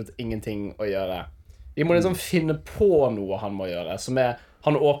har absolutt ingenting å gjøre. De må liksom finne på noe han må gjøre, som er,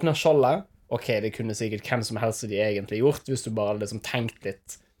 han åpner skjoldet, ok, det kunne sikkert hvem som helst de egentlig gjort, hvis du bare hadde liksom tenkt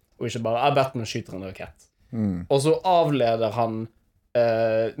litt, og ikke bare, Batman skyter en rakett. Og så avleder han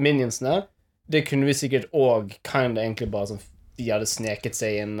minionsene. Det kunne vi sikkert også egentlig bare sånn, de hadde sneket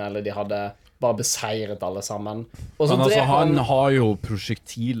seg inn, eller de hadde bare beseiret alle sammen. Og så Men altså, dreper han har jo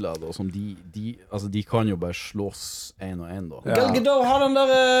prosjektiler da, som altså, de kan jo bare slås en og en da. Gal Gadot har den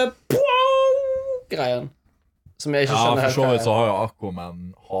der greien. Som jeg ikke Ja, skjønner for så vidt helt så hva er. har jo Aquaman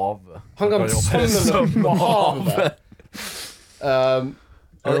havet. Han kan samle på havet.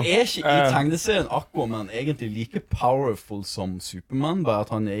 Altså, er ikke i tegneserien Aquaman egentlig like powerful som Superman, bare at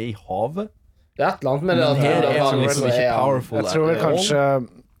han er i havet? Det er et eller annet med det Men at her er han han liksom ikke er- powerful. Jeg tror vel at all. kanskje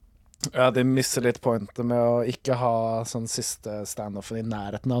de misser litt pointet med å ikke ha sånn siste standoffen i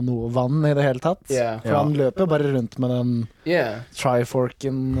nærheten av noe vann i det hele tatt. Yeah. For han løper jo bare rundt med den Yeah.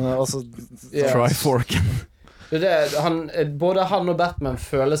 triforken og så Yeah. Triforken. Det er det, både han og Batman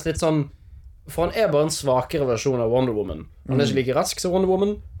føles litt sånn. For han er bare en svakere versjon av Wonder Woman. Han er ikke like rask som Wonder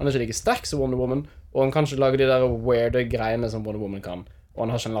Woman, han er ikke like sterk som Wonder Woman, og han kan ikke lage de der weirde greiene som Wonder Woman kan. Og han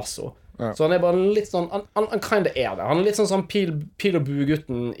har ikke en lasso. Ja. Så han er bare litt sånn han kinda er det. Han er litt sånn pil og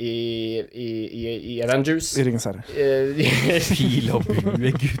buegutten i Avengers. i Ringens herre. Pil og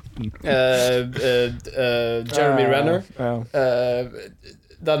bue-gutten. Jeremy Renner. Ja.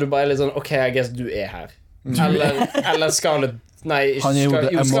 Der du bare er litt sånn OK, I guess du er her. Eller Scarlett. Nei, Han er jo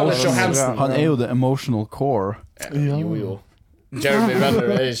Scarlett, the Scarlett emotional, Johansson. han er jo the emotional core Jo. Jeremy Renner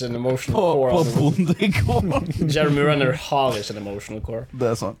er ikke en emotional på core. Altså. bondegården. Jeremy Renner har ikke en emotional core. Det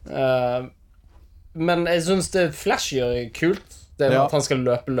er sant. Men jeg syns det Flash gjør kult. Det er Ja. at han skal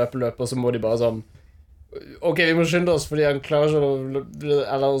løpe, og så må de bare sånn OK, vi må skynde oss, fordi han klarer ikke å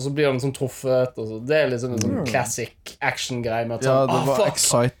Eller så blir han sånn truffet. Og så. Det er liksom en sånn classic action-greie med at Ja, sånn, det var fuck.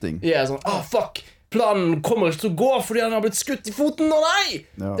 exciting. Ja, sånn, fuck. Planen kommer ikke til å gå fordi han har blitt skutt i foten. Å nei!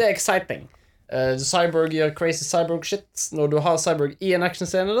 Ja. Det er exciting. Cyborg gjør crazy cyborg-shit. Når du har Cyborg i en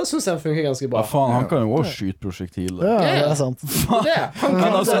actionscene, da syns jeg han funker ganske Ja, bra. faen, han kan jo også skyte prosjektiler. Ja, Ja. det er sant. Det, han Men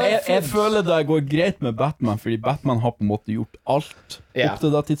kan altså, det. jeg føler det går greit med Batman, fordi Batman har på en måte gjort alt Ja. opp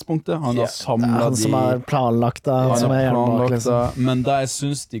til det tidspunktet. Han Ja. har Det er samlet han som er planlagt, da. Han Han som har er hjernen bak, planlagt liksom. det. Men det jeg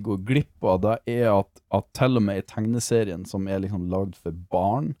syns de går glipp av, det er at til og med i tegneserien, som er liksom lagd for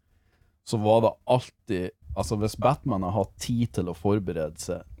barn, så var det alltid Altså, hvis Batman har hatt tid til å forberede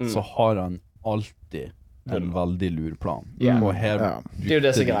seg, så har han alltid en veldig lur plan. Ja. Og her Ja. Det er jo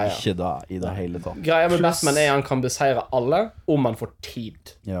det som brukte de er greia. ikke det i det hele tatt. Greia med Batman er han kan beseire alle om han får tid.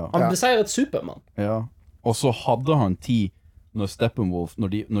 Ja. Han beseiret Supermann. Ja. Og så hadde han tid når Steppenwolf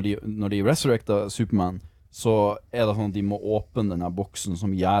Når de resurrecta Superman, så er det sånn at de må åpne denne boksen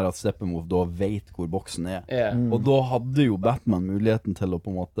som gjør at Steppenwolf da vet hvor boksen er. Ja. Og da hadde jo Batman muligheten til å på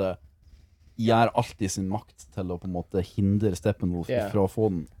en måte gjøre alt i sin makt til å på en måte hindre Steppenwolf Ja. fra å få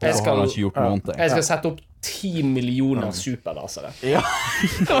den. Og Jeg så har han skal- ikke gjort noen ting. Jeg skal sette opp 10 millioner superdasere. Ja.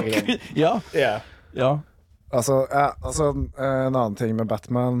 ja. Ja. Ja. Altså, en annen ting med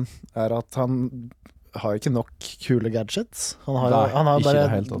Batman er at han har ikke nok kule gadgets. Han har, Nei, han har ikke i bare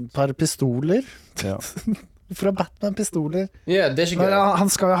det hele tatt. et par pistoler. Ja. Fra Batman-pistoler. Ja, det er ikke Men gøy. han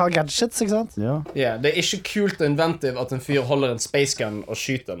skal jo ha gadgets, ikke sant? Ja. Ja, det er ikke kult og inventive at en fyr holder en space gun og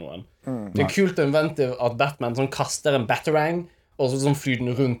skyter noen. Det er kult og inventive at Batman sånn kaster en batarang, og så sånn flyr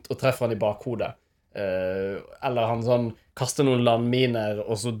den rundt og treffer han i bakhodet. Eller han sånn kaster noen landminer,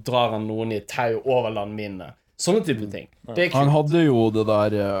 og så drar han noen i et tau over landminene. Sånne type ting. Det er Han kult. hadde jo det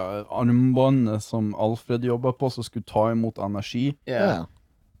der armbåndet som Alfred jobba på, som skulle ta imot energi, Ja.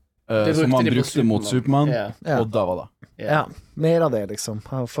 Det som han de på brukte mot Superman, Ja. Ja. og det var det. Ja. Mer av det, liksom.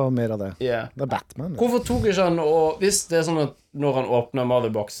 Han får mer av det. Ja. Det er Batman. Det. Hvorfor tok ikke han og hvis det er sånn at når han åpner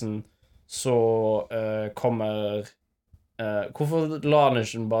motherboxen, så kommer hvorfor la han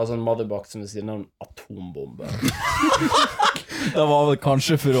ikke bare sånn motherboxen ved siden av en atombombe? Det var vel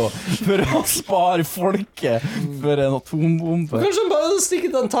kanskje for å spare folket for en atombombe. Kanskje han bare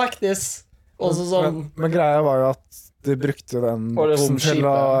stikket den taktisk? Og så sånn Men greia var jo at de brukte den Og det boksen til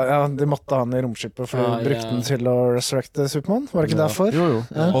å romskipet. Ja, de måtte ha den i romskipet, for Ah, de brukte ja. den til å resurrecte Supermann. Var det ikke derfor? Jo, jo.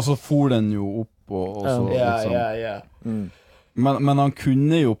 Ja. Og så for den jo opp, og så Ja, liksom. ja. Men han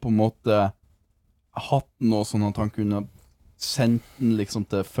kunne jo på en måte hatt noe sånn at han kunne sendt den liksom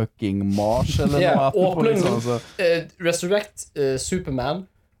til fucking Mars eller Ja, noe etterpå. åpne den. Liksom, altså. Resurrect Superman,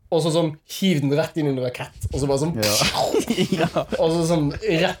 og så sånn hiv den rett inn i en rakett, og så bare sånn Ja. Ja. og så sånn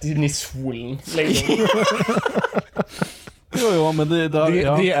rett inn i solen. Liksom. Jo, men det da,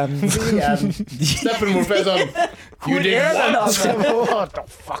 ja. The end. Steppenwolf er sånn You did what? What the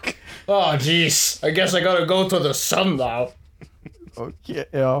fuck? Oh, jeez. I guess I gotta go to the sun now. Ok,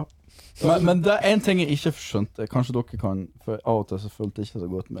 ja. Men det er en ting jeg ikke skjønte. Kanskje dere kan, for av og til så følte jeg ikke så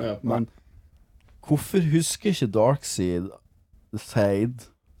godt med. Ja. Men Hvorfor husker ikke Darkseid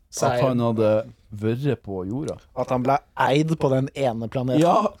at han hadde vært på jorda? At han ble eid på den ene planeten.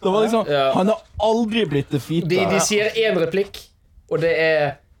 Ja, det var liksom Ja. Han har aldri blitt defeatet. De sier en replikk, og det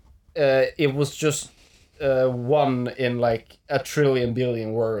It was just one in like a trillion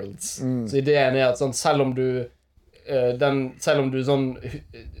billion worlds. Så ideen at sånn, selv om du sånn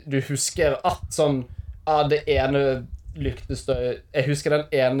du husker at sånn det ene jeg husker den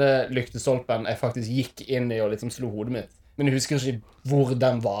ene lyktestolpen jeg faktisk gikk inn i og liksom slo hodet mitt, men jeg husker ikke hvor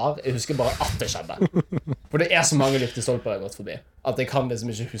den var. Jeg husker bare at det skjedde. For det så mange lyktestolper jeg har gått forbi at jeg kan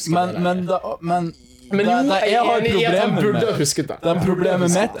liksom ikke huske det. Men jeg er enig i at han burde ha husket det. Det problemet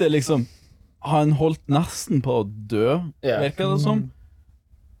mitt liksom han holdt nesten på å dø, virker det som.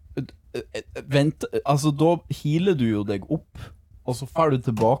 Vent, altså da healer du jo deg opp, og så fer du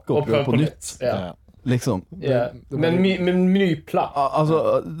tilbake og prøver på nytt. Liksom. Men ny plan.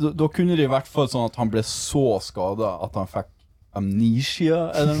 Altså, da kunne det i hvert fall sånn at han ble så skadet at han fikk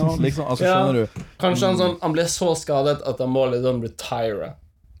amnesia eller noe, liksom. Altså, skjønner du? Kanskje han ble så skadet at han må liksom retire.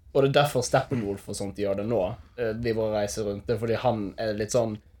 Og det derfor Steppenwolf og sånt gjør det nå. De må reise rundt det, fordi han litt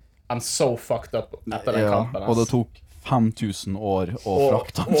sånn I'm so fucked up etter den kampen. Og det tok 5000 år å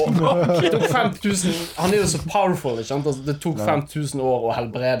frakte han tilbake. Det tok 5000. Han jo så powerful, ikke sant? Altså, det tok 5000 år å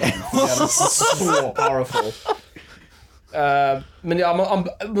helbrede ham. Han så powerful. Men ja,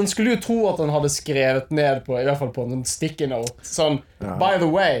 man skulle jo tro at han hadde skrevet ned på, i hvert fall på en sticky note, sånn, by the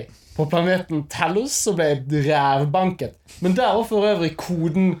way, på planeten Tellus så ble jeg rævbanket. Men der var for øvrig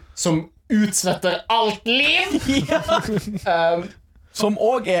koden som utsletter alt liv. Som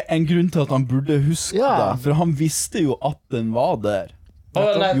også en grunn til at han burde huske det. For han visste jo at den var der.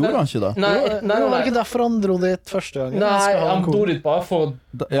 Gjorde han ikke det? Nei, det var ikke derfor han dro dit første gangen. Nei, han dro dit bare for å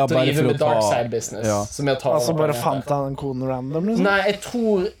drive med dark side business. Altså bare fant han en koden random, liksom? Nei,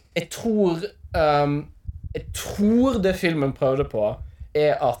 jeg tror det filmen prøvde på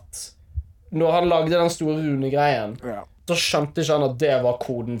at når han lagde den store runegreien, da skjønte ikke han at det var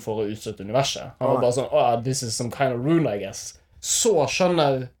koden for å utsette universet. Han var bare sånn, this is some kind of rune, I guess. Så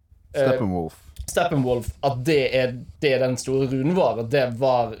skjønner Steppenwolf at det den store runen var, at det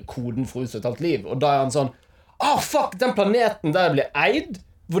var koden for å utsette alt liv. Og da han sånn, fuck, den planeten der ble eid,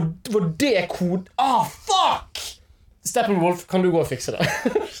 var det koden? Fuck! Steppenwolf, kan du gå og fikse det?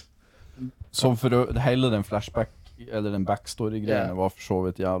 Så for hele den flashback eller den backstory-greiene var for så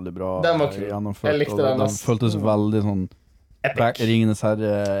vidt jævlig bra. Den var kul. Jeg likte den. Den føltes veldig sånn Ringenes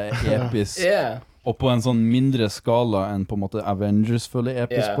herre episk. Og på en sånn mindre skala enn på en måte Avengers føler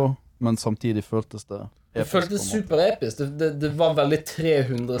episk på, men samtidig føltes det episk. Det føltes superepisk. Det var veldig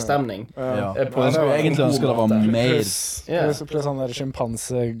 300-stemning. Jeg skulle egentlig ønske det var mer. Pluss han der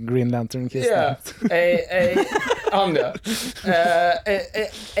sjimpanse Green Lantern-kisten.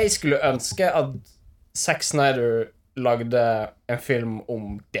 Jeg skulle ønske at Zack Snyder lagde en film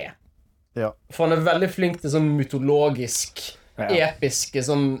om det. For han veldig flink til sånn mytologisk episke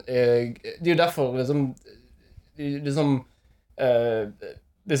sånn det jo derfor liksom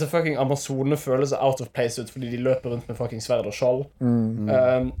disse fucking Amazonene føler seg out of place ut fordi de løper rundt med fucking sverd og skjold.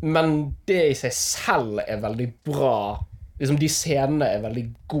 Men det i seg selv veldig bra. Liksom de scenene veldig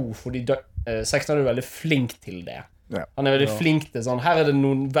gode fordi Zack Snyder veldig flink til det. Han veldig flink til sånn, her det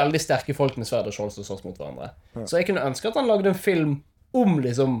noen veldig sterke folk med sverd og skjold som slåss mot hverandre. Så jeg kunne ønske at han lagde en film om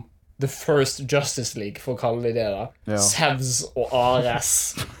liksom The First Justice League, for å kalle det da. Sevs og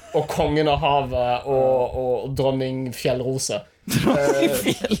Ares og kongen av havet og dronning Fjellrose.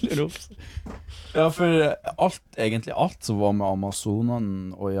 Ja, for egentlig alt som var med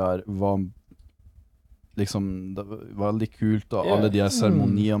Amazonene å gjøre var liksom, det var veldig kult og alle de her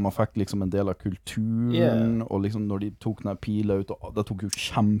seremonier, man fikk liksom en del av kulturen og liksom når de tok den pila ut, og det tok jo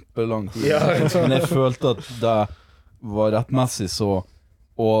kjempelang tid. Men jeg følte at det var rettmessig så.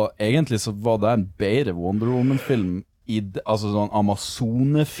 Og egentlig så var det en bedre Wonder Woman-film altså sånn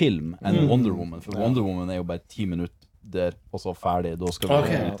Amazone-film enn Wonder Woman, for Wonder Woman jo bare 10 minutter der, og så ferdig, da skal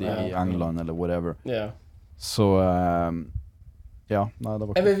vi ut i England eller whatever. Så ja, nei, det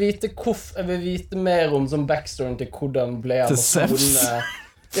var kult. Jeg vil vite mer om sånn backstoryen til hvordan ble Amazonene.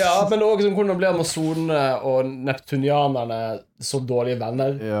 Ja, men også hvordan ble Amazonene og neptunianerne så dårlige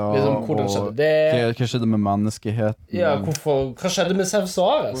venner. Liksom, hvordan skjedde det? Hva skjedde med menneskeheten? Ja, hva skjedde med Sevs og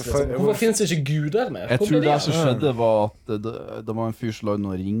Ares? Liksom? Hvorfor finnes det ikke guder mer? Jeg tror det som skjedde var at det var en fyr som lagde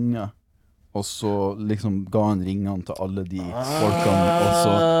noen ringer, og så liksom ga han ringene til alle de folkene,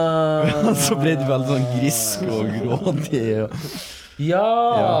 og så ble de veldig sånn griske og grådige. Ja,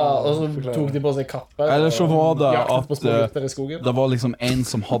 og så tok de på seg kappe. Eller så var det jaktet på små at gutter i skogen. det var liksom en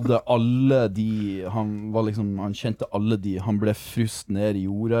som hadde alle de han kjente alle de. Han ble fryst ned i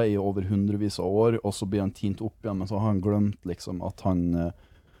jorda i over hundrevis av år, og så ble han tint opp igjen, men så har han glemt liksom at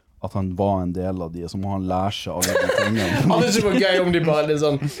han var en del av de, så må han lære seg alle de tingene. Det er ikke gøy om de bare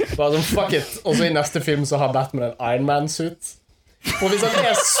sånn fuck it, og så i neste film så har Batman en Iron Man-suit. Og hvis han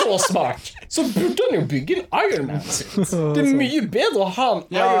er så smart, så burde han jo bygge en Iron Man-suit. Det er mye bedre å ha en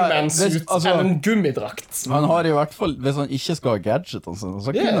Iron Man-suit enn en gummidrakt. Han har i hvert fall, hvis han ikke skal ha gadget, så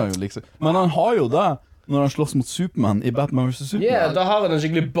kunne han jo liksom. Men han har jo det når han slåss mot Superman i Batman vs. Superman. Ja, da har han en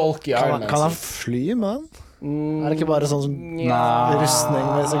skikkelig bulky Iron Man-suit. Kan han fly med den? Er det ikke bare sånn som rustning,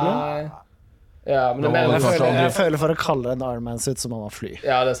 basically? Ja, men det er mer Jeg føler for å kalle det en Iron Man-suit som han har fly.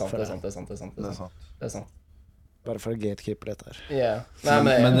 Ja, det er sant. Bare for å gatekeepe litt her. Yeah.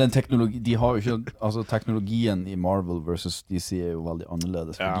 Men den de har jo ikke, altså teknologien i Marvel versus DC er jo veldig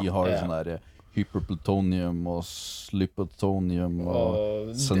annerledes, for de har jo sånn der hyperplutonium og slyptonium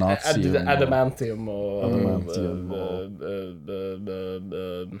og senatium adamantium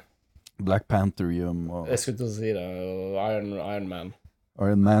Black Pantherium og jeg skulle til å si det, Iron Man.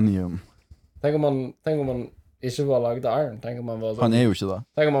 Iron Manium. Tenk om man ikke var laget av Iron. Tenk om man var sånn, Han er jo ikke det.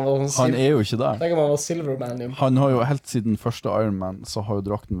 Tenk om man var sånn Han er jo ikke det. Tenk om man var Silver Manium. Han har jo helt siden første Iron Man så har jo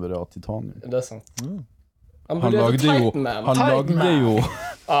drakten vært av titanium. Det er sant. Han lagde jo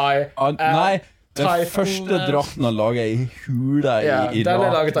Nei, den første drakten han laget i hula i den er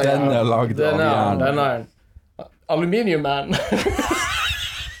laget av jern. Den er laget av jern. Den er Aluminium Man.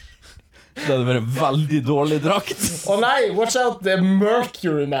 Det hadde vært en veldig dårlig drakt. Nei, watch out, det er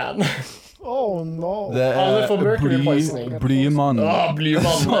Mercury Man. Oh no. Det Alle får er mercury poisoning. blymannen.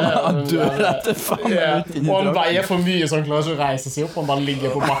 Blymannen. Han dør etter 5 minutter inn i Og han drakten. veier for mye, så han klarer ikke å reise seg opp. Han bare ligger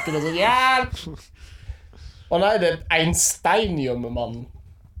på bakken og sånn, hjelp! Nei, det er Einsteinium-mann.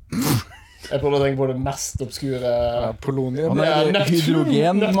 Jeg prøvde å tenke på det mest obskure Polonium. Han er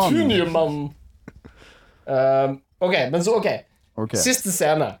hydrogenmann. Neptunium-mann. Ok. Siste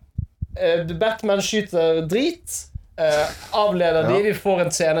scene. Batman skyter drit, avleder de. Vi får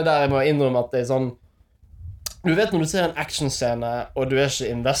en scene der jeg må innrømme at det er sånn. Du vet når du ser en actionscene og du er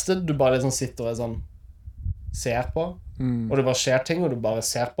ikke invested, du bare liksom sitter og sånn ser på, og det bare skjer ting, og du bare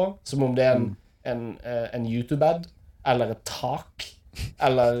ser på, som om det er en YouTube-ad eller et tak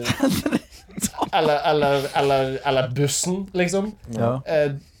eller bussen, liksom.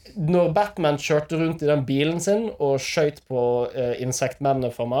 Når Batman kjørte rundt i den bilen sin og skjøt på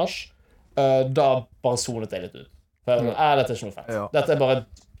insektmennene fra Mars, da bare sonet jeg litt ut. For dette er ikke noe fett. Dette er bare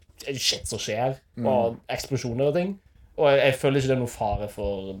shit som skjer, og eksplosjoner og ting. Og jeg føler ikke det er noe fare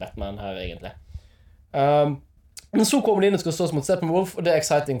for Batman her, egentlig. Men så kommer de inn og skal stås mot Steppenwolf, og det er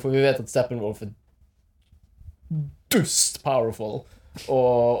exciting, for vi vet at Steppenwolf er dust powerful,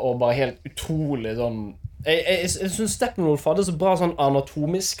 og bare helt utrolig sånn. Jeg synes Steppenwolf hadde så bra sånn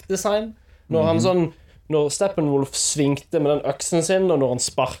anatomisk design. Når Steppenwolf svingte med den øksen sin, og når han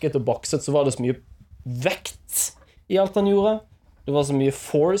sparket og bokset, så var det så mye vekt i alt han gjorde. Det var så mye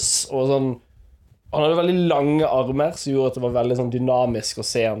force, og sånn. Han hadde veldig lange armer, som gjorde at det var veldig sånn dynamisk å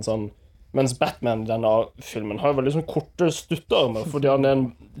se han sånn. Mens Batman i denne filmen har veldig sånn korte stuttearmer, fordi han er en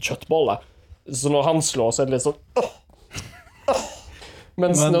kjøttbolle. Så når han slår, så er det litt sånn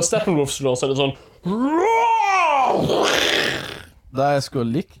Mens når Steppenwolf slår, så er det sånn. Det jeg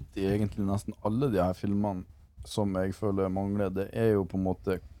skulle likt i egentlig nesten alle de her filmene som jeg føler mangler, det er jo på en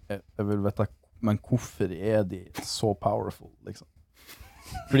måte, jeg vil vite, men hvorfor er de så powerful, liksom?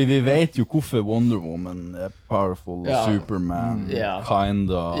 Fordi vi vet jo hvorfor Wonder Woman er powerful, og Superman,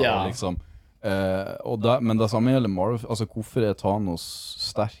 kinda, liksom. Men det samme gjelder Marvel, altså hvorfor er Thanos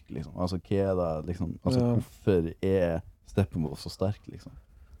sterk, liksom? Altså hva er det, liksom? Altså hvorfor er Steppenwolf så sterk, liksom?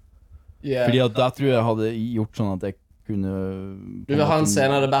 Fordi at det tror jeg hadde gjort sånn at jeg kunne. Du vil ha en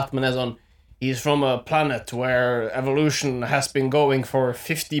scene der Batman er sånn He's from a planet where evolution has been going for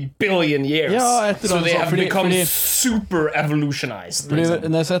 50 billion years. So they have become super evolutionized. Liksom.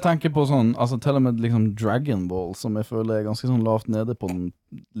 Når jeg tenker på sånn, altså til og med liksom Dragon Ball, som jeg føler er ganske sånn lavt nede på den,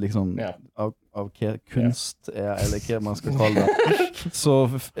 liksom, av hva kunst er, eller hva man skal kalle det, så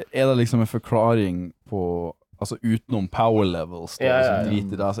er det liksom en forklaring på, altså utenom power levels, da, drit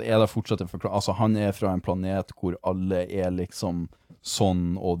i det, altså er det fortsatt en forklaring, altså han er fra en planet hvor alle er liksom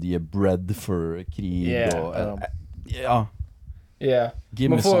sånn, og de er bred for krig og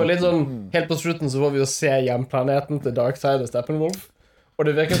man får jo litt sånn, helt på slutten så får vi jo se hjemplaneten til Darkseid og Steppenwolf, og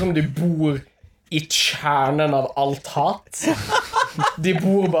det virker som de bor i kjernen av alt hat. De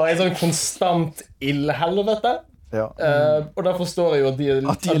bor bare i sånn konstant ildhelvete, og da forstår jeg jo at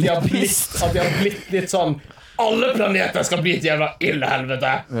de har blitt litt sånn alle planeter skal bli et jævla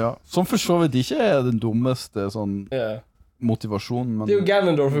ildhelvete. Ja. Som for så vidt ikke er den dummeste sånn motivasjonen, men Det er jo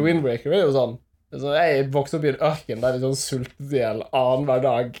Ganondorf i Windbreaker. Det er jo sånn. Jeg vokste opp i en ørken der vi sånn sultet ihjel annenhver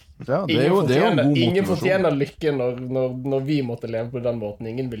dag. ja, det er jo en god Ingen motivasjon. fortjener lykke når vi måtte leve på den måten.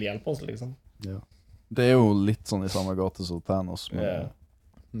 Ingen vil hjelpe oss, liksom. Ja. Det er jo litt sånn i samme gate som Thanos, men,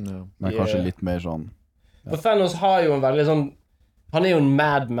 Ja. men kanskje Yeah. litt mer sånn For Thanos har jo en veldig sånn Han er jo en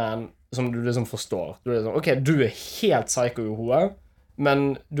madman som du liksom forstår. Du er sånn, ok, du er helt psycho i hodet,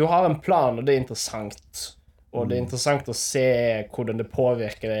 men du har en plan, og det er interessant. Og det er interessant å se hvordan det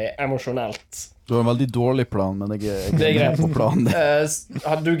påvirker deg emosjonelt. Du har en veldig dårlig plan, men jeg er Det er med greit. på planen.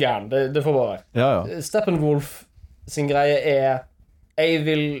 Du er gæren, det får bare være. Ja, ja. Steppenwolf sin greie er jeg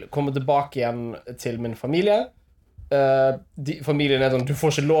vil komme tilbake igjen til min familie. Familien er sånn, du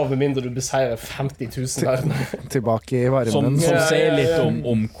får ikke lov med mindre du beseirer 50 000 verdener. Tilbake i varmen. Som Ja, sier litt ja.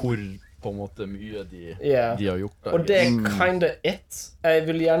 om hvor på en måte mye de Ja. har gjort der. Og det er kinda it. Jeg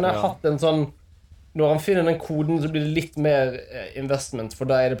ville gjerne Ja. hatt en sånn Når han finner den koden, så blir det litt mer investment, for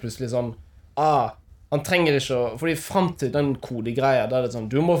da er det plutselig sånn han trenger ikke å Fordi frem til den kodegreia, da er det sånn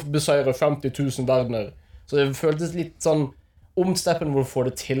du må beseire 50 000 verdener. Så det føltes litt sånn om Steppenwolf får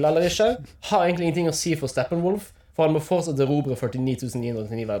det til eller ikke, har egentlig ingenting å si for Steppenwolf. For han må fortsatt erobre 49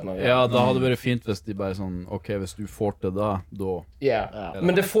 999 verdener. Ja, da hadde det vært fint hvis de bare sånn OK, hvis du får til det, da Yeah.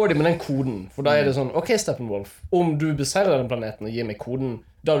 Men det får de med den koden. For da er det sånn OK, Steppenwolf, om du beseirer den planeten og gir meg koden,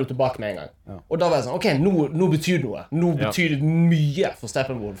 da er du tilbake med en gang. Og da var jeg sånn OK, nå betyr det noe. Nå betyr det mye for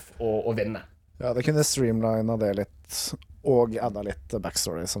Steppenwolf å vinne. Ja, det kunne streamlina det litt, og adda litt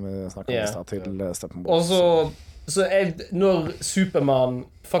backstory, som vi snakket om i stad, til Steppenwolf. Og så når Superman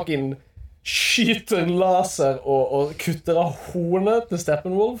fucking skyter laser og kutter av hornet til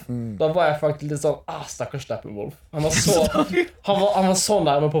Steppenwolf, da var jeg faktisk litt sånn stakkars Steppenwolf. Han var så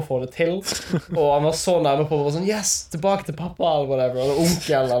nærme på å få det til, og han var så nærme på å være sånn yes, tilbake til pappa eller whatever, eller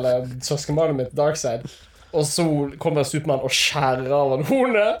onkel eller søskenbarnet mitt Darkseid. Og så kommer Superman og skjærer av han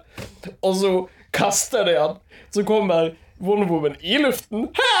hornet, og så kaster de han. Så kommer Wonder Woman i luften,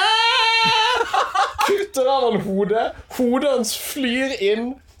 kutter av han hodet hans flyr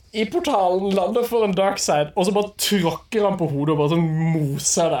inn i portalen, lander foran Darkseid, og så bare tråkker han på hodet og bare sånn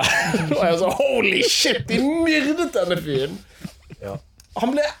moser det. Og jeg sånn, holy shit, de myrdet denne fyren. Ja.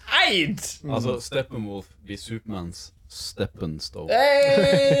 Han ble eid. Altså, Steppenwolf blir Supermans Steppenstone.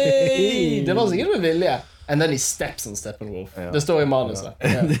 Hey! Det var sikkert med vilje. And then he steps on Steppenwolf. Det står i manuset.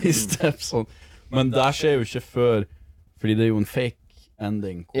 Ja. De Stepson. Men det skjer jo ikke før, fordi det er jo en fake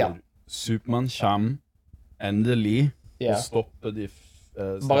ending hvor Superman kommer endelig og stopper de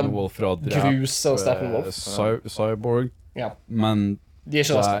Steppenwolf fra å Gruser Steppenwolf. Cyborg, Ja. men De er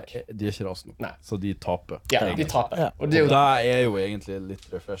ikke raskt nok. de er ikke raskt nok, Nei. så de taper. Ja, de taper. Og Og det er jo, det er jo egentlig litt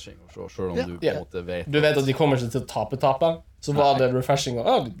refreshing å se, selv om du på Ja. en måte vet du vet at de kommer ikke til å tape. Så var det refreshing.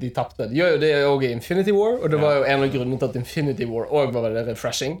 Og, de tapte. De gjør jo det også i Infinity War, og det var jo en av grunnene til at Infinity War også var veldig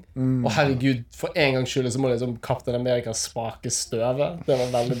refreshing. Og herregud, for en gangs skyld så må liksom Captain America spake støvet. Det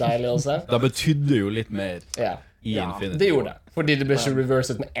var veldig deilig å se. Det betydde jo litt mer Ja, i Infinity. det gjorde det. Fordi det ble ikke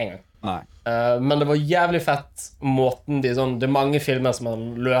reverset med en gang. Nei. Men det var jævlig fett måten det er mange filmer som han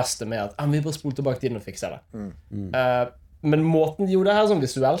løste med at vi bare spoler tilbake tiden og fikser det. Men måten de gjorde det her sånn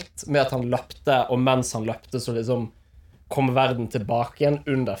visuelt, med at han løpte, og mens han løpte så liksom kom verden tilbake igjen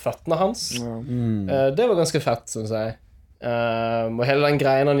under føttene hans, det var ganske fett, synes jeg. Og hele den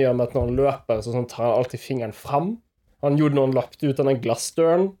greien han gjør med at når han løper, så tar han alltid fingeren fram. Han gjorde når han løpte ut av den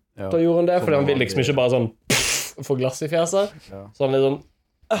glassdøren, da gjorde han det, fordi han vil liksom ikke bare sånn få glass i fjeset. Så han liksom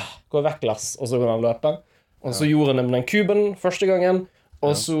går vekk glass, og så kan han løpe. Og så gjorde han det med den kuben første gangen,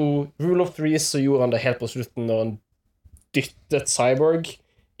 og så Rule of Threes, så gjorde han det helt på slutten når han dyttet Cyborg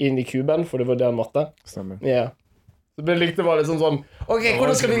inn i kuben, for det var det han måtte. Stemmer. Ja. Så det likte var litt sånn OK, Det var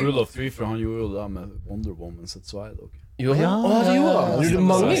hvordan skal ikke vi Rule of Three, for han gjorde jo det med Wonder Woman sitt sverd også. Gjorde han? Det gjorde han. Han gjorde det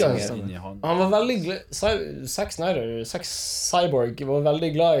mange Så ganger. inn i han. Han var veldig glad Zack Snyder, Zack Cyborg, var veldig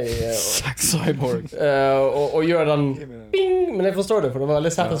glad i Cyborg. å gjøre den bing, men jeg forstår det, for det var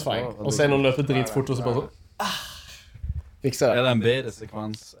veldig satisfying å se noen løpe dritfort og så bare sånn fikse Er det. det en bedre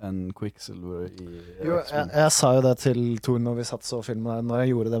sekvens enn Quicksilver i Jo, jeg sa jo det til Tor når vi satt så filmen her. Når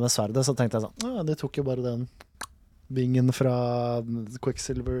jeg gjorde det med sverdet, så tenkte jeg sånn de tok jo bare den vingen fra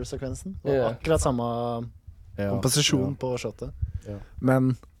Quicksilver-sekvensen. Det var Ja. akkurat samme komposisjon på shotet. Ja.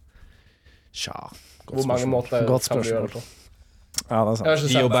 Men tja, Hvor mange måter Godt kan du gjøre spørsmål. det på? Ja, det er Jeg sant. har ikke De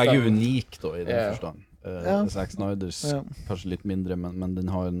er sett jo begge den. unike da, i den Ja. forstand. Ja. Zack Snyders Ja. kanskje litt mindre, men den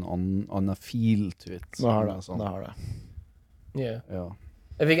har en annen feel to it. Det har det. Sånn. Det har det. Yeah. Ja.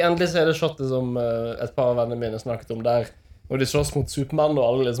 Jeg fikk endelig se det shotet som et par av vennene mine snakket om, der Og de slåss mot Superman, og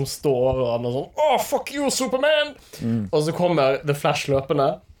alle liksom står og han er sånn «Åh, fuck you, Superman!» Og så kommer The Flash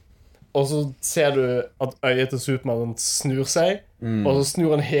løpende, og så ser du at øyet til Superman snur seg, og så snur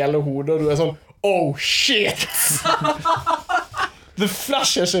han hele hodet, og du er sånn «Oh, shit!» The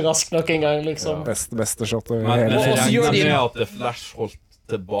Flash er ikke rask nok engang, liksom. Beste shotet. Men Og så gjør jeg de- regner med at The Flash holdt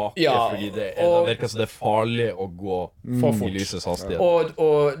tilbake, Ja, fordi det og- virker som det er farlig å gå For i fort. lysets hastighet. Og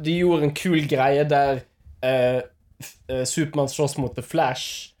de gjorde en kul greie der Superman slåss mot The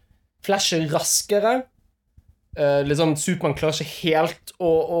Flash. Flash er raskere. Liksom, Superman klarer ikke helt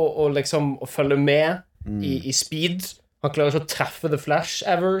å liksom å følge med i speed. Han klarer ikke å treffe The Flash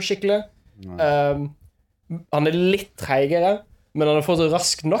ever skikkelig. Han er litt treigere, men han er fortsatt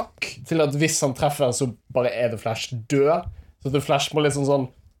rask nok til at hvis han treffer, så bare er The Flash død. Så The Flash må liksom sånn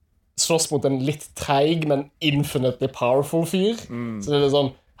slåss mot en litt treig, men infinitely powerful fyr. Så det er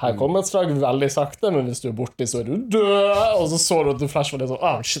sånn, her kommer et slag veldig sakte, men hvis du er borti, så er du død. Og så du at The Flash var litt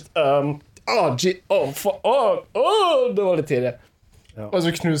sånn, shit, det var litt tidlig. Og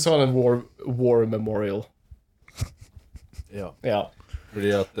så knuser han en war memorial. Ja. Ja.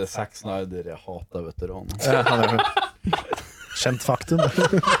 Fordi at Zack Snyder hater veteraner. Ja, han er jo kjent faktum.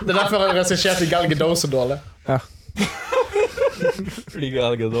 Det er derfor han regisserte Gal Gadot så dårlig. Fordi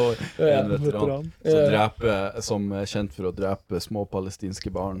Gal Gadot er en veteran som er kjent for å drepe små palestinske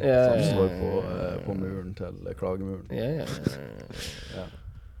barn som står på muren til klagemuren.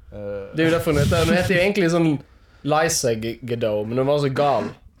 Det er jo derfor hun heter jo egentlig sånn Liza Gadot, men hun var så gal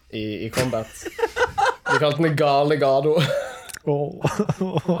i combat. De kalte henne Gale Gado. Og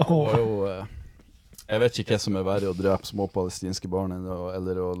jo, jeg vet ikke hva som er verre å drepe små palestinske barn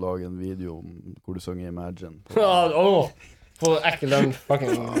eller å lage en video om hvor du synger Imagine. For ekkel den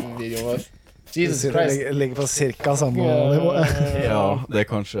fucking videoen var. Jesus Det Christ. ligger på cirka samme nivå. Ja, det er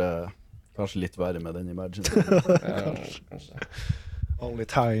kanskje litt verre med den Imagine. Only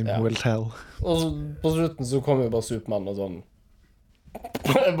time will tell. Og så, på slutten så kommer jo bare Superman og sånn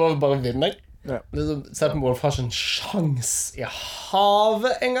bare vinner. Liksom, Steppenwolf har ikke en sjans i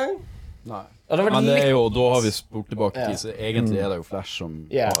havet engang. Nei. Og det var Men det litt er jo, da har vi spurt tilbake til, så egentlig er det jo Flash som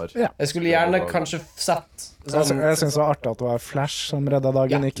har Jeg skulle gjerne kanskje sett sånn, Jeg synes det var artig at det var Flash som redda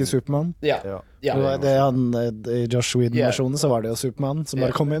dagen, ikke Superman. Ja. I Josh Whedon-versjonen så var det jo Superman som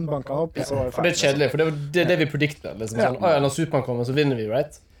bare kom inn, banka opp, og så var det For det er kjedelig, for det er det vi predikter. Liksom, sånn, når Superman kommer, så vinner vi,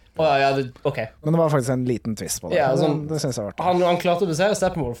 right? Ok. Men det var faktisk en liten twist på det. Ja, sånn, det synes jeg var artig. han klarte å besere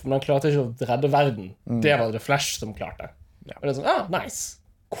Steppenwolf, men han klarte ikke å redde verden. Det var det Flash som klarte. Og det er sånn, nice.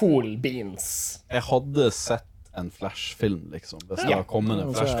 Cool beans. Jeg hadde sett en Flash-film, liksom. Hvis det hadde kommet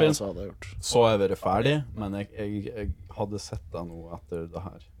en Flash-film, så er jeg ferdig, men jeg hadde sett det nå etter det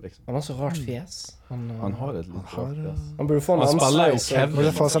her, liksom. Han har så rart fjes. Han har et litt rart fjes. Han burde få en Han annen spiller jo sveis.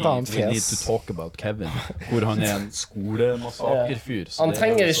 Kevin få seg et annet i We Need fjes. to Talk About Kevin, hvor han er en skolemassakerfyr. så Han det er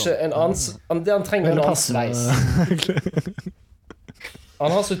trenger jo ikke en annen Han trenger en annen sveis.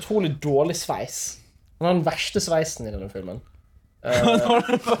 Han har så utrolig dårlig sveis. Han har den verste sveisen i denne filmen. Hvem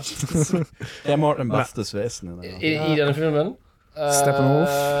har den beste sveisen i det? I denne filmen. Steppenwolf.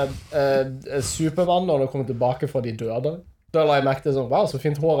 Supermann når han kommer tilbake fra de døde. Da la jeg merke til sånn, wow, så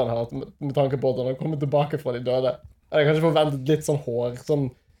fint hår han har hatt, med tanke på at han har kommet tilbake fra de døde. Jeg hadde kanskje forventet litt sånn hår, sånn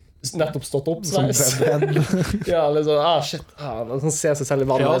nettopp stått opp sveis. Ja, litt sånn, shit, han ser seg selv i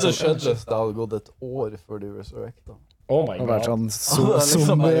vannet. Hva hadde sånn, skjedd hvis det hadde gått et år før de resurrecta? oh my Det har vært god. sånn Det er liksom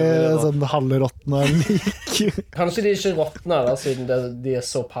zombie, bare det da. sånn halvråtne lik. Kanskje de ikke råtner da, siden de er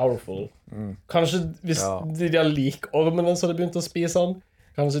så powerful. Kanskje hvis Ja. de har likormene som hadde begynt å spise han,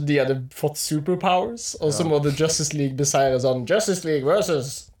 kanskje de hadde fått superpowers, og så må The Justice League beseire sånn, Justice League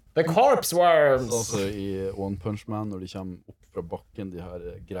versus The Corpse Worms. Altså i One Punch Man, når de kommer opp fra bakken, de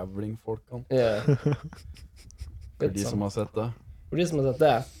her grevlingfolkene. Ja. For de som har sett det. For de som har sett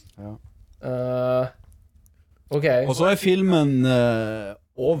det. Ja. Ok. Og så er filmen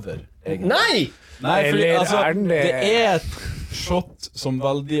over, egentlig. Nei! Nei, fordi, Eller altså, er den det? det er et shot som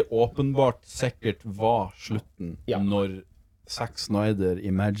veldig åpenbart sikkert var slutten, Ja. når Zack Snyder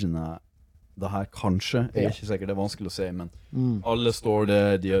imaginer det her kanskje. Jeg Ja. er ikke sikker, det er vanskelig å si, men alle står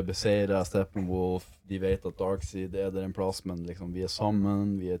der, de har beseiret Steppenwolf, de vet at Darkseid er der en plass, men liksom, vi er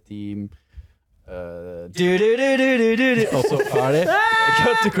sammen, vi er team. Og så ferdig.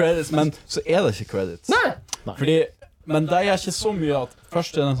 Cut to credits, men så er det ikke credits. Nei! Fordi, men det er ikke så mye at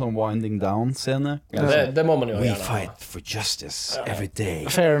først er det en sånn winding down-scene. Det må man jo We gjøre. fight for justice every day.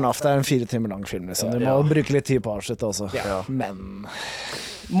 Fair enough, det er en 4 timer lang film, liksom. De må bruke litt tid på å avslutte også. Ja. Men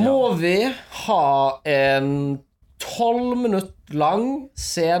Må vi ha en 12 minutter lang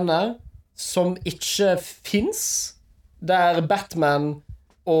scene som ikke finnes, der Batman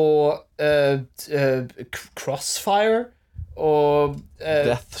og Crossfire og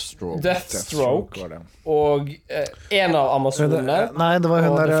Deathstroke var det. og en av Amazonene. Nei, det var hun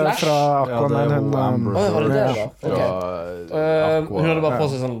Og The der Flash. fra Aquaman. Hun, Var det det da? Fra Hun hadde bare på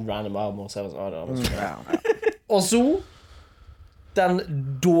seg sånn random armor. Så jeg var sånn, og så den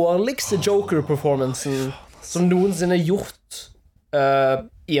dårligste Joker-performancen som noensinne er gjort i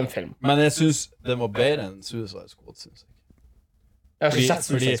en film. Men jeg synes den var bedre enn Suicide Squad, synes jeg. Jeg har ikke sett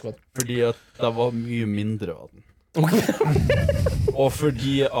Suicide Squad. Fordi at det var mye mindre av den. Og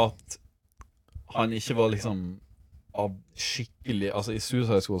fordi at han ikke var liksom skikkelig, altså i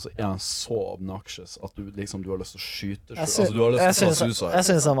Suicide Squad så er han så obnoxious at du liksom, du har lyst til å skyte altså, du har lyst til å ta Suicide. Jeg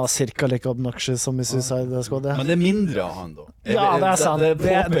synes han var cirka like obnoxious som i Suicide Squad, ja. Men det er mindre av han da. Ja, det er sant.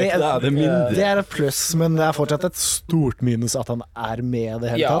 Det er mindre. Det er et pluss, men det er fortsatt et stort minus at han er med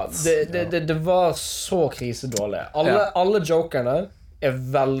det hele tatt. Det var så krisedårlig. Alle jokerne er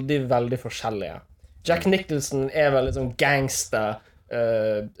veldig, veldig forskjellige. Jack Nicholson er veldig sånn gangster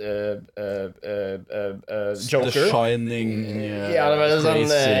Joker. The Shining Ja, det var sånn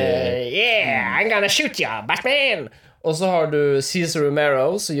yeah, I'm gonna shoot you, Batman! Og så har du Cesar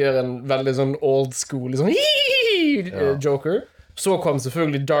Romero, som gjør en veldig sånn old school sånn, Joker. Så kom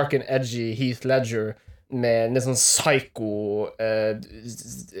selvfølgelig dark and edgy Heath Ledger med en sånn psycho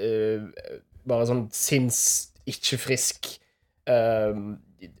bare sånn ikke frisk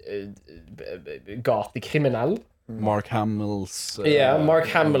gatekriminell. Mark Hamills Mark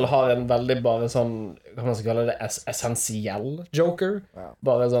Hamill har en veldig bare sånn, hva man skal kalle det, essensiell Joker.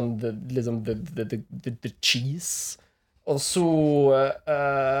 Bare sånn the cheese. Og så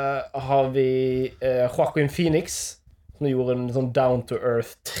har vi Joaquin Phoenix, som gjorde en sånn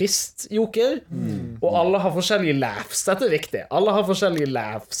down-to-earth trist Joker. Og alle har forskjellige laughs. Dette er viktig. Alle har forskjellige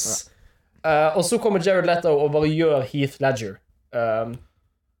laughs. Og så kommer Jared Leto og bare gjør Heath Ledger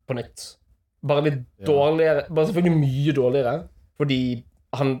på nytt. Bare litt dårligere. Bare selvfølgelig mye dårligere. Fordi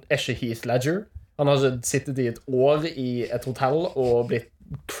han er ikke Heath Ledger. Han har ikke sittet i et år i et hotell og blitt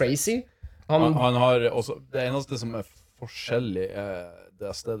crazy. Han har også, det eneste som er forskjellig er the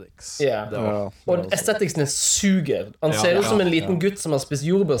aesthetics. Og aestheticsene suger. Han ser ut som en liten gutt som har spist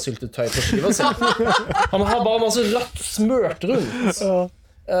jordbærsyltetøy på skiva si. Han har bare masse rødt smørt rundt.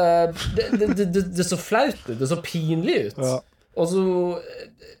 Det er så flaut ut. Det er så pinlig ut. Og så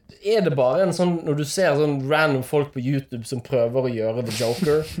er det bare en sånn, når du ser sånn random folk på YouTube som prøver å gjøre The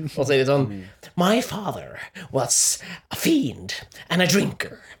Joker, og så er de sånn My father was a fiend and a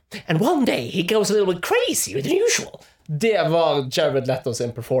drinker, and one day he goes a little bit crazy than usual. Det var Jared Leto sin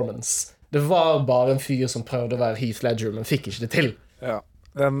performance. Det var bare en fyr som prøvde å være Heath Ledger, men fikk ikke det til.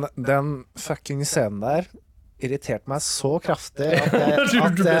 Den fucking scenen der irriterte meg så kraftig at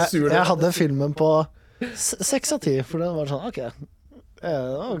jeg hadde filmen på 6 av 10, for det var sånn, ok, det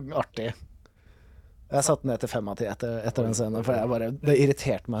var artig. Jeg satte ned til 5 av 10 etter den scenen, for det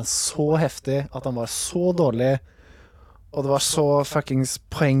irriterte meg så heftig at han var så dårlig, og det var så fuckings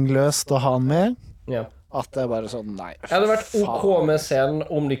poengløst å ha han med, at det bare sånn, nei. Jeg hadde vært ok med scenen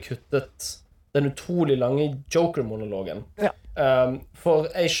om de kuttet den utrolig lange Joker-monologen. For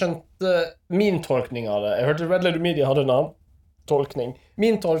jeg skjønte min tolkning av det. Jeg hørte Red Letter Media hadde en annen tolkning.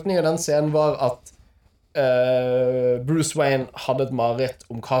 Min tolkning av den scenen var at Bruce Wayne hadde et mareritt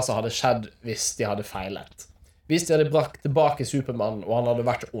om hva som hadde skjedd hvis de hadde feilet. Hvis de hadde brakt tilbake Superman, og han hadde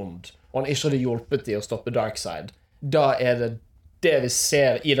vært ond, og han ikke hadde hjulpet de å stoppe Darkseid, da er det vi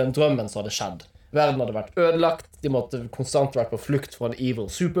ser i den drømmen som hadde skjedd. Verden hadde vært ødelagt, de måtte konstant vært på flukt fra en evil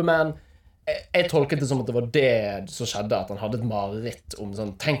Superman. Jeg tolket det som at det var det som skjedde, at han hadde et mareritt om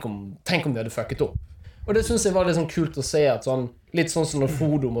sånn, tenk om de hadde fucket opp. Og det synes jeg var litt sånn kult å se, at sånn, litt sånn som når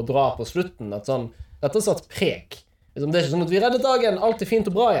Frodo må dra på slutten, at sånn, dette er satt preg. Det er ikke sånn at vi reddet dagen, alt er fint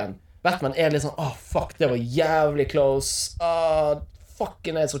og bra igjen. Batman er litt sånn, fuck, det var jævlig close.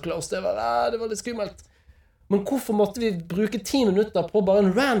 Fucking er så close, det var litt skummelt. Men hvorfor måtte vi bruke 10 minutter på bare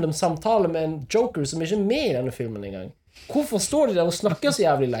en random samtale med en Joker som ikke er med i denne filmen engang? Hvorfor står de der og snakker så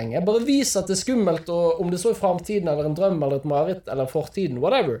jævlig lenge? Bare vis at det er skummelt, og om det så i fremtiden, eller en drøm, eller et mareritt, eller fortiden,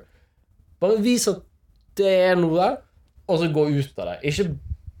 whatever. Bare vis at det er noe, og så gå ut av det. Ikke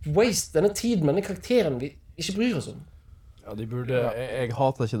waste denne tiden med denne karakteren vi ikke bryr oss om. Ja, de burde, jeg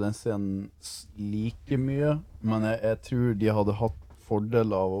hater ikke den scenen like mye, men jeg tror de hadde hatt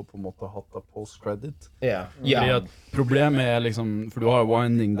fordel av å på en måte hatt det post-credit. Fordi at problemet er liksom, for du har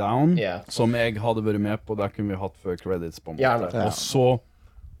Winding Down, som jeg hadde vært med på, der kunne vi hatt før credits på en måte. Og så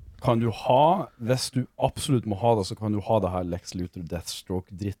kan du ha, hvis du absolutt må ha det, så kan du ha det her Lex Luthor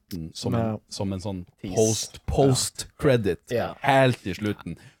Deathstroke-dritten som en sånn post-credit helt i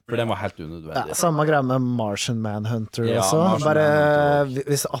slutten. For den var helt unødvendig. Samme greie med Martian Manhunter Ja, også. Martian Bare Manhunter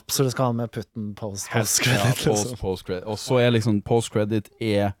hvis du absolutt skal ha med putten post-credit. Ja, post-credit. Og så er liksom post-credit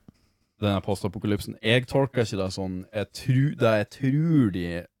er denne post-apokalypsen. Jeg tolker ikke det sånn. Det jeg tror de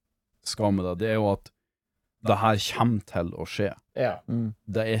skal med det er jo at det her kommer til å skje. Ja.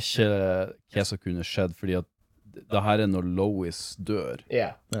 Det er ikke hva som kunne skjedd, fordi at det her er når Lois dør,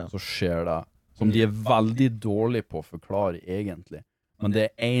 Ja. så skjer det. Som de er veldig dårlige på å forklare egentlig. Men det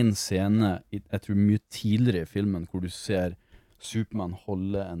er en scene, jeg tror mye tidligere i filmen, hvor du ser Superman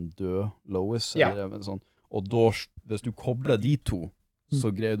holde en død Lois, Ja. eller sånn. Og da, hvis du kobler de to,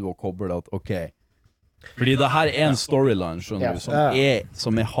 så greier du å koble det at, ok, fordi det her er en storyline, skjønner Ja. du,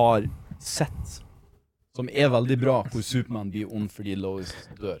 som jeg har sett, som er veldig bra, hvor Superman blir ond fordi Lois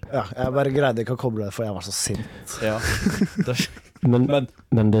dør. Ja, jeg bare greide ikke å koble det, for jeg var så sint. Ja. Men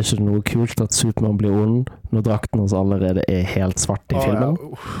det er ikke noe kult at Superman blir ond når drakten hans allerede er helt svart i filmen.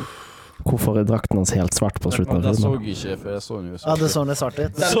 Hvorfor er drakten hans helt svart på slutten av Det så filmen? jeg ikke, for jeg så den jo Ja, det så den i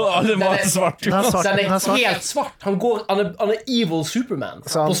svart-hvitt. Så alle var svart. Den er svart. Den Den er er svart. helt svart. Han er evil Superman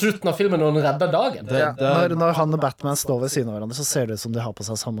Så han- på slutten av filmen når han redder dagen. Når han og Batman står ved siden av hverandre, så ser det ut som de har på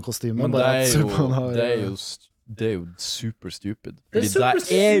seg samme kostyme. Men bare det at er jo, Superman har- det er jo super stupid. Det er Fordi super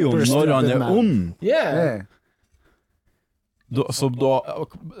det er jo stupid. når han er Man. ond. Yeah.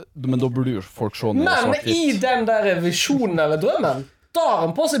 Men da burde jo folk se den i Men svart-hvitt. i den der visjonen eller drømmen, da har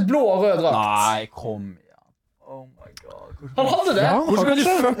han på seg blå og rød drakt. Nei, kom igjen. Oh my god. Han hadde det.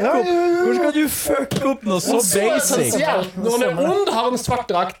 Hvordan kan du fucke opp noe så Så basic? essensielt. Når han er ond, har han svart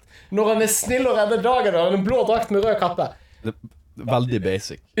drakt. Når han er snill og redder dagen, har han en blå drakt med rød kappe. Veldig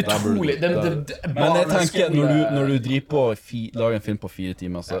basic. Der burde Utrolig. du- Men jeg tenker, når du driver på lager en film på 4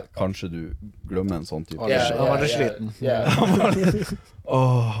 timer, så kanskje du glemmer en sånn type. Han var litt sliten.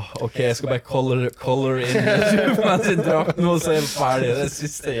 Ok, jeg skal bare color in Superman sin drakt nå, så er jeg ferdig. Det er det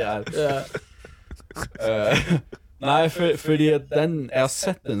siste jeg gjør. Nei, fordi jeg har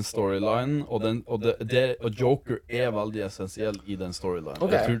sett den storylinen, og Joker er veldig essensiell i den storylinen.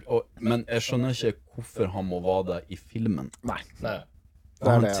 Ok. Men jeg skjønner ikke hvorfor han må være det i filmen. Nei. Han det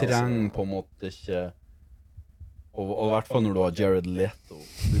er det, trenger på en måte ikke og i hvert fall når du har Jared Leto.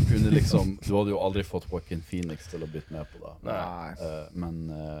 Du hadde jo aldri fått Joaquin Phoenix til å bytte med på det. Men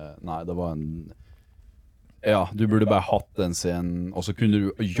det var en Ja, du burde bare hatt den scenen. Og så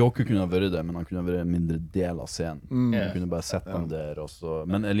kunne Joker kunne ha vært det, men han kunne ha vært en mindre del av scenen. Du kunne bare sett den der også.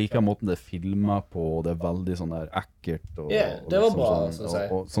 Men jeg liker måten det er filmet på, og det er veldig sånn der ekkelt og, det var liksom bra, sånn, synes jeg.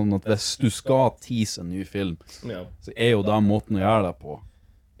 og sånn at hvis du skal tease en ny film, Ja. så er jo det måten å gjøre det på.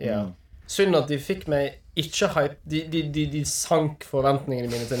 Ja. Synd at de fikk meg ikke hype. De sank forventningene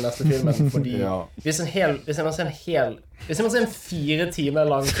mine til den neste filmen. Fordi Ja. hvis jeg må se en 4 timer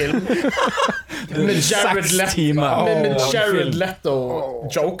lang film med Jared 6 Leto, timer. med Åh, Jared film. Leto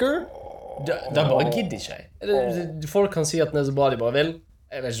Joker, da bare gidder ikke jeg. Folk kan si at den er så bra de bare vil.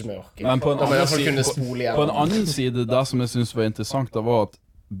 Jeg vet ikke om jeg orker. Men på en Da må jeg i annen hvert fall kunne side, spole igjen. på en annen side, det som jeg synes var interessant, det var at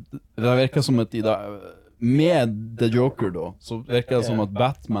det virker som at med The Joker da, så virker det som at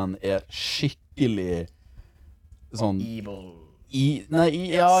Batman er skikkelig sånn Evil.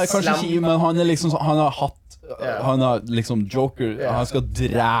 kanskje ikke, men han er liksom sånn, han har liksom Joker, han skal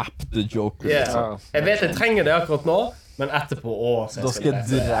drepe The Joker, liksom. Jeg vet jeg trenger det akkurat nå, men etterpå så Da skal jeg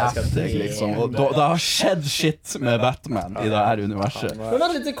drepe deg, liksom. Og det har skjedd shit med Batman i det her universet. Men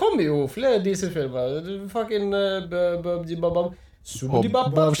vent litt, det kommer jo flere DC-filmer. Fucking Bob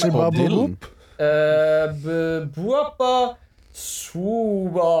Dylan. Buapa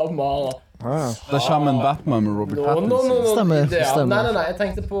Subama. Det kommer en Batman med Robert Pattinson. Stemmer, Det, ja. stemmer. Nei, jeg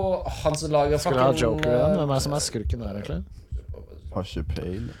tenkte på han som lager Skulle ha fucking Joker igjen. Hvem er det som er skurken der, egentlig? Har ikke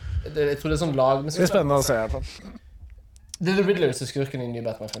peiling. Jeg tror det er sånn lag Det blir spennende å se. I hvert fall. Det er The Riddler som er skurken i den nye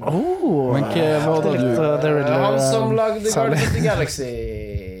Batman-filmen. Men hva var det du The Riddler, Han som lagde særlig. Guardians of the Galaxy.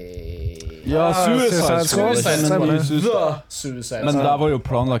 Ja, Suicide Squad. Suicide Men Squad. det var jo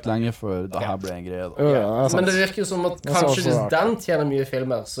planlagt lenge før det her ble en greie. Da. Ja, det er sant. Men det virker jo som at er kanskje også hvis rart. den tjener mye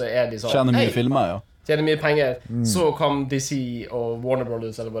filmer, så er de sånn Tjener mye «Hei, filmer, ja. tjener mye penger, så kan DC og Warner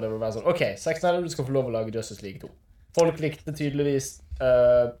Brothers eller whatever være sånn OK, Zack Snyder, du skal få lov å lage Justice League 2. Folk likte tydeligvis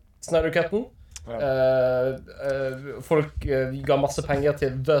Snyder-cutten. Folk ga masse penger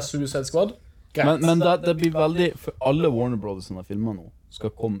til The Suicide Squad. Greit. Men det blir veldig, for alle Warner Brothers sine filmer nå skal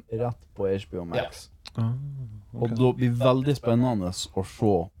komme rett på HBO Max. Og det blir veldig spennende å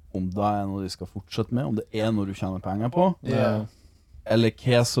se om det er noe de skal fortsette med, om det er noe du tjener penger på, Ja. eller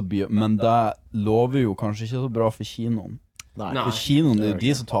hva som blir. Men det lover jo kanskje ikke så bra for kinoen. Nei. Nei. For kinoen det er jo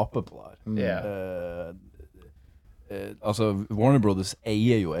de som taper på det her. Ja. Altså, Warner Brothers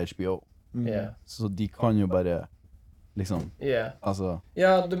eier jo HBO, Ja. så de kan jo bare liksom. Altså,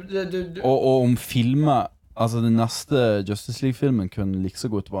 og om filmer. Altså, den neste Justice League-filmen kunne like så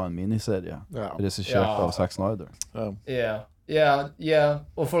godt være en miniserie regissert av Zack Snyder.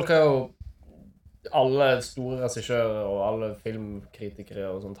 Og folk har jo alle store regissører og alle filmkritikere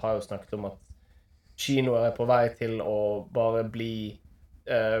og sånt har jo snakket om at kinoer er på vei til å bare bli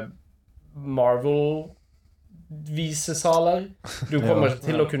Marvel-visesaler. Du kommer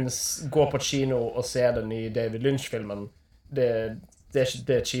til å kunne gå på kino og se den nye David Lynch-filmen. Det er ikke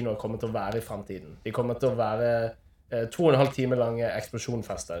det kinoer kommer til å være i fremtiden. De kommer til å være 2,5 timer lange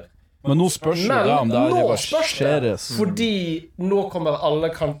eksplosjonfester. Men nå spørs det om det reverseres. Fordi nå kommer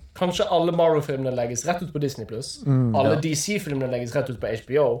kanskje alle Marvel-filmene legges rett ut på Disney+. Alle DC-filmene legges rett ut på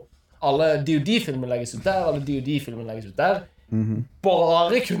HBO. Alle D&D-filmene legges ut der, alle D&D-filmene legges ut der.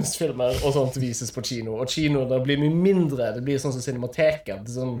 Bare kunstfilmer og sånt vises på kino. Og kino det blir mye mindre. Det blir sånn som Cinemateket.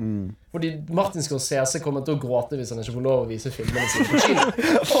 Fordi Martin Scorsese kommer til å gråte hvis han ikke får lov å vise filmene sine på kino.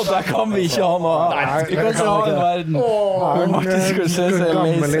 Og der kan vi ikke ha noe. Vi kan ikke ha en verden hvor Martin Scorsese er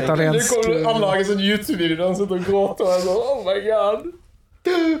amazing. Han lager sånn YouTube-video der han sitter og gråter og er sånn, oh my god,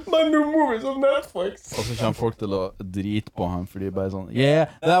 my new movies on Netflix. Og så kommer folk til å drite på ham fordi bare sånn,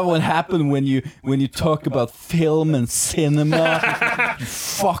 yeah, that would happen when you talk about film and cinema, you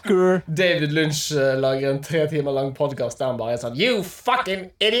fucker. David Lynch lager en 3 timer lang podcast der han bare er sånn, you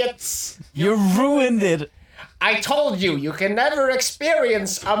fucking idiots, you ruined it. I told you can never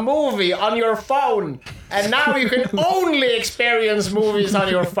experience a movie on your phone, and now you can only experience movies on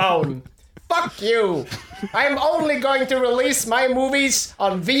your phone. Fuck you! I'm only going to release my movies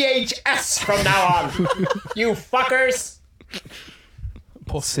on VHS from now on. You fuckers!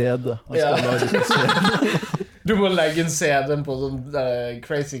 På CD. Du må legge en CD-en på sånn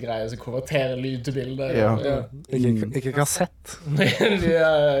crazy greier som konverterer lyd til bilder. Ikke kassett.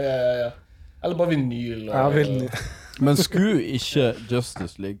 Ja. Eller bare vinyl. Men skulle ikke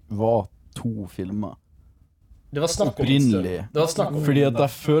Justice League var 2 filmer? Det var snakk om opprinnelig. Fordi at det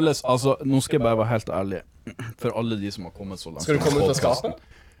føles, altså, nå skal jeg bare være helt ærlig, for alle de som har kommet så langt. Skal du komme ut av skapet?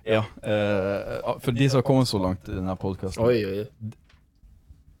 Ja, for de som har kommet så langt i denne podcasten.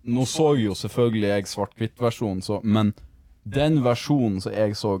 Nå så jo selvfølgelig jeg svart-hvitt-versjonen, men den versjonen som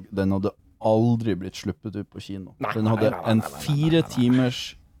jeg så, den hadde aldri blitt sluppet ut på kino. Den hadde en 4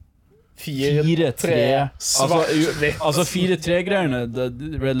 timers 4-3 altså 4-3-greiene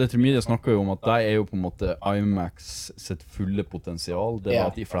Red Letter Media snakker jo om at det er jo på en måte IMAX sitt fulle potensial. Det er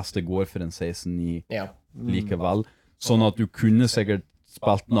at de fleste går for en 16-9 likevel, sånn at du kunne sikkert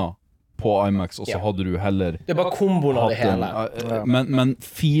spilt den på IMAX, og så hadde du heller det er bare komboen av det hele. Men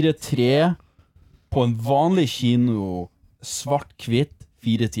 4-3 på en vanlig kino, svart-hvitt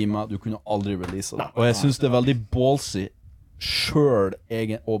 4 timer, du kunne aldri release det. Og jeg synes det er veldig ballsy selv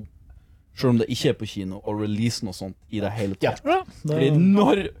om det ikke er på kino, å release noe sånt i det hele tatt. Fordi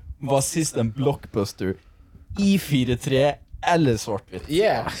når var sist en blockbuster i 4-3 eller svart-hvitt?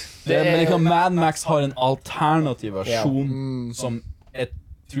 Men liksom Mad Max har en alternativ versjon som jeg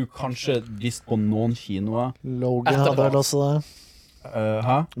tror kanskje vist på noen kinoer. Logan hadde vel også det.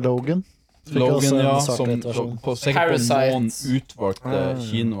 Logan, ja, som sikkert på noen utvalgte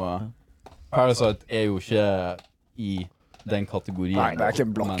kinoer. Parasite er jo ikke i den kategorien. Nei, det er ikke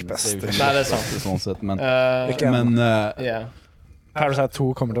en blockbuster. Nei, det er sant. Sånn sett, men Parasite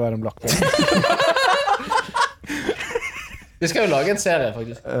 2 kommer til å være en blockbuster. Vi skal jo lage en serie,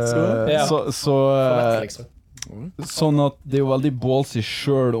 faktisk. Sånn at det er jo veldig ballsy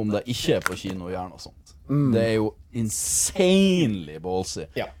selv om det ikke er på kino å gjøre noe sånt. Det er jo insanely ballsy.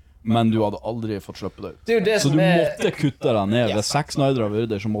 Men du hadde aldri fått sløppe det ut. Så du måtte kutte deg ned. Hvis Zack Snyder har vært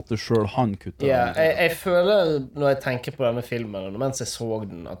der, så måtte selv han kutte deg ned. Jeg føler, når jeg tenker på denne filmen, mens jeg så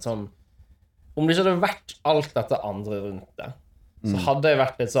den, at sånn, om det ikke hadde vært alt dette andre rundt det, så hadde jeg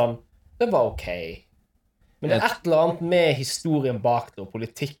vært litt sånn, det var ok. Men det er et eller annet med historien bak det, og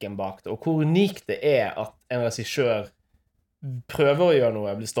politikken bak det, og hvor unikt det er at en regissør prøver å gjøre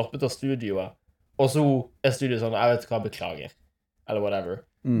noe, blir stoppet av studioet, og så er studioet sånn, jeg vet hva, beklager, eller whatever.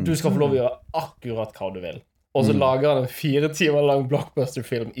 Du skal få lov å gjøre akkurat hva du vil. Og så lager han en 4 timer lang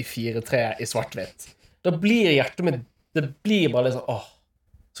blockbuster-film i 4-3 i svart-hvitt. Da blir hjertet mitt, det blir bare litt sånn, åh,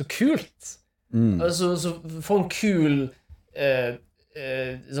 så kult. Altså, så for en kul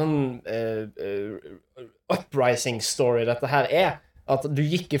uprising-story dette her er. At du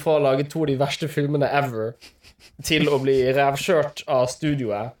gikk ifra å lage 2 av de verste filmene ever til å bli revkjørt av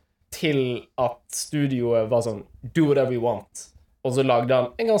studioet, til at studioet var sånn, do whatever you want. Og så lagde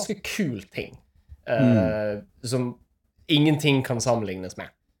han en ganske kul ting som ingenting kan sammenlignes med.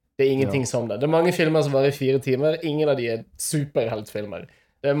 Det er ingenting som det. Det er mange filmer som var i 4 timer. Ingen av de er superheltfilmer.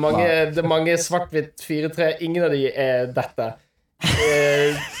 Det er mange svart-hvitt 4-3. Ingen av de er dette.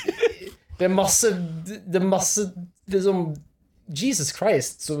 Det er masse liksom Jesus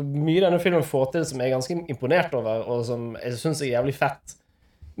Christ, så mye denne filmen får til som jeg er ganske imponert over, og som jeg synes er jævlig fett.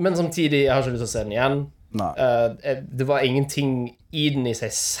 Men samtidig, jeg har ikke lyst til å se den igjen. Det var ingenting i den i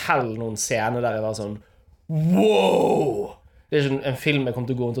seg selv, noen scener der jeg var sånn wow! Det er ikke en film jeg kommer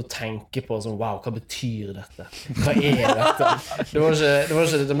til å gå rundt og tenke på sånn, wow, hva betyr dette? Hva er dette? Det var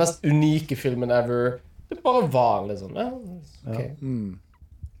ikke den mest unike filmen ever. Det bare var litt sånn, ja, ok.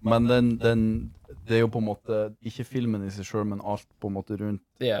 Men det er jo på en måte, ikke filmen i seg selv, men alt på en måte rundt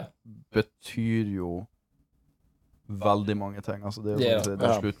betyr jo veldig mange ting. Altså det er jo det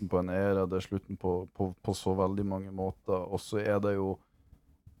er slutten på en æra, det er slutten på så veldig mange måter, og så er det jo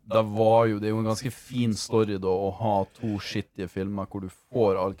det er jo en ganske fin story da, å ha 2 skittige filmer hvor du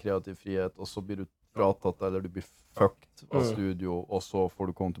får all kreativ frihet, og så blir du fratatt, eller du blir fucked av studio, og så får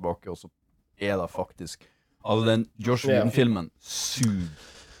du komme tilbake, og så er det faktisk altså den Josh Whedon-filmen suger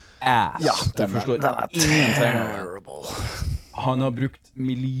ass. Ja, du forstår ingenting. Han har brukt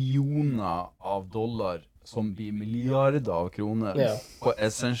millioner av dollar som blir milliarder av kroner på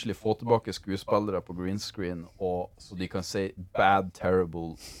essentially få tilbake skuespillere på green screen, og så de kan si bad,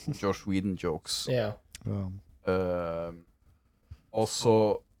 terrible Josh Whedon jokes. Og så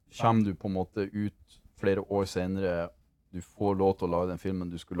kommer du på en måte ut flere år senere, du får lov til å lage den filmen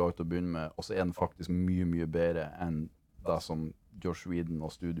du skulle lage til å begynne med, og så er den faktisk mye, mye bedre enn det som Josh Whedon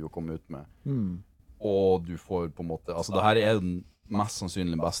og studio kom ut med. Og du får på en måte, altså det her er den mest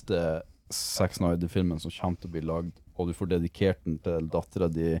sannsynlig beste Zack Snyder-filmen som kommer til å bli lagd, og du får dedikert den til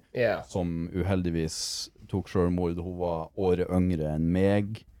datteren di, som uheldigvis tok selvmord. Hun var året yngre enn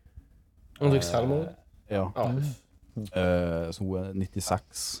meg. Hun tok selvmord? Ja. Så hun er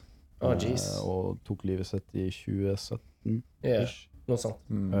 96. Og tok livet sitt i 2017. Noe sånt.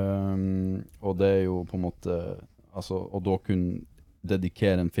 Og det er jo på en måte, altså, og da kunne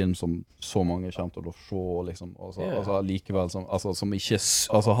dedikere en film som så mange kommer til å se, liksom, altså likevel som, altså, som ikke,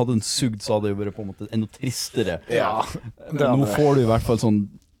 altså hadde den sugd, så hadde det jo vært på en måte enda tristere. Nå får du i hvert fall sånn,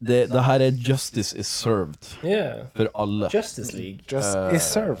 det her er Justice is served for alle. Justice League. Just is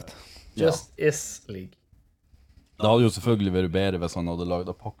served. Just is League. Det hadde jo selvfølgelig vært bedre hvis han hadde laget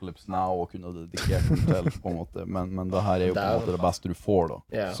Apocalypse Now og kunne dedikert den til, på en måte, men det her er jo på en måte det beste du får da.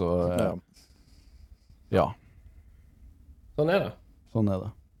 Så, ja. Sånn er det. Sånn er det.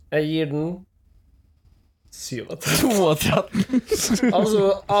 Jeg gir den 32. Altså,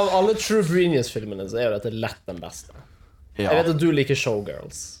 av alle True Genius-filmene så er jo dette lett den beste. Jeg vet at du liker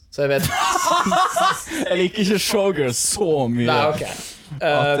Showgirls, så jeg vet jeg liker ikke Showgirls så mye. Nei, okay.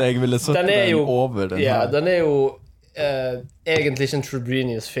 At jeg ville sette den over den her. Den er jo egentlig ikke en True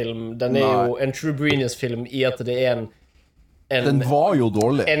Genius-film. Den er jo en True Genius-film i at det er en den var jo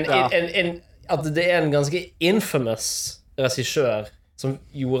dårlig. At det er en ganske infamous regissør som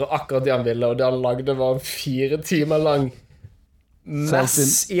gjorde akkurat det han ville, og det han lagde var en 4 timer lang mess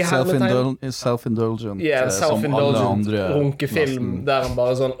i hermetegn. Self-indulgent. Self-indulgent runkefilm der han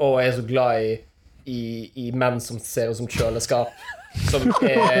bare sånn, jeg er så glad i menn som ser ut som kjøleskap, som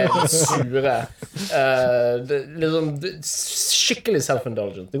er sure. Liksom, skikkelig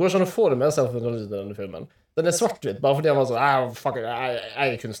self-indulgent. Det går ikke an å få det mer self-indulgent i denne filmen. Den er svart-hvitt, bare fordi han var sånn, fuck it, jeg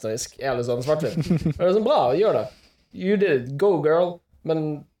er kunstnerisk. Jeg er litt sånn svart-hvitt. Men det er sånn, bra, gjør det. You did it, go girl.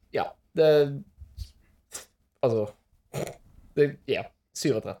 Men ja, det altså det,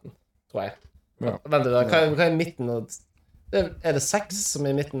 7-13, tror jeg. Vent litt, hva er midten? Er det 6 som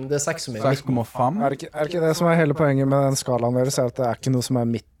er i midten? Det er 6 som er i midten. 6,5? Er ikke det som er hele poenget med den skalaen deres, er at det er ikke noe som er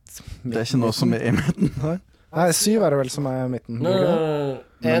midt? Det er ikke noe som er i midten. Nei, 7 er det vel som er i midten.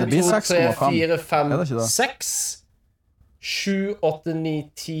 1, 2, 3, 4, 5, 6 7, 8, 9,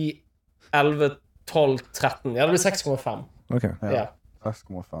 10 11, 12, 13. Ja, det blir 6,5. Ok. Ja.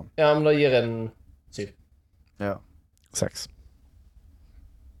 6,5. Ja, men da gir en 7. Ja. 6.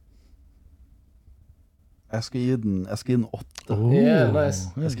 Jeg skal gi den 8.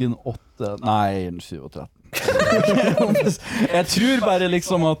 Nice. Jeg skal gi den 8. Nei, den 7-13. Jeg tror bare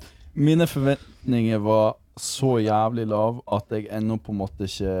liksom at mine forventninger var så jævlig lav at jeg ennå på en måte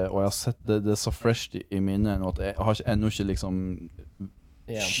ikke, og jeg har sett det er så fresh i minnet, at jeg har ennå ikke liksom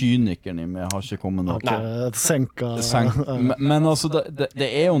kynikeren i meg har ikke kommet nok. Senka. Men altså, det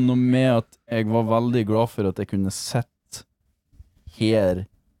er jo noe med at jeg var veldig glad for at jeg kunne sett her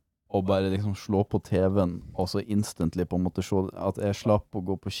og bare liksom slå på TV-en og så instantly på en måte se at jeg slapp å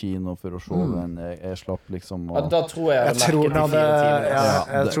gå på kino for å se den. Jeg slapp liksom å... Da tror jeg jeg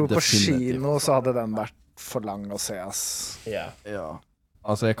tror på kino så hadde den vært for lang å se, ass. Ja.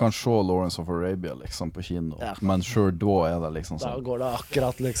 Altså, jeg kan se Lawrence of Arabia liksom på kino, men selv da det liksom Da sånn. går det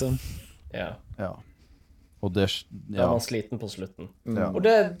akkurat, liksom. Ja. Ja. Og det Da var man sliten på slutten. Ja. Og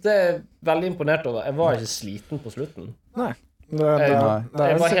det er veldig imponert over. Jeg var ikke sliten på slutten. Nei. Det Jeg er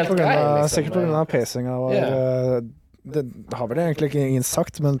var sikkert helt på grunn grei, av, liksom. sikkert på grunn av pacinga var det har vel egentlig ikke ingen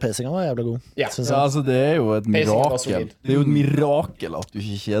sagt, men pacinga var jævlig god. Ja. Synes Ja, jeg. altså, det er jo et Pacing var mirakel. solid. Det er jo et mirakel at du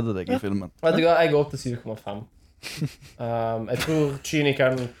ikke kjeder deg i filmen. Vet du hva, jeg går opp til 7,5. Jeg tror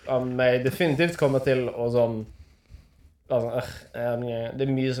kynikeren av meg definitivt kommer til å sånn altså, det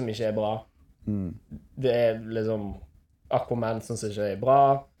er mye som ikke er bra. Det er liksom Aquaman synes jeg ikke er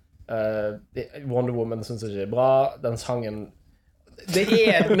bra. Wonder Woman synes jeg ikke er bra. Den sangen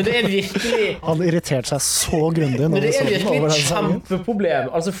men det er virkelig Han irriterte seg så grundig Men når det vi så er den virkelig over et den sangen. kjempeproblem.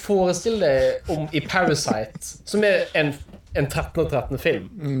 Altså, forestill deg om i Parasite, som er en 13 film,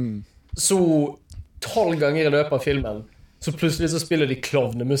 så 12 ganger i løpet av filmen så plutselig så spiller de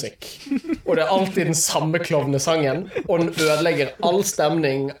klovnemusikk. Og det er alltid den samme klovnesangen, og den ødelegger all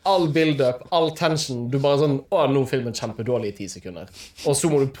stemning, all build-up, all tension. Du bare sånn, nå er filmen kjempedårlig i 10 sekunder. Og så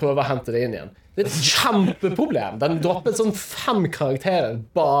må du prøve å hente det inn igjen. Det er et kjempeproblem. Den droppet sånn 5 karakterer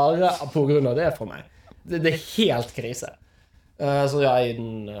bare på grunn av det for meg. Det er helt krise. Så jeg gir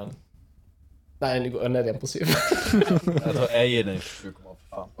den nei, jeg går ned igjen på 7. Jeg gir den 7,5.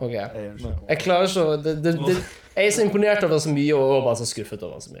 Ok. Jeg klarer ikke å jeg er så imponert over så mye og bare så skuffet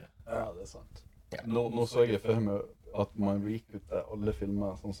over så mye. Ja, det er sant. Nå så jeg for meg at man rekutter alle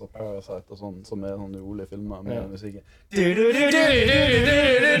filmer, sånn som Parasite og sånn, som er sånne rolige filmer med musikken.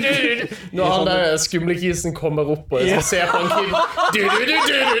 Når han der skumle kisen kommer opp og jeg skal se på en kid.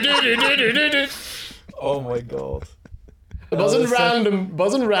 Oh my god. Bare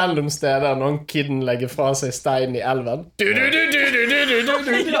sånn random steder når han kiden legger fra seg stein i elven.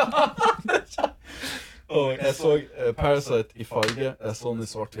 Jeg så Parasite i farge, jeg så den i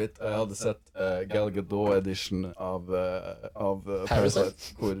svart-hvitt. Jeg hadde sett Gal Gadot-edition av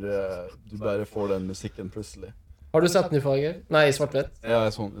Parasite, hvor du bare får den musikken plutselig. Har du sett den i farge? Nei, i svart-hvitt. Ja,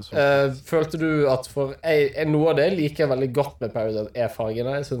 jeg så den i svart-hvitt. Følte du at noe av det liker jeg veldig godt med Parasite er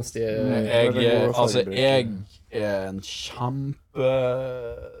fargene? Jeg synes de Jeg er en kjempefan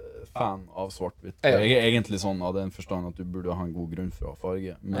av svart-hvitt. Jeg er egentlig sånn av den forstand at du burde ha en god grunn for å ha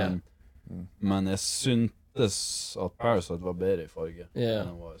farge, men jeg syntes at Parasite var bedre i farge enn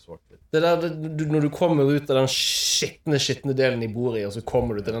den var i svart-hvitt. Det der, når du kommer ut av den skitne delen i bordet i, og så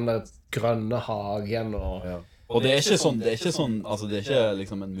kommer du til den der grønne hagen og det er ikke sånn, altså det er ikke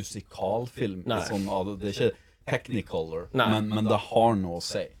liksom en musikalfilm, det er ikke Technicolor, men det har noe å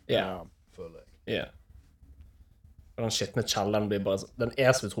si, føler jeg. Og den skitne kjelleren blir bare sånn, den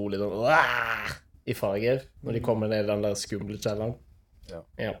er så utrolig sånn, i farger, når de kommer ned i den der skumle kjelleren.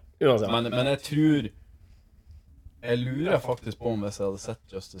 Men jeg lurer faktisk på om hvis jeg hadde sett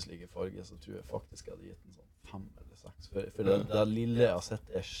Justice League i farge, så tror jeg faktisk jeg hadde gitt den sånn 5 eller 6, for det lille jeg har sett,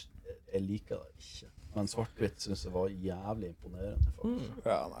 jeg liker det ikke. Men svart-hvitt synes jeg var jævlig imponerende,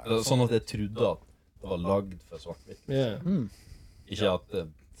 faktisk. Sånn at jeg trodde at det var lagd for svart-hvitt. Ikke at det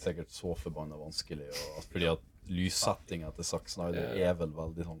sikkert så forbannet vanskelig, fordi at lyssettingen til Zack Snyder er vel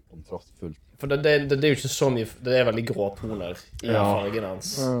veldig sånn kontrastfullt. For det er jo ikke så mye, det er veldig grå toner i fargen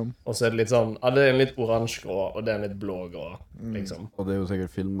hans. Og så er det litt sånn, det er en litt oransje-grå, og det er en litt blå-grå, liksom. Og det er jo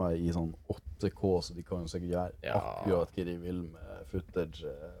sikkert filmet i sånn 8K, så de kan jo sikkert gjøre akkurat hva de vil med footage.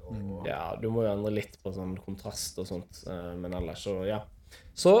 Ja, du må jo endre litt på sånn kontrast og sånt, men ellers så,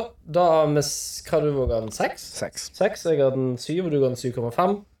 Så da, hva du ga den? 6? 6, jeg ga den 7, og du ga den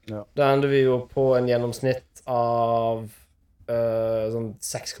 7,5. Da ender vi jo på en gjennomsnitt av sånn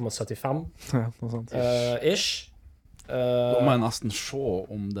 6,75 ish. Da må jeg nesten se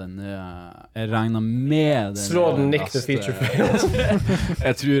om den jeg regner med den. Slår den Nick the Feature Film?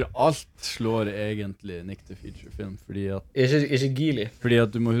 Jeg tror alt slår egentlig Nick the Feature Film, fordi at ikke Geely. Fordi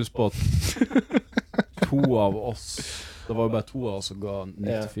at du må huske på at det var jo bare 2 av oss som ga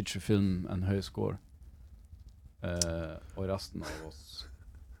Nick the Feature Film en høy score, og resten av oss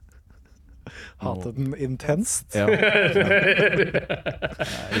hatet den intenst.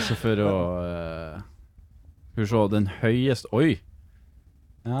 Ikke for å skal vi se, den høyeste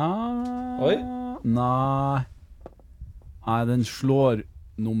Nei, den slår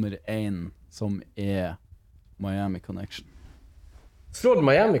nummer 1, som er Miami Connection. Slår den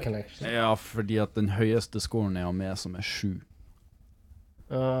Miami Connection? Ja, fordi at den høyeste scoren jeg har med, som er 7.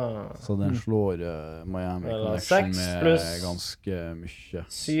 Så den slår Miami Connection med ganske mye.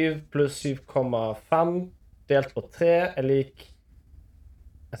 7 pluss 7,5 delt på 3 er lik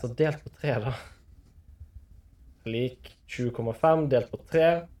delt på 3 da lik 20,5 delt på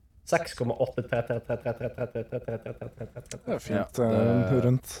 3 Det er fint Ja,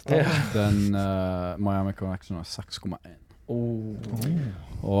 rundt. Den Miami Connection har 6,1.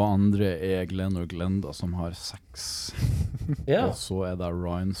 Og andre er Glenn og Glenda som har 6. Ja. Og så er det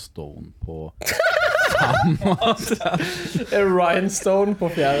Rhinestone på Rhinestone på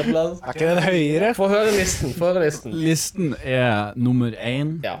 4. plass. Er ikke den høyere? Få høre listen. Listen er nummer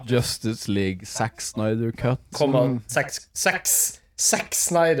 1, Ja. Justice League Zack Snyder Cut. Kommer 6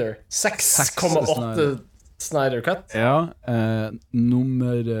 Snyder. 6,8 Snyder Cut. Ja,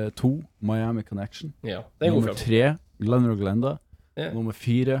 nummer 2, Miami Connection. Ja, det er en god Nummer film. 3, Glenn og Glenda. Ja. Nummer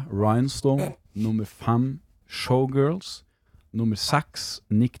 4, Rhinestone. Nummer 5, Showgirls. Nummer 6,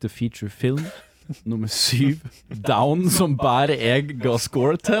 Nick the Feature Film. Nummer 7, Down, som bare jeg ga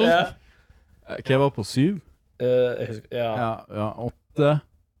score til. Ja. Hva var på 7? Jeg husker, ja. Ja, 8,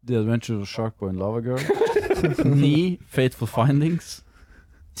 The Adventures of Sharkboy and Lava Girl. 9, Fateful Findings.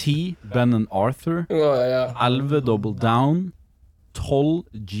 10, Ben and Arthur. Ja. 11, Double Down. 12,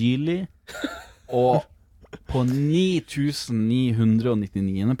 Geely. Og på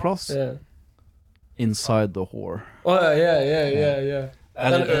 9999. plass, Ja. Inside the Whore. Ja.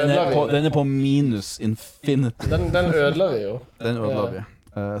 Den ødela vi. Den er på minus infinity. Den ødela vi jo. Den ødela Ja. vi.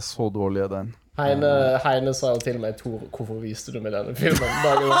 Så dårlig er den. Heine sa jo til meg, Tor, hvorfor viste du meg denne filmen?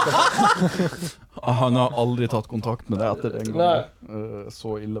 Han har aldri tatt kontakt med deg etter en gang. Nei.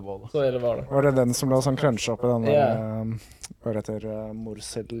 Så ille var det. Så ille var det. Var det den som la sånn crunch opp i den Ja. hva heter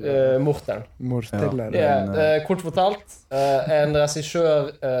Morsild? Morteren. Mortil, Ja. eller? Kort fortalt, en regissør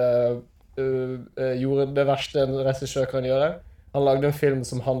gjorde det verste en regissør kan gjøre. Han lagde en film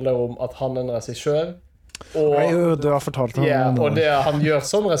som handler om at han er en regissør. Jo, du har fortalt om Ja, den. og det han gjør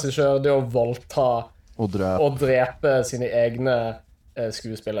som regissør, det er å voldta Og drep. og drepe sine egne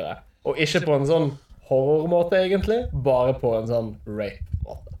skuespillere. Og ikke på en sånn horrormåte, egentlig, bare på en sånn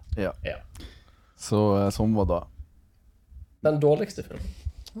rape-måte. Ja. Ja. Så sånn var det. Den dårligste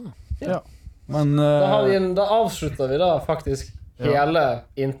filmen. Ja. Men Da avslutter vi da faktisk hele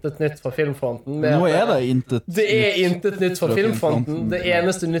Intet nytt fra filmfronten. med nå at er det intet Det er intet nytt fra filmfronten. Det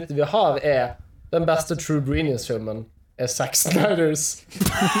eneste nyttet vi har, er den beste True Breenius-filmen. Er Zack Snyders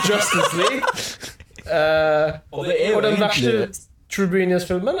Justice League. Og det er jo Og den egentlig verste True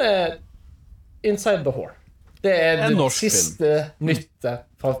Breenius-filmen er Inside the Whore. Det er En det norsk siste nyttet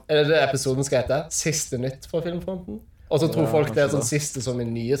fra, er det episoden skal hete? Siste nytt fra filmfronten? Og så tror folk det er sånn siste som er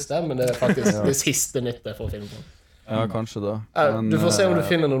nyeste, men det er faktisk det siste nyttet fra filmfronten. Ja, kanskje det. Du får se om du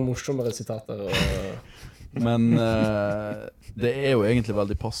finner noen morsommere sitater. Men det er jo egentlig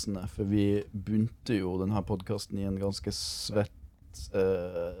veldig passende, for vi begynte jo denne podcasten i en ganske svett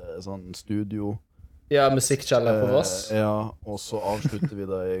sånn studio. Ja, musikkkjeller på Voss. Ja, og så avslutter vi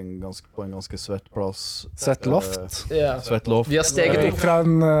det på en ganske svett plass. Svett loft. Ja. Svett loft. Vi har steget Gikk opp. fra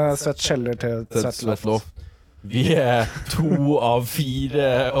en svett kjeller til et Til svett svett loft. loft. Vi er 2 av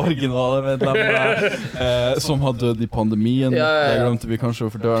 4 originale medlemmer som har dødd i pandemien. Ja. Det glemte vi kanskje å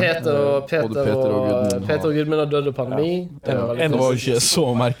fortelle. Peter og Gudmund har dødd i pandemi. Det var veldig Det var jo trist. ikke så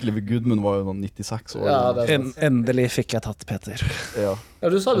merkelig, for Gudmund var jo noen 96 år. Ja, det er sant. Endelig fikk jeg tatt Peter. Ja. Ja,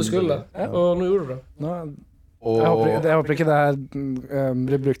 du sa du skulle det, og nå gjorde du det. Nå, Og jeg håper ikke det her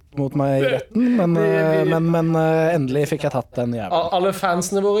blir brukt mot meg i retten, men endelig fikk jeg tatt den jævlen. Alle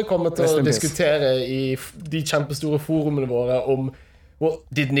fansene våre kommer til Rest å in peace. diskutere i de kjempestore forumene våre om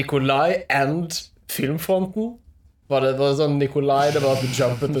Did Nikolai end filmfronten? Var det sånn Nikolai, det var The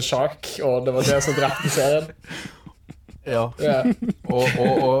Jump and the Shark, og det var det som drepte serien? Ja. Ja.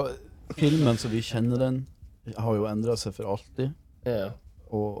 Og filmen som vi kjenner den, har jo endret seg for alltid. Ja.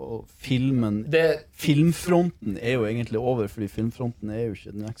 Og filmen Det, Filmfronten er jo egentlig over, fordi filmfronten er jo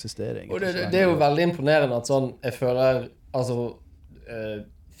ikke, den eksisterer egentlig. og det er jo veldig imponerende at sånn, jeg føler, altså,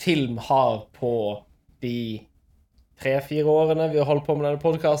 film har på de 3-4 årene vi har holdt på med denne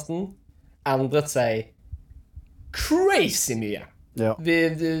podcasten, endret seg crazy mye. Ja.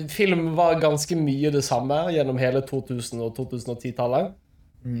 Film var ganske mye det samme gjennom hele 2000- og 2010-tallet.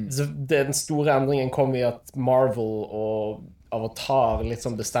 Så den store endringen kom i at Marvel og Avatar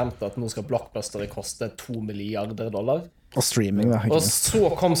liksom bestemte at nå skal blockbustere koste $2 milliarder. Og streaming, da. Ikke Og minst. så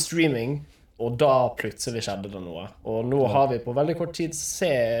kom streaming, og da plutselig skjedde det noe. Og nå har vi på veldig kort tid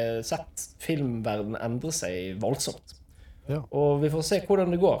sett filmverden endre seg voldsomt. Ja. Og vi får se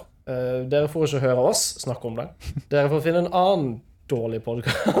hvordan det går. Dere får ikke høre oss snakke om det. Dere får finne en annen dårlig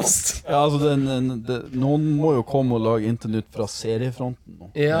podcast. Ja, altså noen må jo komme og lage internytt fra seriefronten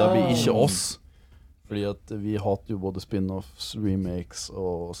nå. Ja. Det blir ikke oss. Fordi at vi hater jo både spin-offs, remakes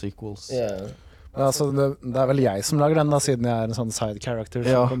og sequels. Yeah. Altså, det er vel jeg som lager den, da, siden jeg er en sånn side character.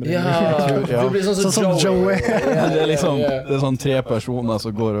 Ja. Som kommer inn. Ja, du blir sånn som Joey. Det er liksom det er sånn 3 personer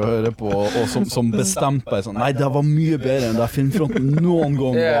som går og hører på, og som bestemper seg sånn Nei, det var mye bedre enn det filmfronten noen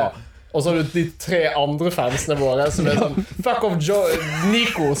gang var. Og så har du de 3 andre fansene våre som er sånn fuck off,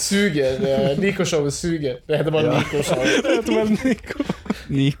 Nico suger. Nico-showet suger. Det heter bare Nico-show. Det heter vel Nico.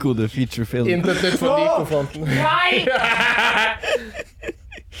 Nico the feature film. Intet nytt fra Nico-fronten. Nei!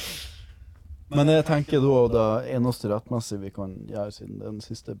 Men jeg tenker da det eneste rettmessig vi kan gjøre siden den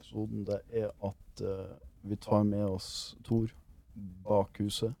siste episoden, det er at vi tar med oss Thor bak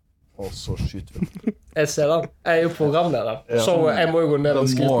huset, og så skyter vi. Jeg ser den. Jeg er jo programleder, så jeg må jo gå ned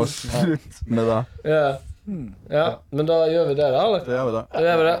og Da må skryte. slutt med det. Ja, men da gjør vi det da, eller? Det gjør vi det. Da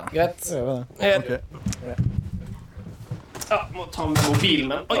gjør vi det. Greit. Så gjør vi det. Ja, må ta med mobilen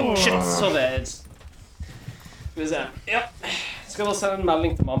min. Oi, shit, sorry. Skal vi se. Ja. Skal bare sende en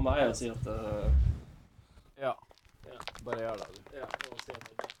melding til mamma og si at Ja. Bare gjør det. ja, og si at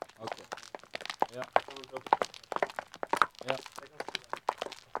Ok. Ja. Ja.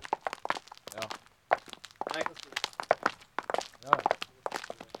 Ja. Nei, hva skal Ja.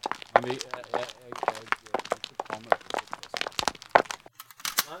 Men vi skal ta med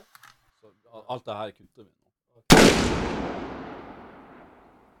Nei. Så alt det her kutter vi nå.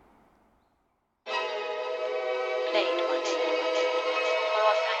 Played once. For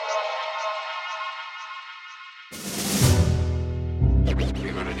all time's sake.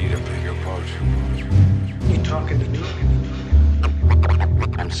 You're gonna need a bigger boat. You talking to me?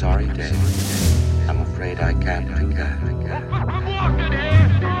 I'm sorry, Dave. I'm afraid I can't do that.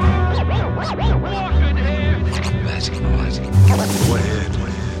 Go ahead.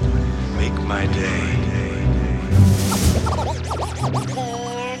 Make my day.